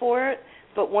prepped for it,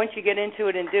 but once you get into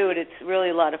it and do it, it's really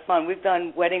a lot of fun. We've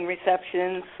done wedding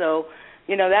receptions, so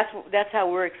that's how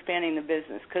we're expanding the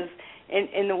business, because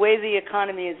in the way the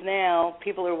economy is now,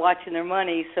 people are watching their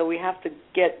money, so we have to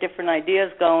get different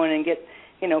ideas going and get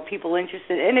people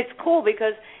interested. And it's cool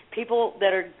because people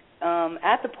that are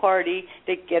at the party,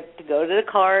 they get to go to the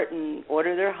cart and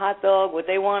order their hot dog, what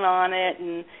they want on it,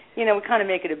 and we kind of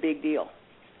make it a big deal.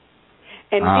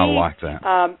 And I Dee like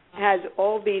that. Has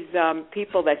all these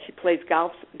people that she plays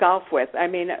golf with. I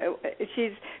mean,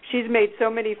 she's made so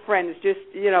many friends just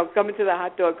coming to the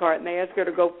hot dog cart, and they ask her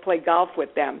to go play golf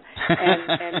with them,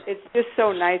 and it's just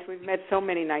so nice. We've met so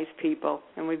many nice people,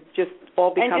 and we've just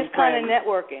all become and just friends. kind of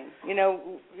networking.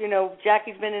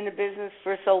 Jackie's been in the business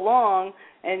for so long,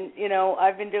 and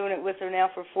I've been doing it with her now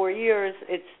for 4 years.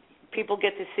 It's people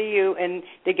get to see you and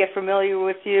they get familiar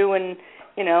with you, and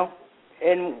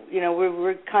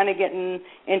we're kind of getting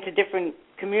into different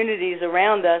communities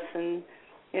around us, and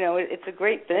it's a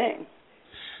great thing.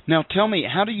 Now tell me,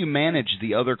 how do you manage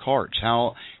the other carts?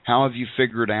 How have you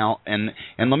figured out? And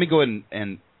let me go ahead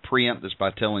and preempt this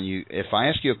by telling you, if I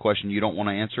ask you a question you don't want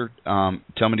to answer,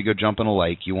 tell me to go jump in a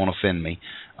lake. You won't offend me.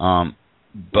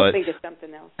 But think of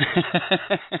something else.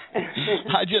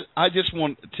 I just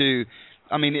want to.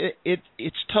 I mean,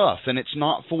 it's tough, and it's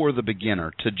not for the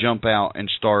beginner to jump out and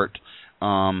start.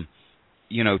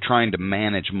 Trying to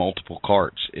manage multiple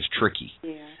carts is tricky.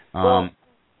 Yeah.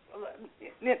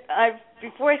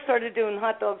 Before I started doing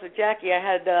hot dogs with Jackie,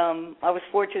 I was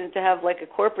fortunate to have like a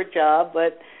corporate job,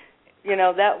 but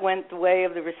that went the way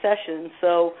of the recession.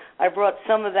 So I brought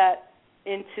some of that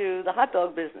into the hot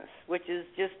dog business, which is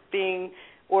just being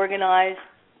organized,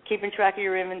 keeping track of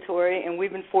your inventory, and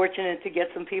we've been fortunate to get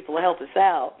some people to help us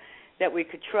out that we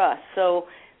could trust. So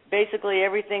basically,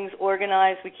 everything's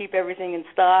organized. We keep everything in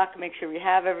stock, make sure we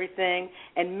have everything,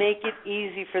 and make it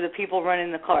easy for the people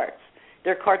running the carts.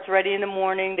 Their cart's ready in the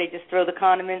morning. They just throw the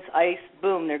condiments, ice,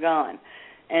 boom, they're gone.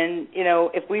 And,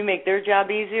 if we make their job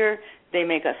easier, they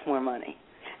make us more money.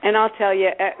 And I'll tell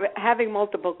you, having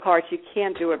multiple carts, you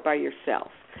can't do it by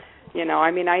yourself. The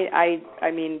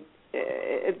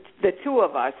two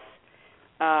of us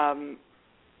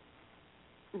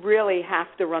really have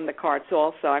to run the carts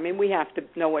also. I mean, we have to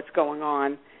know what's going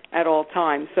on at all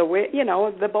times. So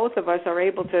the both of us are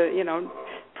able to,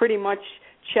 pretty much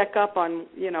check up on,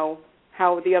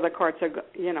 how the other carts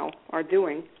are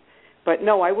doing. But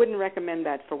no, I wouldn't recommend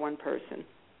that for one person.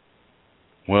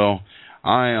 Well,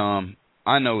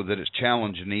 I know that it's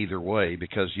challenging either way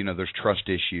because there's trust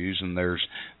issues and there's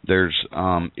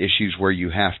issues where you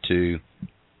have to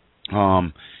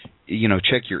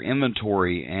check your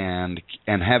inventory and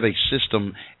have a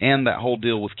system and that whole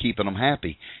deal with keeping them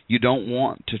happy. You don't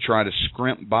want to try to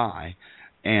scrimp by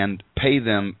and pay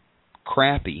them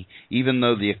crappy, even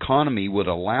though the economy would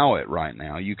allow it right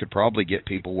now. You could probably get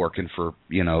people working for,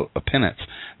 a pittance.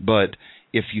 But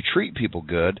if you treat people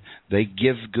good, they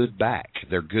give good back.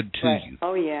 They're good to you.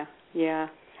 Oh, yeah, yeah.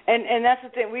 And that's the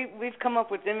thing. We've come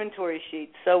up with inventory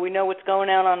sheets, so we know what's going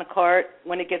out on the cart.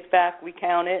 When it gets back, we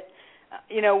count it.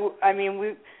 We're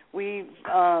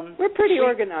pretty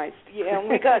organized. Yeah, and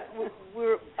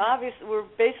we're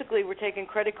taking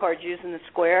credit cards using the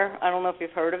Square. I don't know if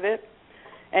you've heard of it,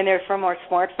 and they're from our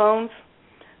smartphones.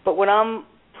 But what I'm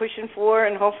pushing for,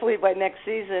 and hopefully by next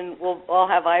season, we'll all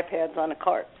have iPads on the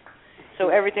cart, so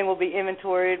everything will be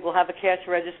inventoried. We'll have a cash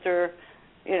register.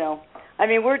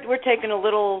 We're taking a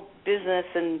little business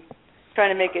and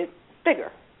trying to make it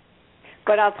bigger.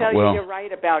 But I'll tell you, you're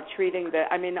right about treating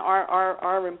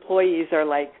our employees are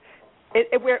like,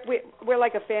 we're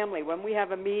like a family. When we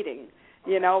have a meeting,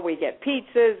 we get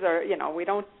pizzas or,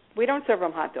 we don't serve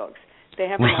them hot dogs. They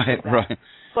have right.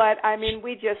 But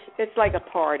it's like a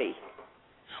party.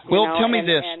 Well, tell me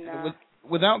this,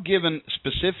 without giving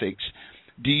specifics,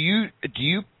 do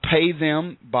you pay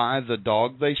them by the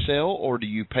dog they sell, or do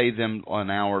you pay them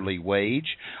an hourly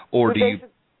wage, or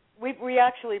we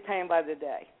actually pay them by the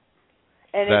day.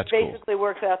 And That's it basically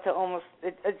works out to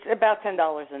it's about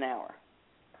 $10 an hour.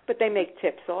 But they make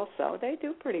tips also. They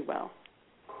do pretty well.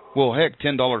 Well, heck,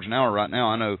 $10 an hour right now,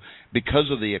 I know,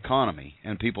 because of the economy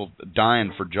and people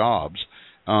dying for jobs.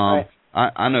 Right.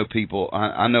 I know people.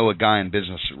 I know a guy in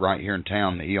business right here in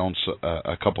town. He owns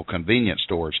a couple convenience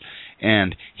stores,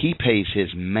 and he pays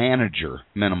his manager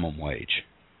minimum wage.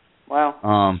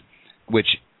 Wow.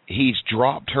 Which he's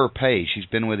dropped her pay. She's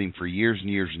been with him for years and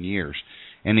years and years.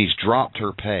 And he's dropped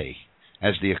her pay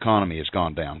as the economy has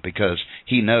gone down because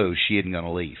he knows she isn't going to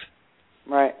leave.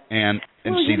 Right. And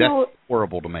that's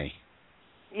horrible to me.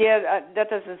 Yeah,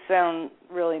 that doesn't sound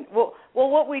really well.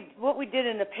 What we did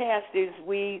in the past is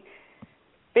we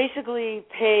basically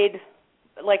paid,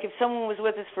 like if someone was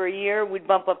with us for a year, we'd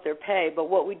bump up their pay. But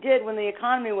what we did when the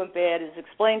economy went bad is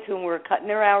explain to them we were cutting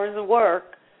their hours of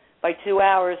work by 2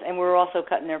 hours, and we were also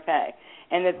cutting their pay.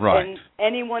 And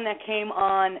anyone that came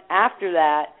on after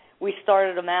that, we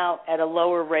started them out at a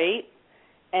lower rate.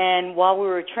 And while we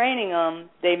were training them,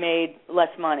 they made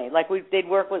less money. Like they'd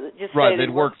work with they'd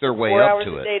work their way up to it. 4 hours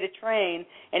a day to train,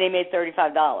 and they made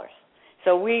 $35.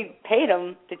 So we paid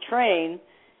them to train,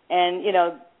 and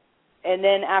and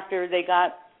then after they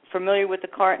got familiar with the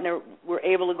cart and they were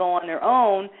able to go on their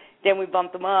own, then we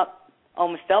bumped them up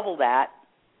almost double that.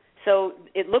 So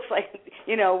it looks like,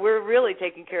 we're really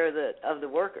taking care of the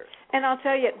workers. And I'll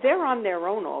tell you, they're on their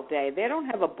own all day. They don't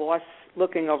have a boss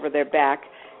looking over their back.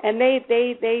 And they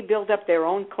build up their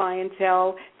own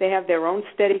clientele. They have their own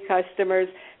steady customers.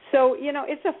 So,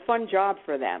 it's a fun job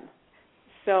for them.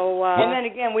 So and then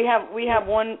again, we have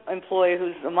one employee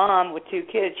who's a mom with 2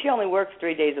 kids. She only works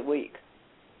 3 days a week.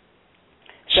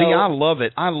 See, I love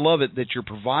it. I love it that you're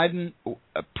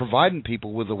providing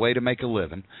people with a way to make a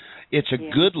living. It's a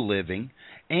good living,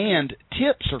 and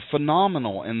tips are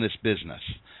phenomenal in this business.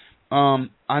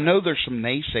 I know there's some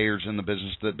naysayers in the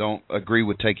business that don't agree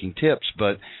with taking tips,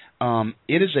 but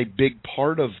it is a big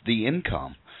part of the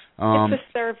income. It's a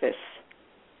service.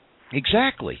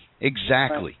 Exactly.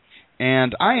 Right.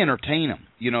 And I entertain them.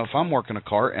 If I'm working a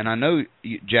cart, and I know,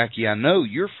 Jackie, I know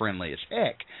you're friendly as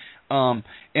heck.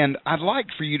 And I'd like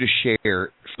for you to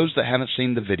share, for those that haven't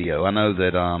seen the video, I know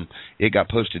that it got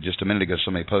posted just a minute ago,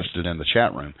 somebody posted it in the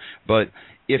chat room, but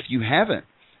if you haven't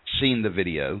seen the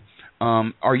video,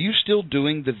 are you still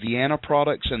doing the Vienna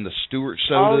products and the Stewart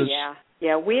sodas? Oh, yeah.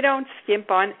 Yeah, we don't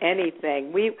skimp on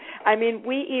anything. We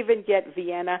even get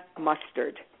Vienna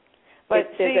mustard.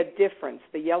 But there's a difference,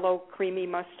 the yellow creamy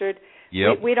mustard.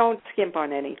 Yep. We don't skimp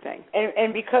on anything.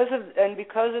 And because of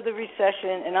the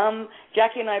recession, and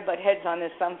Jackie and I butt heads on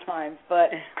this sometimes,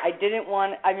 but I didn't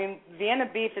want. Vienna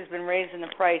beef has been raising the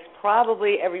price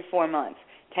probably every 4 months,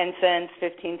 10 cents,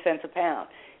 15 cents a pound.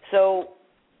 So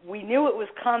we knew it was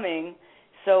coming.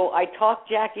 So I talked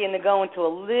Jackie into going to a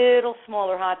little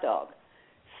smaller hot dog.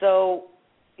 So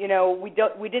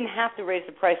we didn't have to raise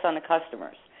the price on the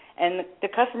customers, and the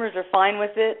customers are fine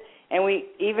with it. And we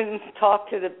even talked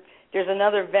to there's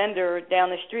another vendor down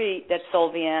the street that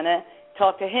sold Vienna.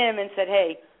 Talked to him and said,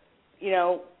 hey,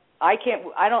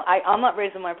 I'm not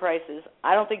raising my prices.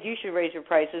 I don't think you should raise your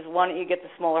prices. Why don't you get the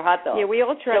smaller hot dog? Yeah, we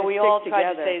all try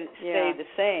to stay the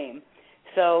same.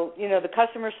 So, the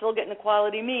customer's still getting the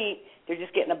quality meat. They're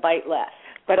just getting a bite less.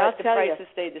 But the prices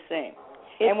stayed the same.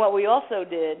 And what we also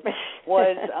did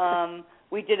was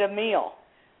we did a meal.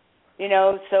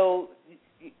 So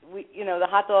the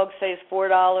hot dog says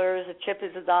 $4, a chip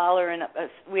is $1, and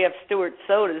we have Stewart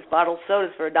sodas, bottled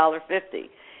sodas for $1.50.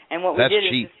 And what we did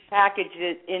is just packaged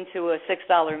it into a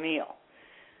 $6 meal.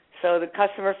 So the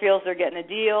customer feels they're getting a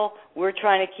deal. We're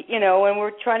trying to keep, and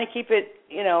we're trying to keep it,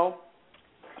 we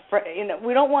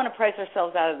don't want to price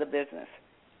ourselves out of the business,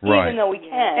 right, even though we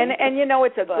can. And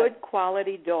it's a good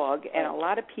quality dog, and a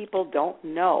lot of people don't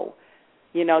know.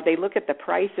 They look at the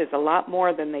prices a lot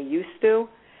more than they used to,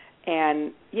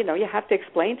 and you have to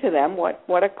explain to them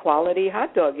what a quality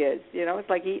hot dog is. It's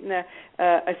like eating a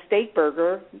steak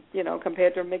burger,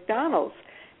 compared to McDonald's,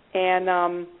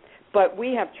 and but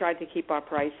we have tried to keep our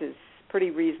prices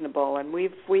pretty reasonable, and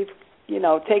we've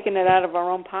taken it out of our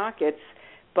own pockets,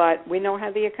 but we know how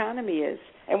the economy is.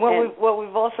 And what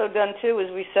we've also done too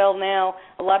is we sell now.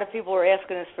 A lot of people are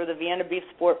asking us for the Vienna beef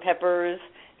sport peppers,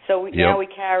 so now we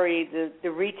carry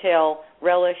the retail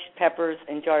relish peppers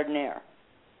and jardiniere.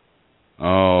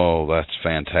 Oh, that's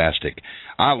fantastic.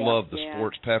 I love the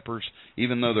sports peppers,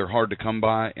 even though they're hard to come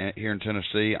by here in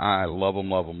Tennessee. I love them,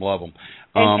 love them, love them.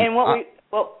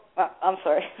 I'm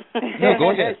sorry. No,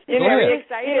 go ahead. We're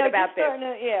excited about this.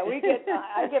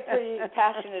 I get pretty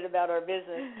passionate about our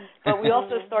business, but we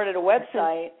also started a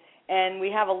website, and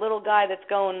we have a little guy that's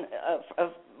going.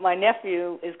 My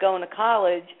nephew is going to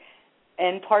college,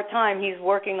 and part-time he's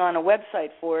working on a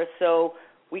website for us. So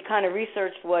we kind of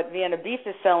researched what Vienna Beef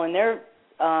is selling their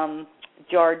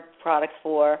jarred products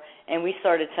for, and we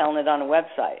started selling it on a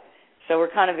website. So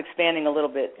we're kind of expanding a little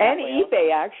bit. And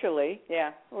eBay, actually.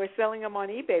 Yeah. We're selling them on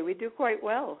eBay. We do quite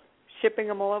well, shipping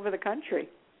them all over the country.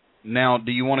 Now,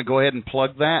 do you want to go ahead and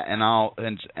plug that? And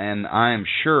I am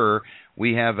sure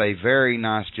we have a very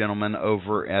nice gentleman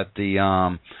over at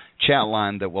the chat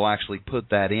line that will actually put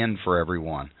that in for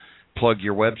everyone. Plug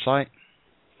your website?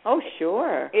 Oh,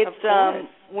 sure. It's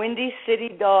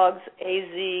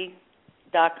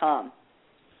WindyCityDogsAZ.com.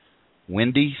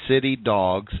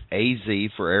 WindyCityDogsAZ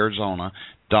for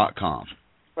Arizona.com.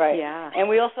 Right. Yeah. And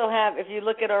we also have, if you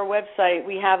look at our website,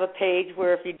 we have a page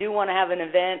where if you do want to have an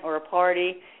event or a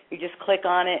party, you just click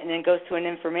on it and then it goes to an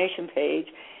information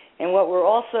page. And what we're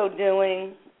also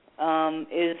doing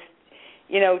is,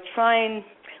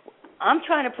 I'm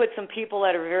trying to put some people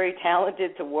that are very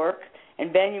talented to work.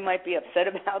 And Ben, you might be upset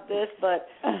about this, but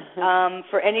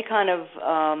for any kind of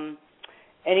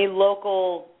any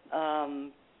local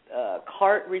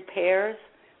cart repairs,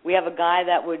 we have a guy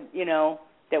that would,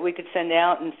 that we could send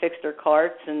out and fix their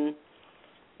carts, and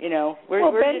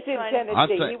we're Ben's in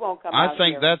Tennessee. He won't come out I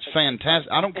think that's fantastic.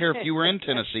 I don't care if you were in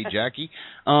Tennessee, Jackie.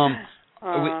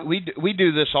 We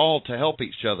do this all to help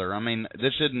each other. I mean,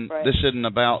 this isn't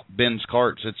about Ben's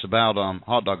carts. It's about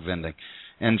hot dog vending,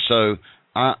 and so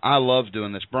I love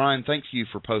doing this. Brian, thank you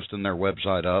for posting their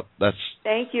website up.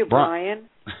 Thank you, Brian.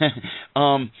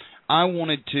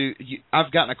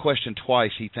 I've gotten a question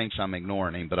twice. He thinks I'm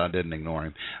ignoring him, but I didn't ignore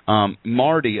him.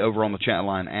 Marty over on the chat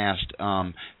line asked,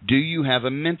 do you have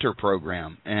a mentor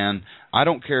program? And I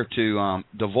don't care to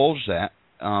divulge that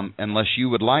unless you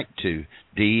would like to,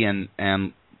 Dee, and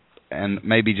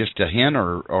maybe just a hint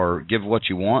or give what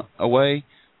you want away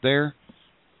there.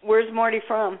 Where's Marty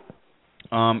from?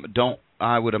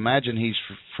 I would imagine he's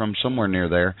from somewhere near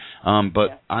there,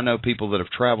 but I know people that have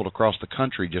traveled across the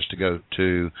country just to go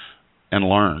to and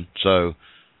learn. So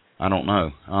I don't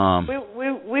know.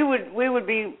 We would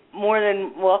be more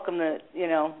than welcome to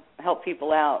help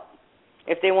people out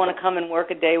if they want to come and work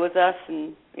a day with us,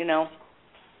 and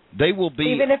they will be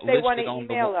even if they want to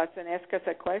email us and ask us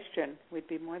a question, we'd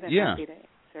be more than happy to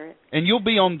answer it. And you'll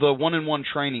be on the 1-in-1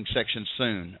 training section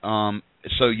soon.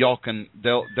 So y'all can,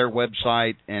 their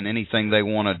website and anything they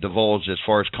want to divulge as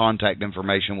far as contact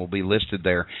information will be listed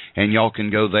there, and y'all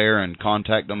can go there and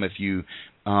contact them if you,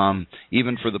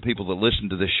 even for the people that listen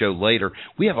to this show later.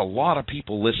 We have a lot of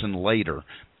people listen later,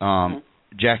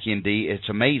 Jackie and Dee. It's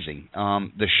amazing.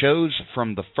 The shows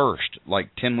from the first,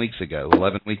 like 10 weeks ago,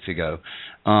 11 weeks ago,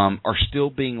 are still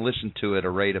being listened to at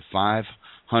a rate of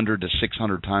 500 to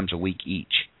 600 times a week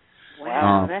each.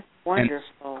 Wow, that's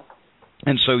wonderful.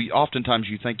 And so oftentimes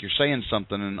you think you're saying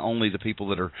something and only the people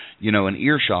that are, in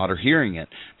earshot are hearing it.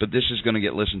 But this is going to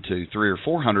get listened to 300 or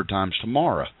 400 times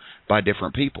tomorrow by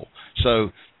different people.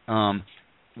 So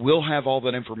we'll have all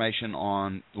that information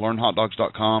on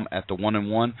learnhotdogs.com at the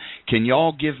 1-in-1. Can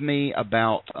y'all give me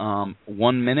about 1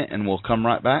 minute and we'll come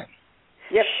right back?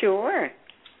 Yep, sure.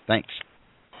 Thanks.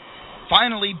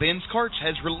 Finally, Ben's Carts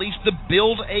has released the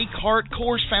Build a Cart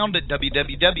course found at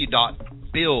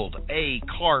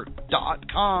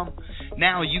www.buildacart.com.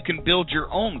 Now you can build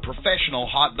your own professional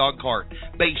hot dog cart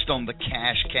based on the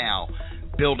Cash Cow.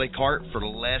 Build a cart for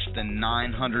less than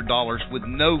 $900 with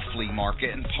no flea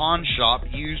market and pawn shop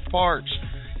used parts.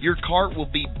 Your cart will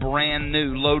be brand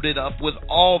new, loaded up with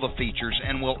all the features,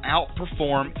 and will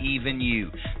outperform even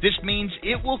you. This means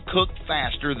it will cook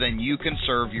faster than you can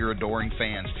serve your adoring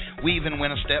fans. We even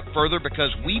went a step further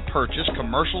because we purchase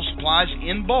commercial supplies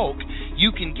in bulk.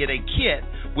 You can get a kit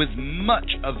with much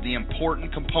of the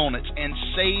important components and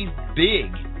save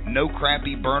big. No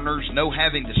crappy burners, no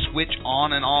having to switch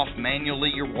on and off manually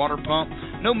your water pump,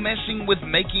 no messing with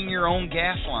making your own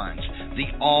gas lines. The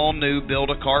all-new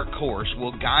Build-A-Cart course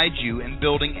will guide you in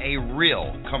building a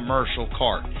real commercial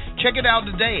cart. Check it out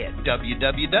today at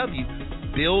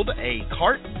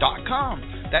www.buildacart.com.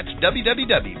 That's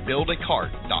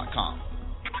www.buildacart.com.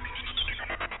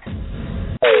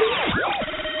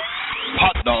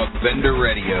 Hot Dog Vendor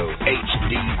Radio,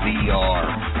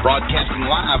 HDVR, broadcasting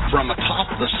live from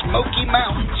atop the Smoky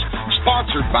Mountains,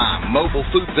 sponsored by Mobile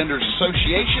Food Vendors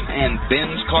Association and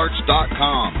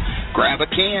BensCarts.com. Grab a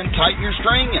can, tighten your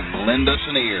string, and lend us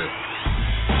an ear.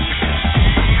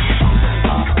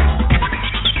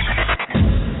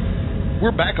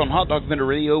 We're back on Hot Dog Vendor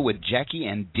Radio with Jackie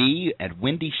and Dee at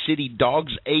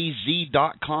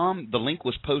WindyCityDogsAZ.com. The link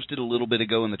was posted a little bit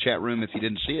ago in the chat room if you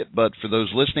didn't see it, but for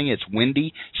those listening, it's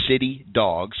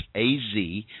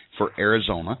WindyCityDogsAZ for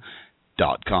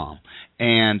Arizona.com.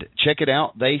 And check it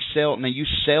out. They sell, now you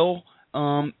sell,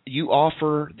 you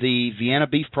offer the Vienna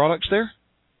beef products there?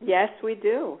 Yes, we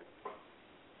do.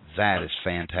 That is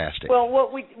fantastic. Well,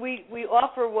 what we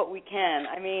offer what we can.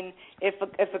 I mean, if a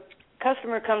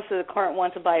customer comes to the cart and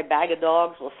wants to buy a bag of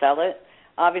dogs, we'll sell it.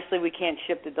 Obviously, we can't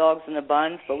ship the dogs in the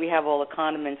buns, but we have all the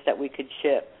condiments that we could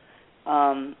ship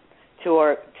to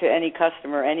any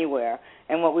customer anywhere.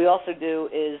 And what we also do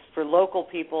is for local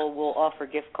people, we'll offer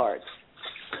gift cards.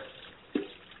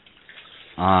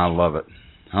 I love it.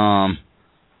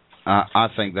 I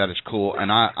think that is cool,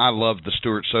 and I love the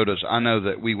Stewart sodas. I know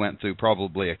that we went through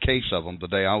probably a case of them the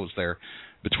day I was there,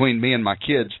 between me and my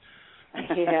kids.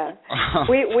 Yeah,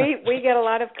 we get a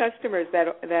lot of customers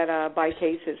that buy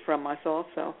cases from us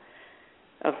also.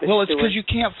 Well, it's because you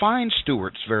can't find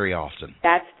Stewart's very often.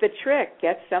 That's the trick.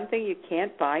 Get something you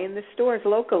can't buy in the stores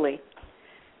locally.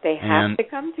 They have to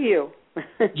come to you.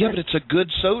 Yeah, but it's a good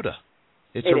soda.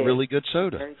 It's a really good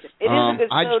soda. It is a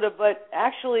good soda, but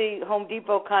actually Home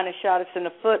Depot kind of shot us in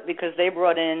the foot because they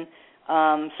brought in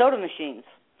soda machines.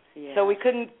 Yeah. So we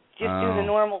couldn't just do the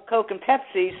normal Coke and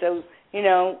Pepsi, so, you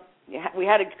know, we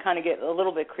had to kind of get a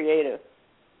little bit creative.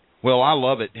 Well, I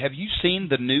love it. Have you seen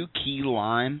the new key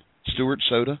lime Stewart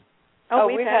soda? Oh,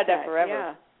 we've had that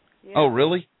forever. Yeah. Oh,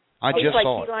 really? I just like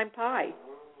saw it. Key lime pie.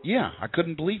 Yeah, I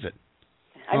couldn't believe it.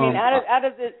 I mean, out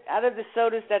of the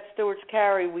sodas that Stewart's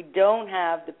carry, we don't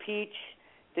have the peach,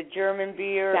 the German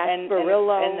beer, and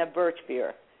the birch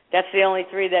beer. That's the only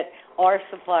three that our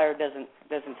supplier doesn't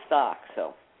stock.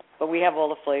 So, but we have all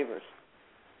the flavors.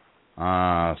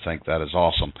 I think that is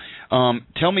awesome.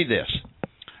 Tell me this: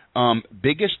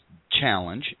 biggest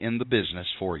challenge in the business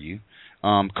for you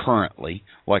currently?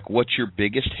 Like, what's your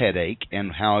biggest headache,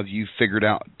 and how have you figured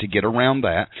out to get around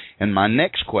that? And my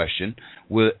next question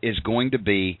is going to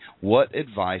be, what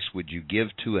advice would you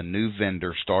give to a new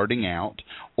vendor starting out,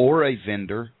 or a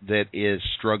vendor that is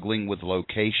struggling with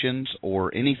locations or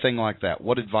anything like that?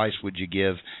 What advice would you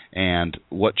give, and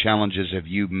what challenges have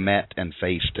you met and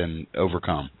faced and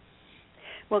overcome?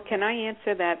 Well, can I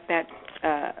answer that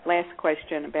last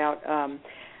question about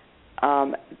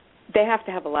they have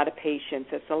to have a lot of patience.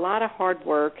 It's a lot of hard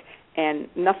work, and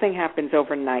nothing happens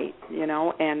overnight, you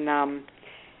know, and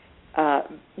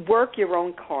work your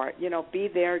own cart. You know, be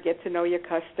there, get to know your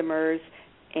customers,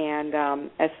 and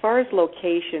as far as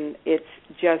location, it's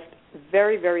just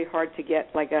very, very hard to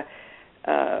get like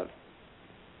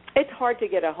it's hard to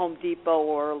get a Home Depot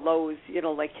or Lowe's, you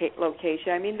know, like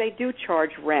location. I mean, they do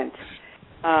charge rent.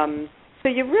 So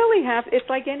you really have, it's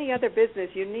like any other business,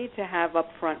 you need to have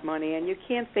upfront money, and you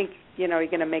can't think, you know,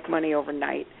 you're going to make money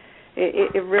overnight.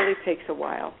 It really takes a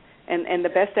while. And the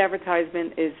best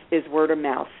advertisement is word of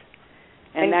mouth,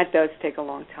 and that does take a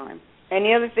long time. And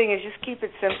the other thing is just keep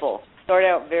it simple. Start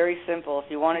out very simple.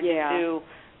 If you wanted to do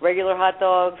regular hot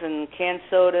dogs and canned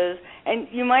sodas, and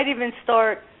you might even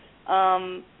start,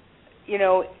 you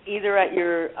know, either at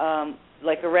your,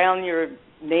 like around your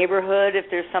neighborhood if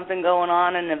there's something going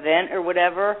on, an event or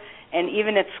whatever, and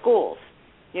even at schools,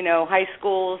 you know, high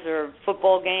schools or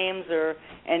football games,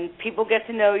 and people get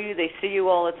to know you, they see you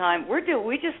all the time.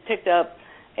 We just picked up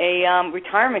a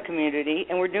retirement community,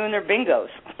 and we're doing their bingos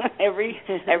every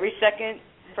second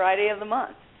Friday of the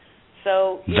month.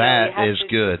 So that is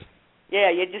good. Yeah,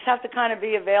 you just have to kind of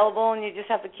be available, and you just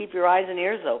have to keep your eyes and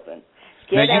ears open.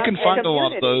 Get now you out can in the find a community.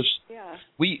 lot of those. Yeah.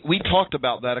 We talked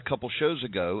about that a couple shows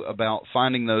ago about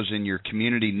finding those in your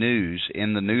community news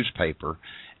in the newspaper,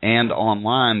 and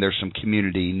online there's some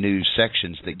community news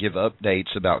sections that give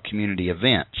updates about community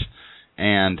events,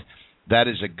 and that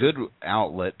is a good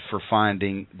outlet for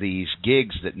finding these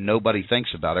gigs that nobody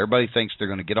thinks about. Everybody thinks they're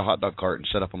going to get a hot dog cart and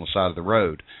set up on the side of the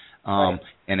road. Right.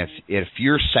 And if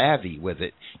you're savvy with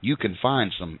it, you can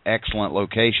find some excellent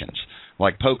locations,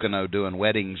 like Pocono doing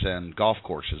weddings and golf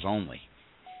courses only.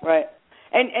 Right.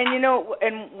 And you know,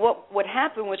 and what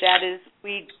happened with that is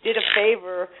we did a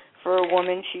favor for a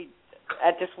woman. She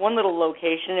at just one little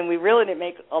location, and we really didn't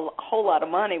make a whole lot of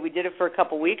money. We did it for a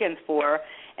couple weekends for her,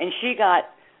 and she got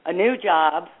a new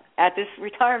job at this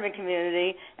retirement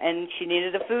community, and she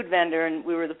needed a food vendor, and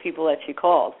we were the people that she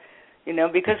called, you know,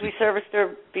 because we serviced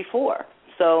her before.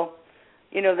 So,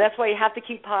 you know, that's why you have to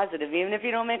keep positive. Even if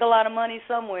you don't make a lot of money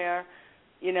somewhere,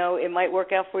 you know, it might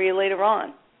work out for you later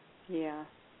on. Yeah.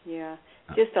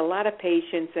 Just a lot of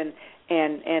patience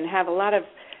and have a lot of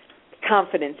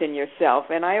confidence in yourself.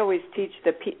 And I always teach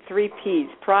the 3 Ps: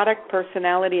 product,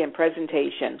 personality, and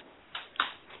presentation.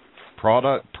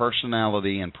 Product,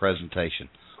 personality, and presentation.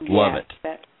 Love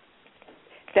it.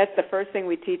 That's the first thing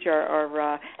we teach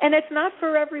our and it's not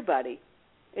for everybody.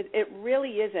 It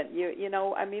really isn't. You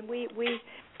know, I mean, we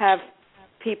have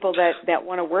people that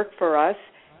want to work for us,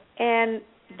 and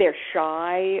they're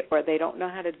shy or they don't know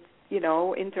how to, you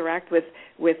know, interact with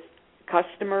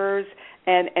customers,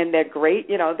 and they're great,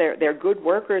 you know, they're good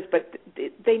workers, but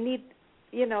they need,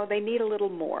 you know, they need a little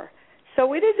more.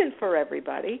 So it isn't for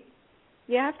everybody.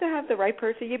 You have to have the right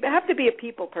person. You have to be a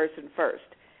people person first.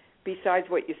 Besides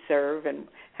what you serve and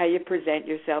how you present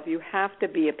yourself, you have to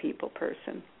be a people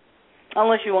person.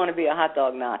 Unless you want to be a hot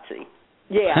dog Nazi.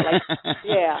 Yeah,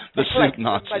 the soup like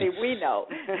Nazi. Somebody we know.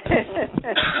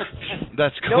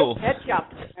 That's cool. No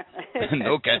ketchup.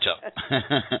 No ketchup.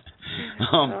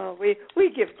 We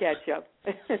give ketchup.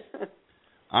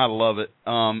 I love it.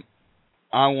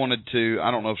 I wanted to, I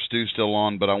don't know if Stu's still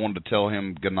on, but I wanted to tell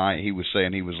him good night. He was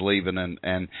saying he was leaving,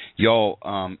 and y'all,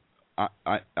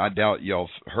 I doubt y'all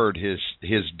heard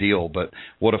his deal, but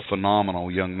what a phenomenal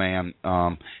young man.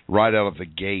 Right out of the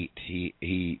gate,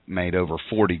 he made over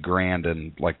 $40,000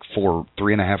 in like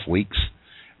 3.5 weeks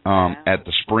at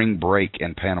the spring break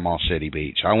in Panama City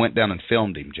Beach. I went down and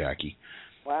filmed him, Jackie.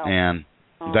 Wow. And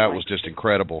that was just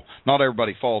incredible. Not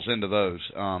everybody falls into those.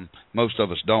 Most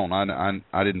of us don't.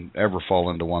 I didn't ever fall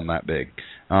into one that big.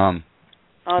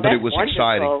 But it was wonderful.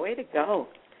 exciting. Way to go.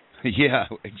 Yeah,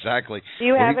 exactly. Do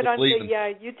you have it on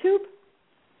the YouTube?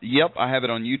 Yep, I have it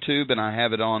on YouTube, and I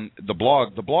have it on the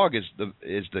blog. The blog is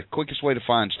the quickest way to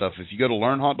find stuff. If you go to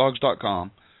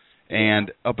learnhotdogs.com,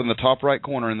 and up in the top right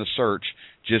corner in the search,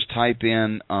 just type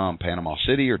in Panama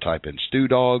City, or type in Stu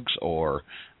Dawgs, or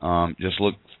just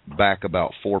look back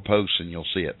about 4 posts and you'll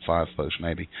see it. 5 posts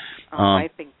maybe. I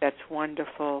think that's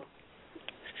wonderful.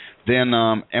 Then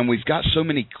and we've got so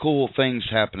many cool things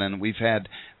happening. We've had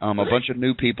a bunch of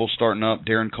new people starting up.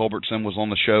 Darren Culbertson was on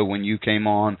the show when you came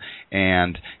on,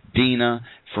 and Dena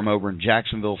from over in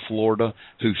Jacksonville, Florida,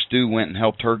 who Stu went and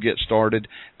helped her get started.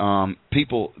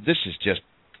 People, this is just,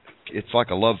 it's like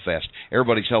a love fest.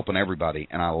 Everybody's helping everybody,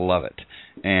 and I love it.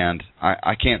 And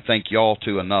I can't thank y'all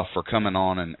two enough for coming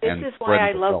on and This is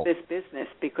why I love this business,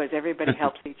 because everybody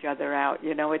helps each other out.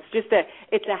 You know, it's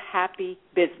a happy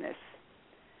business.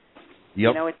 Yep.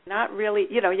 You know, it's not really,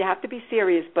 you know, you have to be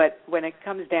serious, but when it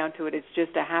comes down to it, it's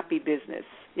just a happy business.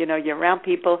 You know, you're around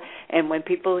people, and when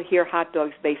people hear hot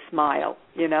dogs, they smile.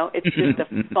 You know, it's just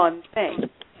a fun thing.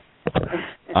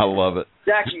 I love it.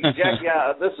 Jackie,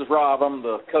 this is Rob. I'm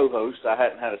the co-host. I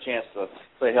hadn't had a chance to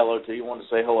say hello to you. I wanted to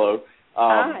say hello.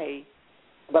 Hi.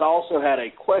 But I also had a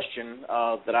question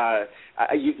that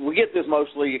we get this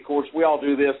mostly. Of course, we all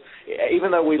do this.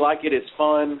 Even though we like it, it's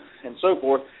fun and so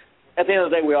forth. At the end of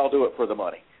the day, we all do it for the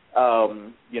money.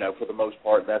 You know, for the most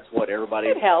part, that's what everybody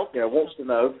wants to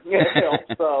know. Yeah,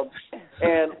 it helps.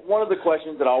 And one of the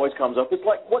questions that always comes up is,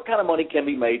 like, what kind of money can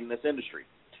be made in this industry?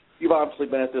 You've obviously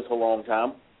been at this a long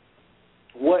time.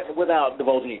 Without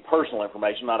divulging any personal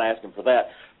information, not asking for that,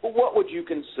 but what would you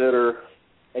consider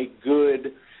a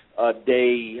good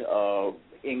day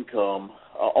income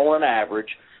on an average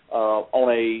on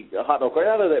a hot dog cart?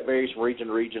 I know that varies region,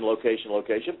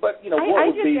 location, but, you know,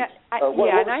 what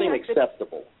would seem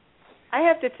acceptable? I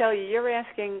have to tell you, you're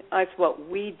asking us what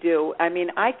we do. I mean,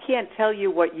 I can't tell you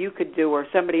what you could do or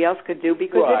somebody else could do,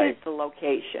 because it is the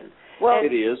location. Well,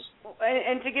 it is.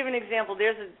 And to give an example,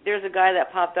 there's a guy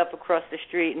that popped up across the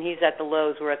street, and he's at the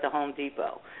Lowe's. We're at the Home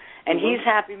Depot, and he's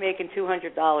happy making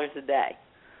 $200 a day.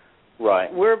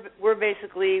 Right. We're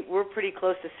pretty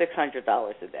close to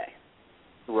 $600 a day.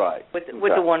 Right. With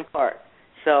the one cart.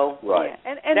 So right.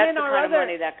 And that's then the kind of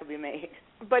money that could be made.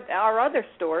 But our other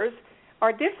stores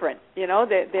are different.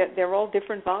 They're all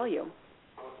different volume.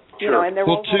 Sure. And they're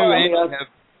well, all too, and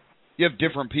you have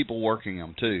different people working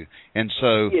them too, and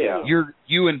so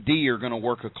you and Dee are going to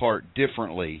work a cart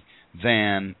differently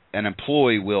than an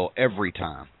employee will every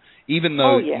time. Even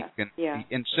though you can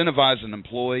incentivize an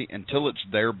employee, until it's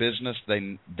their business,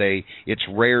 it's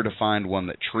rare to find one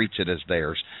that treats it as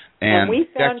theirs. And we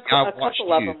found a couple of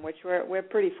you. them, which we're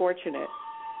pretty fortunate.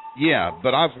 Yeah,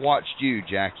 but I've watched you,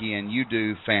 Jackie, and you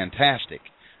do fantastic.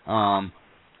 I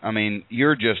mean,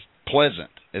 you're just pleasant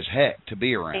as heck to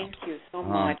be around. Thank you so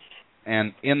much.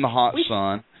 And in the hot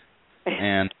sun,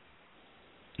 and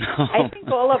I think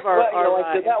all of our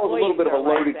that was a little bit of a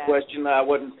loaded like question. I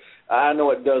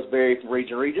know it does vary from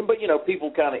region to region, but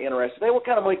people kind of interested. Hey, what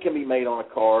kind of money can be made on a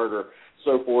card or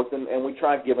so forth? And we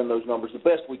try giving those numbers the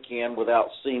best we can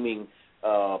without seeming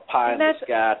pie in the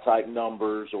sky type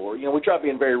numbers, or we try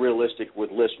being very realistic with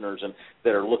listeners and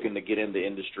that are looking to get into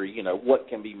industry. What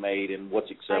can be made and what's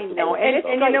acceptable. I know, and it's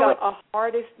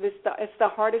it's the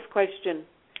hardest question.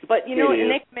 But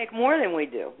and they can make more than we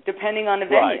do, depending on the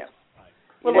venue. Right.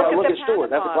 Well, look at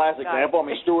Stuart. That's a classic example. I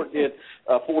mean, Stuart did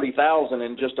 $40,000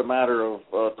 in just a matter of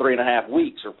 3.5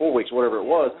 weeks or 4 weeks, whatever it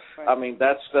was. Right. I mean,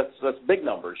 that's big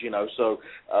numbers, So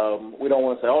we don't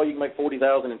want to say, oh, you can make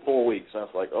 $40,000 in 4 weeks. And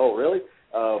it's like, oh, really?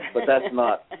 But that's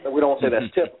not. We don't want to say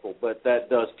that's typical, but that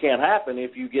can happen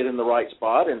if you get in the right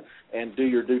spot and do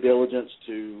your due diligence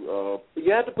to.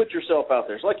 You have to put yourself out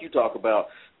there. It's like you talk about,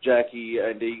 Jackie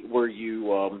and Dee, where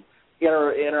you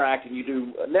interact and you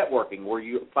do networking, where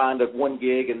you find one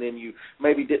gig and then you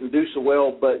maybe didn't do so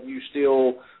well, but you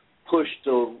still push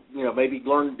to maybe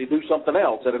learn to do something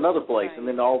else at another place, and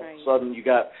then all of a sudden you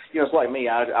got it's like me.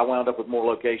 I wound up with more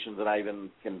locations than I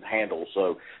even can handle,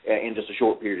 so in just a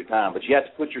short period of time. But you have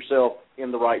to put yourself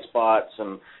in the right spots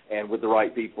and with the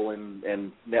right people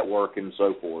and network and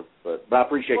so forth. But I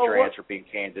appreciate your answer being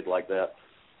candid like that.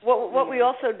 What we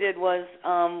also did was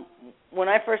when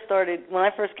I first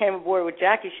came aboard with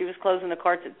Jackie, she was closing the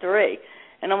carts at 3,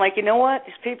 and I'm like, you know what?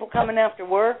 There's people coming after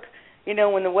work.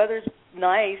 When the weather's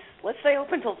nice, let's stay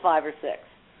open till 5 or 6.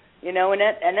 And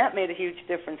that made a huge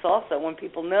difference also when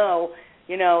people know,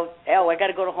 oh, I got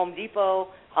to go to Home Depot.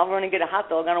 I'll run and get a hot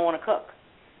dog. I don't want to cook.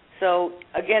 So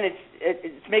again,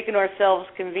 it's making ourselves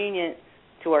convenient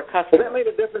to our customers. Has that made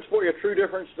a difference for you? A true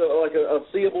difference, like a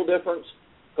seeable difference?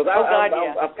 Because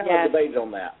I've kind of debated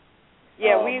on that.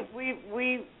 Yeah, we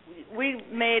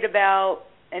made about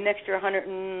an extra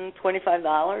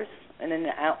 $125, and then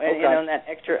that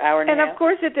extra hour and a half. And of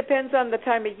course, it depends on the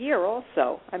time of year,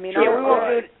 also. I mean,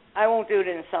 I won't do it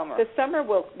in the summer. The summer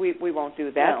we won't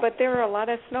do that, but there are a lot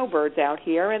of snowbirds out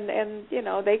here, and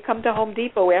they come to Home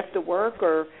Depot after work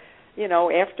or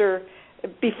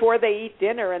before they eat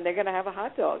dinner, and they're going to have a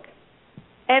hot dog.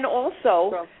 And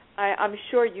also, I'm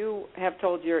sure you have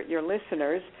told your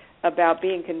listeners about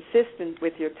being consistent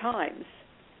with your times.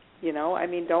 I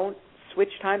mean, don't switch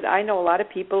times. I know a lot of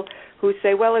people who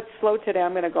say, well, it's slow today,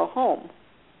 I'm going to go home.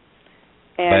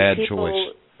 And bad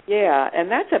choice. Yeah,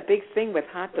 and that's a big thing with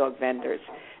hot dog vendors.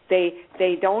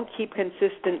 They don't keep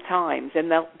consistent times,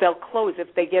 and they'll close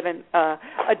if they get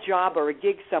a job or a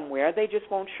gig somewhere. They just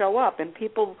won't show up, and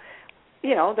people,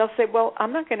 they'll say, well,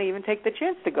 I'm not going to even take the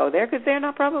chance to go there because they're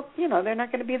not they're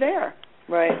not going to be there.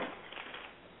 Right.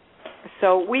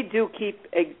 So we do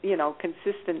keep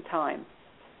consistent time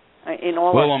in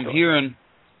all. Well, our I'm stores. hearing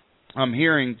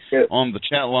on the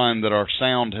chat line that our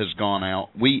sound has gone out.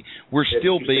 We're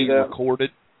still being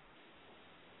recorded.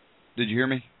 Did you hear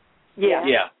me?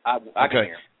 Yeah. I can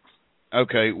hear.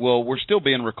 Okay. Well, we're still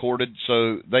being recorded,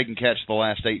 so they can catch the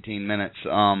last 18 minutes.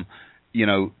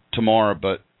 Tomorrow,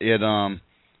 but it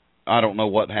I don't know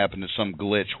what happened to some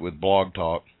glitch with Blog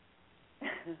Talk.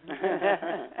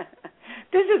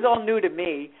 This is all new to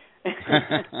me.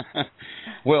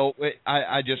 Well,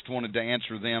 I just wanted to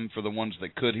answer them for the ones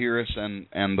that could hear us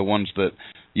and the ones that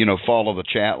follow the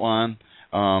chat line.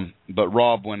 But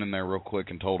Rob went in there real quick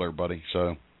and told everybody.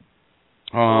 So,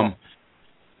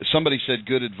 somebody said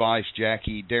good advice,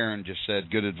 Jackie. Darren just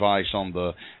said good advice on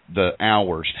the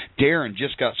hours. Darren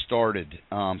just got started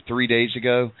 3 days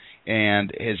ago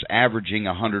and is averaging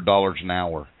 $100 an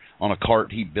hour on a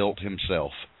cart he built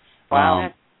himself. Wow,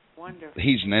 that's wonderful.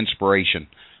 He's an inspiration.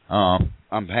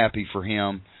 I'm happy for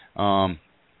him. Golly,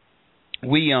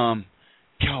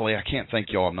 I can't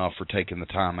thank y'all enough for taking the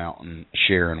time out and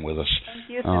sharing with us. Thank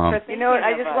you. You know what?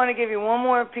 I just want to give you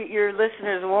your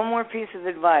listeners one more piece of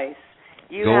advice.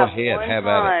 You have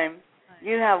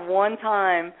one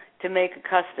time to make a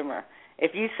customer.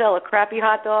 If you sell a crappy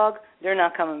hot dog, they're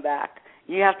not coming back.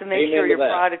 You have to make sure your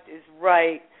product is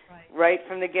right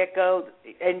from the get-go,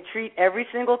 and treat every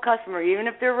single customer, even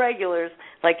if they're regulars,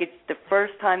 like it's the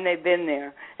first time they've been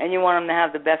there, and you want them to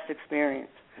have the best experience.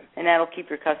 And that'll keep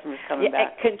your customers coming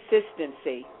back.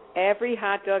 Consistency. Every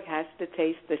hot dog has to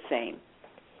taste the same.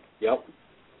 Yep.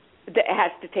 It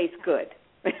has to taste good.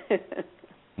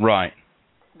 Right.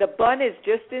 The bun is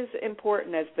just as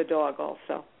important as the dog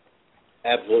also.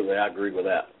 Absolutely, I agree with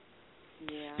that.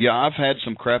 Yeah, I've had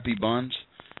some crappy buns.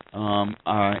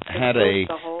 I had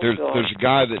there's a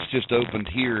guy that's just opened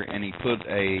here, and he put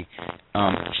a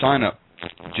sign up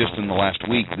just in the last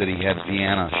week that he had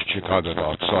Vienna Chicago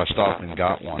dogs, so I stopped and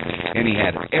got one, and he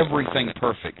had everything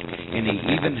perfect, and he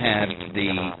even had the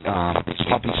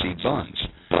poppy seed buns,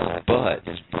 but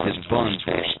his buns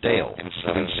were stale, and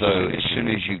so as soon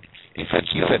as you've had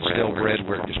stale bread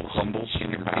where it just crumbles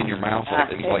in your mouth,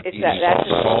 it's like eating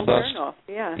sawdust.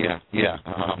 Yeah.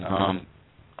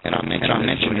 And I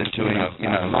mentioned it to him,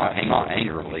 not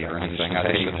angrily or anything. I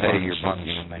just said, hey, your buns,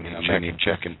 maybe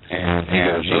checking. And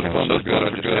those buns are good.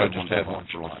 I just had one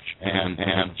for lunch. And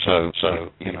so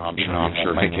I'm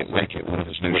sure make it with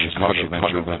his new Chicago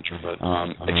venture. But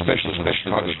especially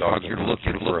Chicago dogs, you're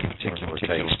looking for a particular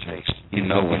taste. You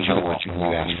know what you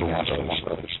ask for one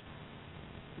of those.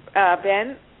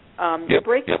 Ben, you're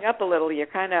breaking up a little. You're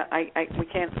kind of we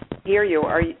can't hear you.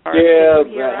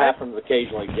 That happens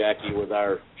occasionally, Jackie, with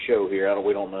our show here.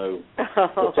 We don't know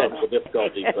the technical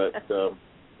difficulty, but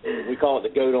we call it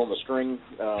the goat on the string.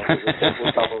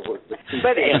 We're talking with the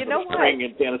string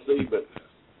in Tennessee, but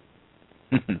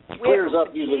clears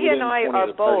up usually he within 20 and I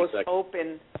are both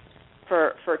open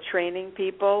for training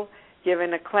people,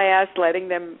 giving a class, letting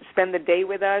them spend the day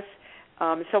with us.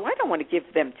 So I don't want to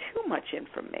give them too much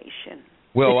information.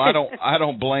 Well, I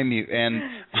don't blame you, and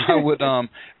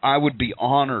I would be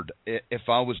honored if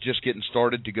I was just getting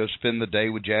started to go spend the day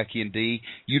with Jackie and Dee.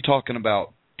 You talking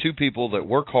about two people that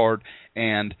work hard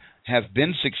and have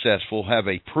been successful, have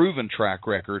a proven track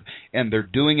record, and they're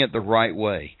doing it the right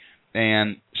way.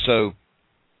 And so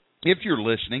if you're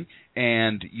listening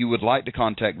and you would like to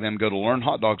contact them, go to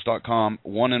learnhotdogs.com,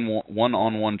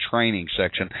 one-on-one training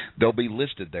section. They'll be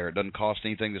listed there. It doesn't cost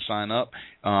anything to sign up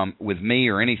with me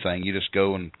or anything. You just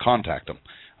go and contact them.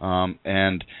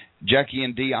 And Jackie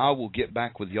and Dee, I will get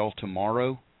back with y'all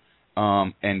tomorrow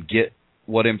and get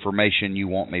what information you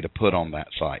want me to put on that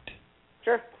site.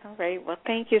 Sure. All right. Well,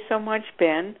 thank you so much,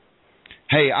 Ben.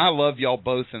 Hey, I love y'all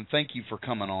both, and thank you for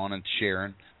coming on and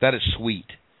sharing. That is sweet.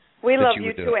 We love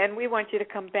you too, and we want you to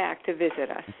come back to visit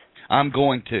us. I'm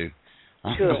going to.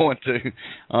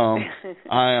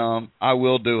 I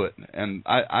will do it, and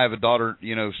I have a daughter,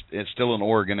 it's still in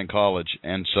Oregon in college,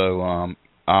 and so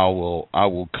I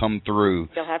will come through.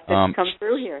 You'll have to come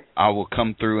through here. I will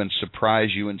come through and surprise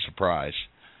you and surprise.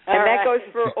 And that goes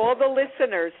for all the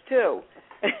listeners too.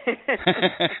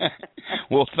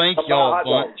 Well, thank y'all a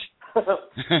bunch.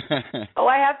 Oh,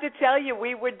 I have to tell you,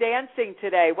 we were dancing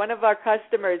today. One of our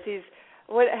customers,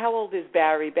 how old is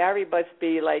Barry? Barry must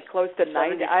be like close to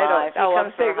 90. I don't know.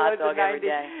 I'm saying close to 90.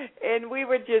 And we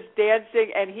were just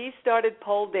dancing, and he started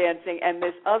pole dancing, and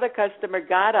this other customer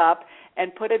got up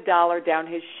and put $1 down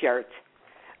his shirt.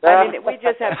 I mean, we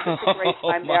just have such a great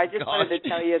time there. I just wanted to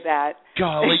tell you that.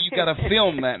 Golly, you got to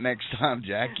film that next time,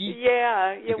 Jackie.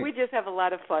 Yeah, we just have a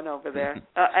lot of fun over there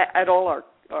at all our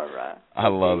I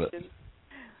love it.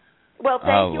 Well,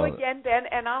 thank you again, Ben,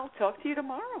 and I'll talk to you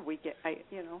tomorrow. I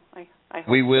hope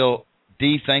we will.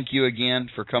 Dee, thank you again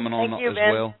for coming on as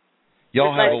Ben. well.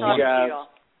 Y'all have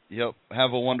a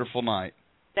have a wonderful night.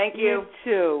 Thank you. You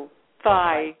too.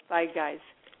 Bye. Bye, guys.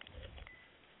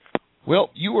 Well,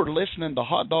 you are listening to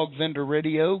Hot Dog Vendor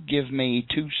Radio. Give me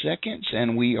 2 seconds,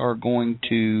 and we are going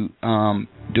to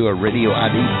do a radio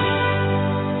ID.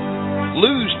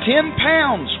 Lose 10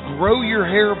 pounds, grow your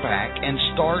hair back, and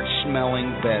start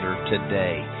smelling better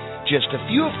today. Just a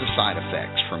few of the side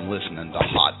effects from listening to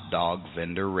Hot Dog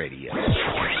Vendor Radio.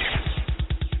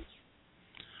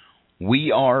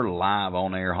 We are live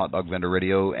on air, Hot Dog Vendor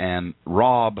Radio, and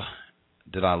Rob,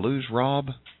 did I lose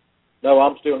Rob? No,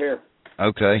 I'm still here.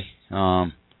 Okay.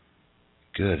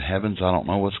 Good heavens, I don't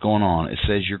know what's going on. It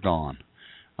says you're gone.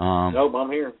 Nope, I'm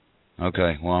here.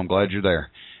 Okay, well, I'm glad you're there.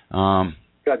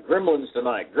 Got gremlins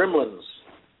tonight. Gremlins.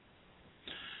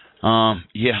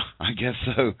 Yeah, I guess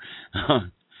so.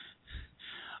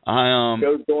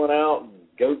 Goats going out,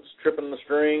 goats tripping the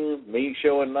string, me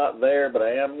showing not there, but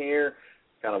I am here.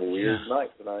 Kind of a weird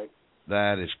night tonight.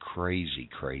 That is crazy.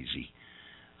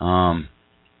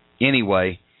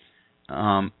 Anyway,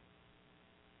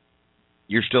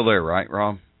 you're still there, right,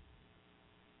 Rob?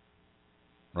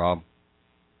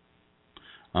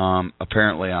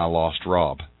 Apparently I lost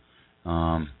Rob.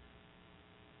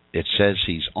 It says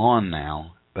he's on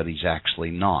now, but he's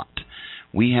actually not.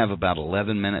 We have about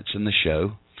 11 minutes in the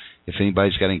show. If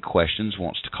anybody's got any questions,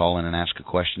 wants to call in and ask a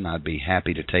question, I'd be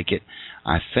happy to take it.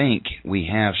 I think we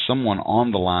have someone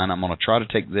on the line. I'm going to try to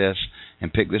take this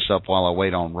and pick this up while I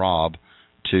wait on Rob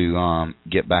to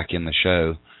get back in the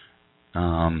show.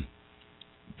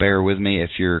 Bear with me.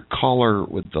 If you're caller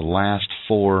with the last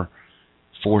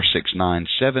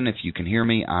 4697, if you can hear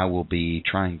me, I will be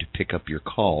trying to pick up your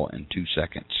call in 2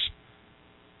 seconds.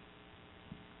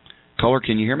 Caller,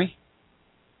 can you hear me?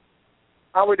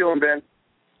 How we doing, Ben?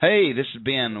 Hey, this is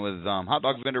Ben with Hot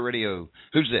Dogs Vendor Radio.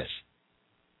 Who's this?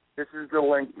 This is the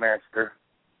Link Master.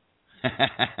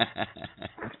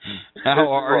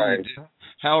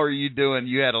 How are you doing?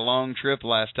 You had a long trip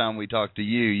last time we talked to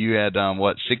you. You had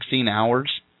 16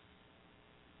 hours?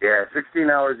 Yeah,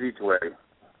 16 hours each way.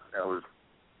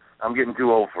 I'm getting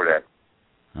too old for that.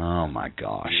 Oh my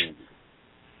gosh.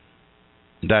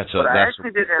 I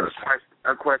actually did have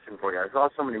a question for you. I saw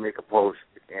somebody make a post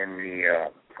in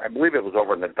the I believe it was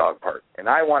over in the dog park, and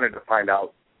I wanted to find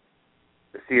out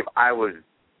to see if I was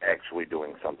actually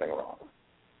doing something wrong.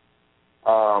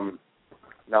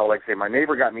 Now, like I say, my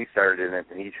neighbor got me started in it,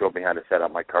 and he showed me how to set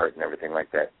up my cart and everything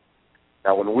like that.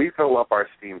 Now, when we fill up our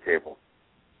steam table,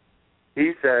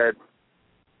 he said,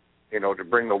 to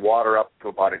bring the water up to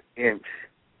about an inch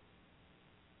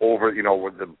over,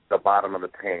 with the bottom of the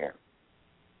pan.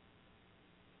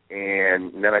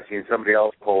 And then I seen somebody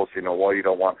else post, you don't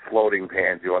want floating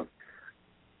pans. You want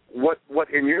what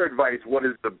in your advice? What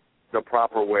is the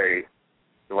proper way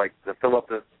to fill up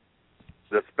the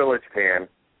spillage pan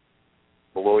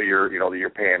below your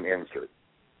pan insert?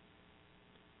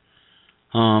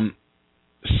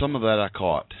 Some of that I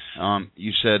caught.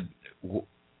 You said,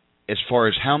 as far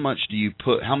as how much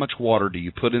water do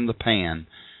you put in the pan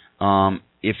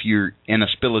if you're in a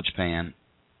spillage pan?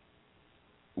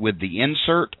 With the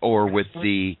insert or with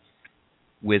the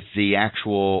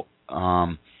actual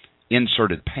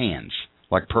inserted pans,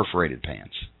 like perforated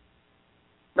pans?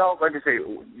 No, like I say,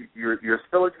 your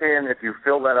spillage pan, if you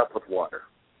fill that up with water,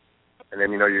 and then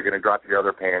you're going to drop the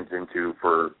other pans into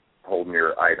for holding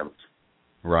your items.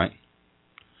 Right.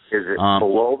 Is it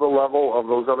below the level of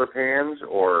those other pans,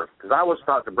 or because I was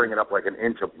taught to bring it up like an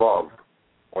inch above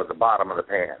or the bottom of the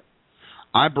pan?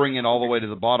 I bring it all the way to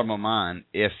the bottom of mine.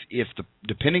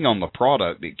 Depending on the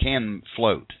product, it can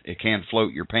float. It can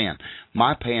float your pan.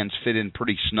 My pans fit in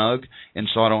pretty snug, and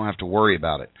so I don't have to worry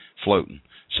about it floating.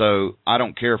 So I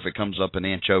don't care if it comes up an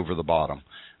inch over the bottom.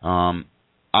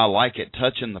 I like it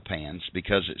touching the pans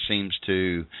because it seems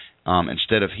to,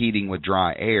 instead of heating with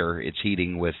dry air, it's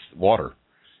heating with water.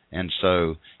 And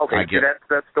so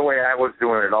that's the way I was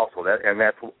doing it also.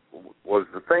 That was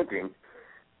the thinking.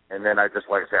 And then I just,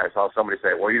 like I said, I saw somebody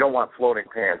say, well, you don't want floating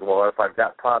pans. Well, if I've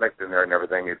got product in there and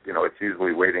everything, it's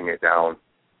usually weighting it down.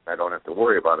 I don't have to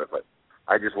worry about it. But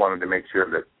I just wanted to make sure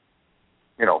that,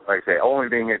 like I say, only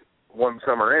being it one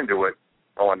summer into it,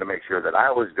 I wanted to make sure that I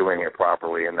was doing it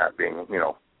properly and not being,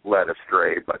 led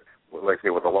astray. But like I say,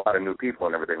 with a lot of new people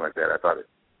and everything like that, I saw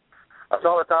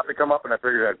the topic come up, and I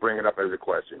figured I'd bring it up as a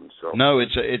question. So no,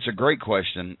 it's a great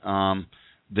question.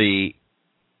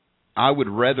 I would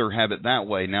rather have it that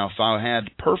way. Now, if I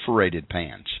had perforated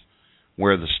pans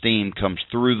where the steam comes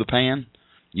through the pan,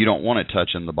 you don't want it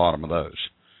touching the bottom of those.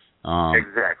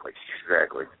 Exactly.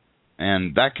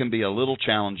 And that can be a little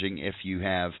challenging if you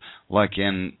have,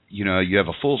 you have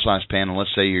a full-size pan, and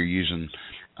let's say you're using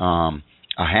a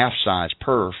half-size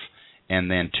perf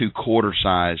and then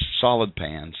 2/4-size solid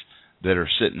pans that are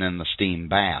sitting in the steam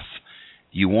bath.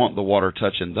 You want the water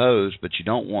touching those, but you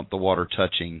don't want the water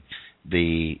touching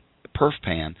the perf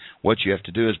pan. What you have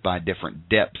to do is buy different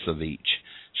depths of each.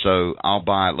 So I'll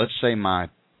buy, let's say my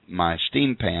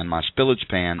steam pan, my spillage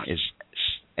pan is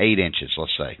 8 inches,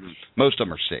 let's say. Most of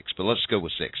them are 6, but let's go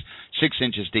with 6. 6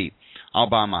 inches deep. I'll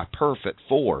buy my perf at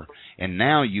 4, and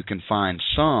now you can find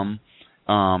some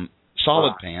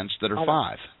solid pans that are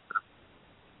 5,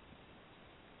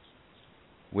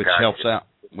 which helps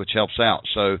out.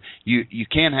 So you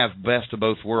can have best of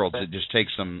both worlds. It just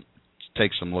takes some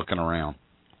looking around.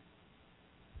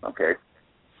 Okay.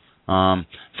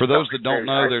 For those that don't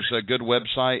know, there's a good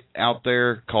website out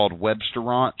there called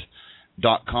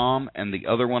Websterant.com, and the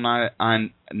other one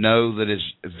I know that is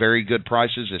very good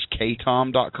prices is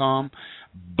Ktom.com.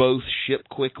 Both ship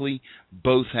quickly.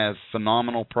 Both have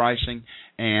phenomenal pricing,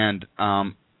 and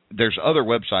there's other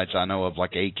websites I know of,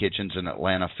 like A Kitchens in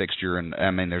Atlanta, Fixture, and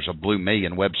there's a blue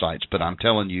million websites, but I'm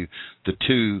telling you, the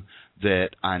two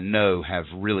that I know have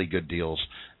really good deals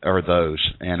are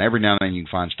those. And every now and then you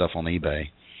can find stuff on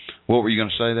eBay. What were you going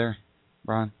to say there,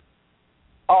 Brian?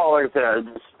 Oh, like I said,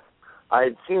 I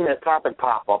had seen that topic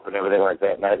pop up and everything like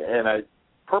that, and I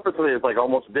purposely like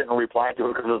almost didn't reply to it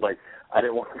because it was like I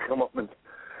didn't want to come up and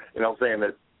saying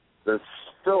that there's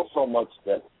still so much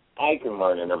that I can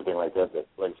learn and everything like that. That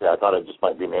like I said, I thought it just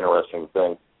might be an interesting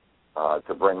thing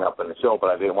to bring up in the show, but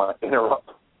I didn't want to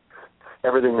interrupt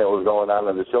everything that was going on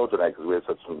in the show tonight because we had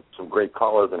some great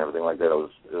callers and everything like that. It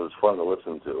was fun to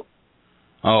listen to.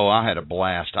 Oh, I had a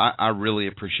blast. I really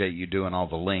appreciate you doing all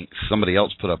the links. Somebody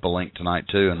else put up a link tonight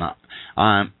too, and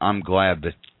I'm glad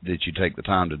that you take the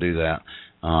time to do that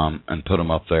and put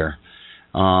them up there.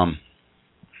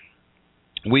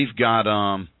 We've got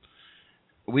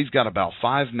about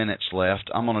 5 minutes left.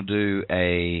 I'm going to do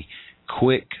a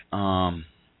quick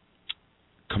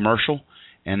commercial,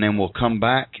 and then we'll come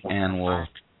back and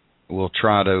we'll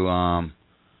try to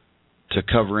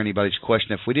cover anybody's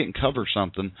question. If we didn't cover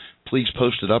something, please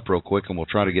post it up real quick, and we'll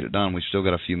try to get it done. We've still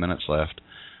got a few minutes left.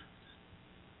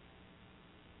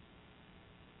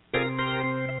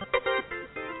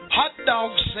 Hot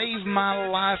Dogs Save My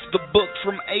Life, the book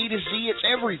from A to Z. It's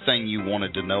everything you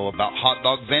wanted to know about hot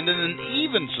dog vending and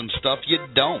even some stuff you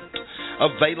don't.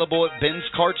 Available at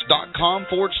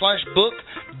benscarts.com/book.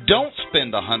 Don't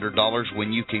spend $100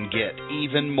 when you can get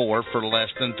even more for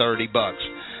less than $30.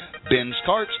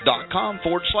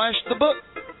 benscarts.com/the book.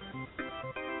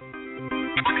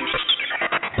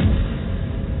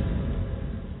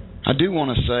 I do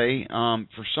want to say,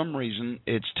 for some reason,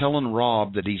 it's telling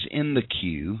Rob that he's in the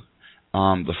queue,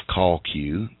 the call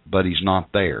queue, but he's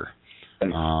not there.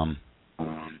 I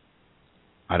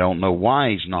don't know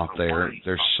why he's not there.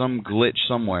 There's some glitch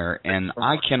somewhere, and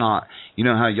I cannot. You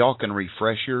know how y'all can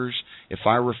refresh yours? If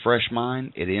I refresh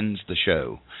mine, it ends the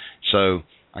show. So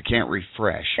I can't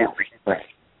refresh.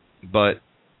 But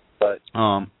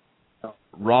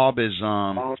Rob is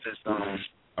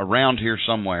around here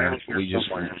somewhere.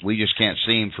 We just can't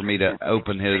see him for me to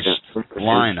open his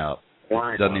line up.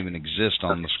 It doesn't even exist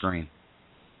on the screen.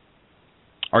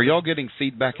 Are y'all getting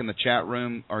feedback in the chat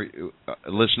room? Are you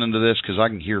listening to this? Because I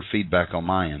can hear feedback on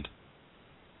my end.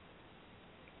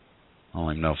 I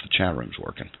don't even know if the chat room's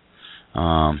working.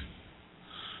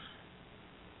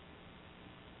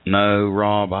 No,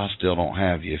 Rob, I still don't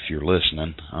have you if you're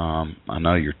listening. I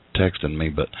know you're texting me,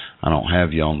 but I don't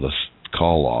have you on the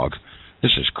call log.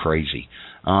 This is crazy.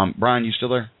 Brian, you still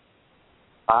there?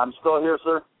 I'm still here,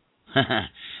 sir.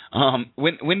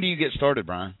 When do you get started,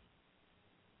 Brian?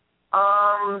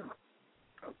 I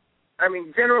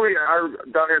mean, generally,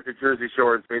 down here at the Jersey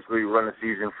Shore, it's basically run the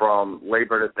season from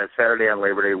that Saturday on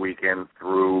Labor Day weekend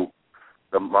through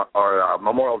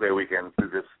Memorial Day weekend through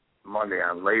this Monday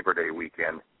on Labor Day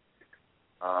weekend.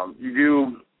 You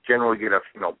do generally get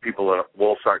people that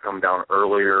will start coming down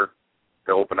earlier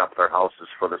to open up their houses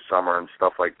for the summer and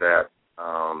stuff like that.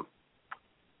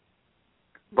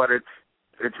 But it's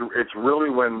really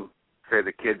when, say,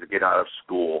 the kids get out of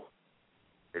school,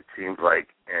 it seems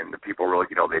like, and the people really,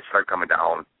 they start coming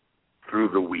down through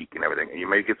the week and everything. And you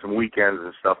may get some weekends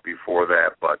and stuff before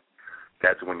that, but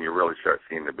that's when you really start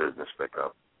seeing the business pick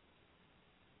up.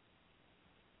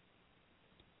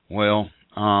 Well,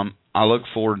 I look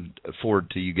forward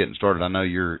to you getting started. I know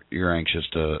you're anxious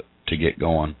to get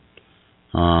going.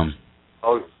 I'm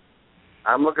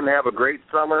looking to have a great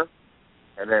summer,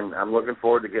 and then I'm looking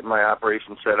forward to getting my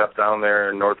operation set up down there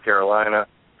in North Carolina.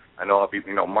 I know I'll be,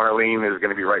 Marlene is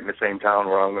going to be right in the same town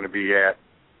where I'm going to be at,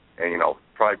 and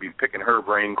probably be picking her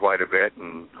brain quite a bit,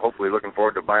 and hopefully looking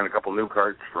forward to buying a couple new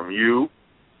carts from you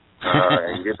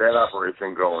and get that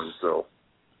operation going. So.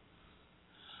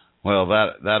 Well,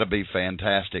 that'll be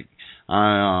fantastic.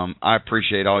 I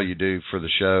appreciate all you do for the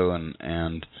show,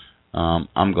 and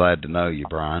I'm glad to know you,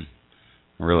 Brian.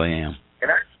 I really am.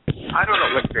 And I don't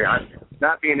know, I'm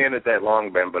not being in it that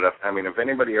long, Ben, but if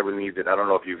anybody ever needs it, I don't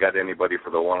know if you've got anybody for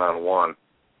the one-on-one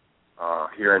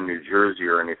here in New Jersey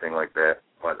or anything like that.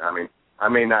 But I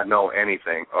may not know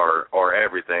anything or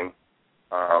everything,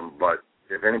 but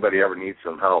if anybody ever needs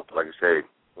some help, like I say,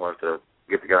 wants to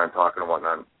get together and talk and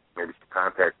whatnot, maybe some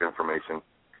contact information,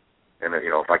 and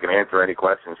if I can answer any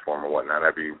questions for them or whatnot,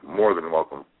 I'd be more than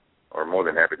welcome or more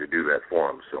than happy to do that for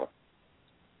them. So.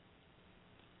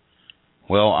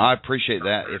 Well, I appreciate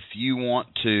that. If you want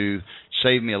to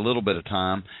save me a little bit of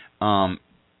time,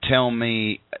 tell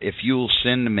me if you'll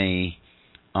send me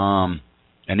an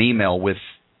email with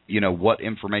what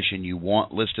information you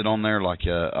want listed on there, like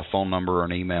a phone number or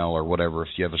an email or whatever.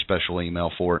 If you have a special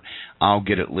email for it, I'll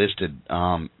get it listed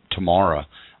tomorrow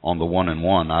on the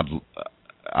 1-in-1.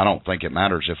 I don't think it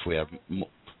matters if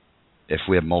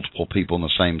we have multiple people in the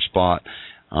same spot.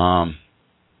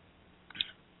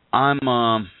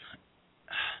 I'm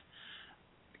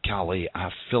golly, I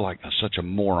feel like such a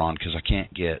moron because I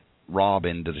can't get Rob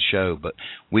into the show. But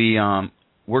we're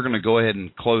going to go ahead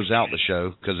and close out the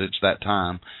show because it's that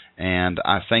time. And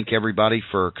I thank everybody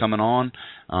for coming on.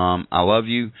 I love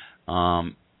you.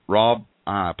 Rob,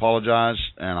 I apologize,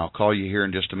 and I'll call you here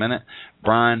in just a minute.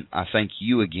 Brian, I thank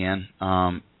you again.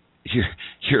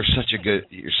 You're such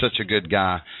a good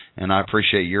guy, and I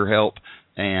appreciate your help.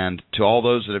 And to all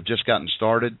those that have just gotten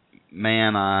started,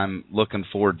 man, I'm looking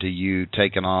forward to you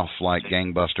taking off like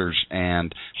gangbusters.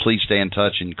 And please stay in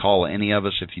touch and call any of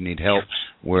us if you need help.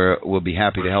 We'll be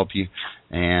happy to help you.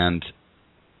 And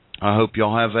I hope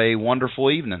y'all have a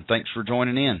wonderful evening. Thanks for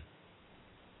joining in.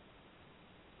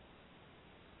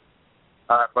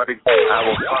 All right, buddy. I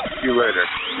will talk to you later.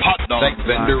 Hot Dog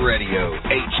Vendor Radio,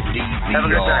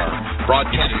 HDVR,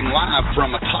 broadcasting live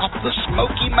from atop the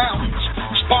Smoky Mountains,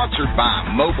 sponsored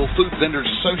by Mobile Food Vendors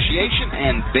Association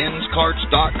and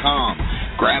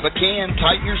BensCarts.com. Grab a can,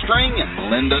 tighten your string,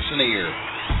 and lend us an ear.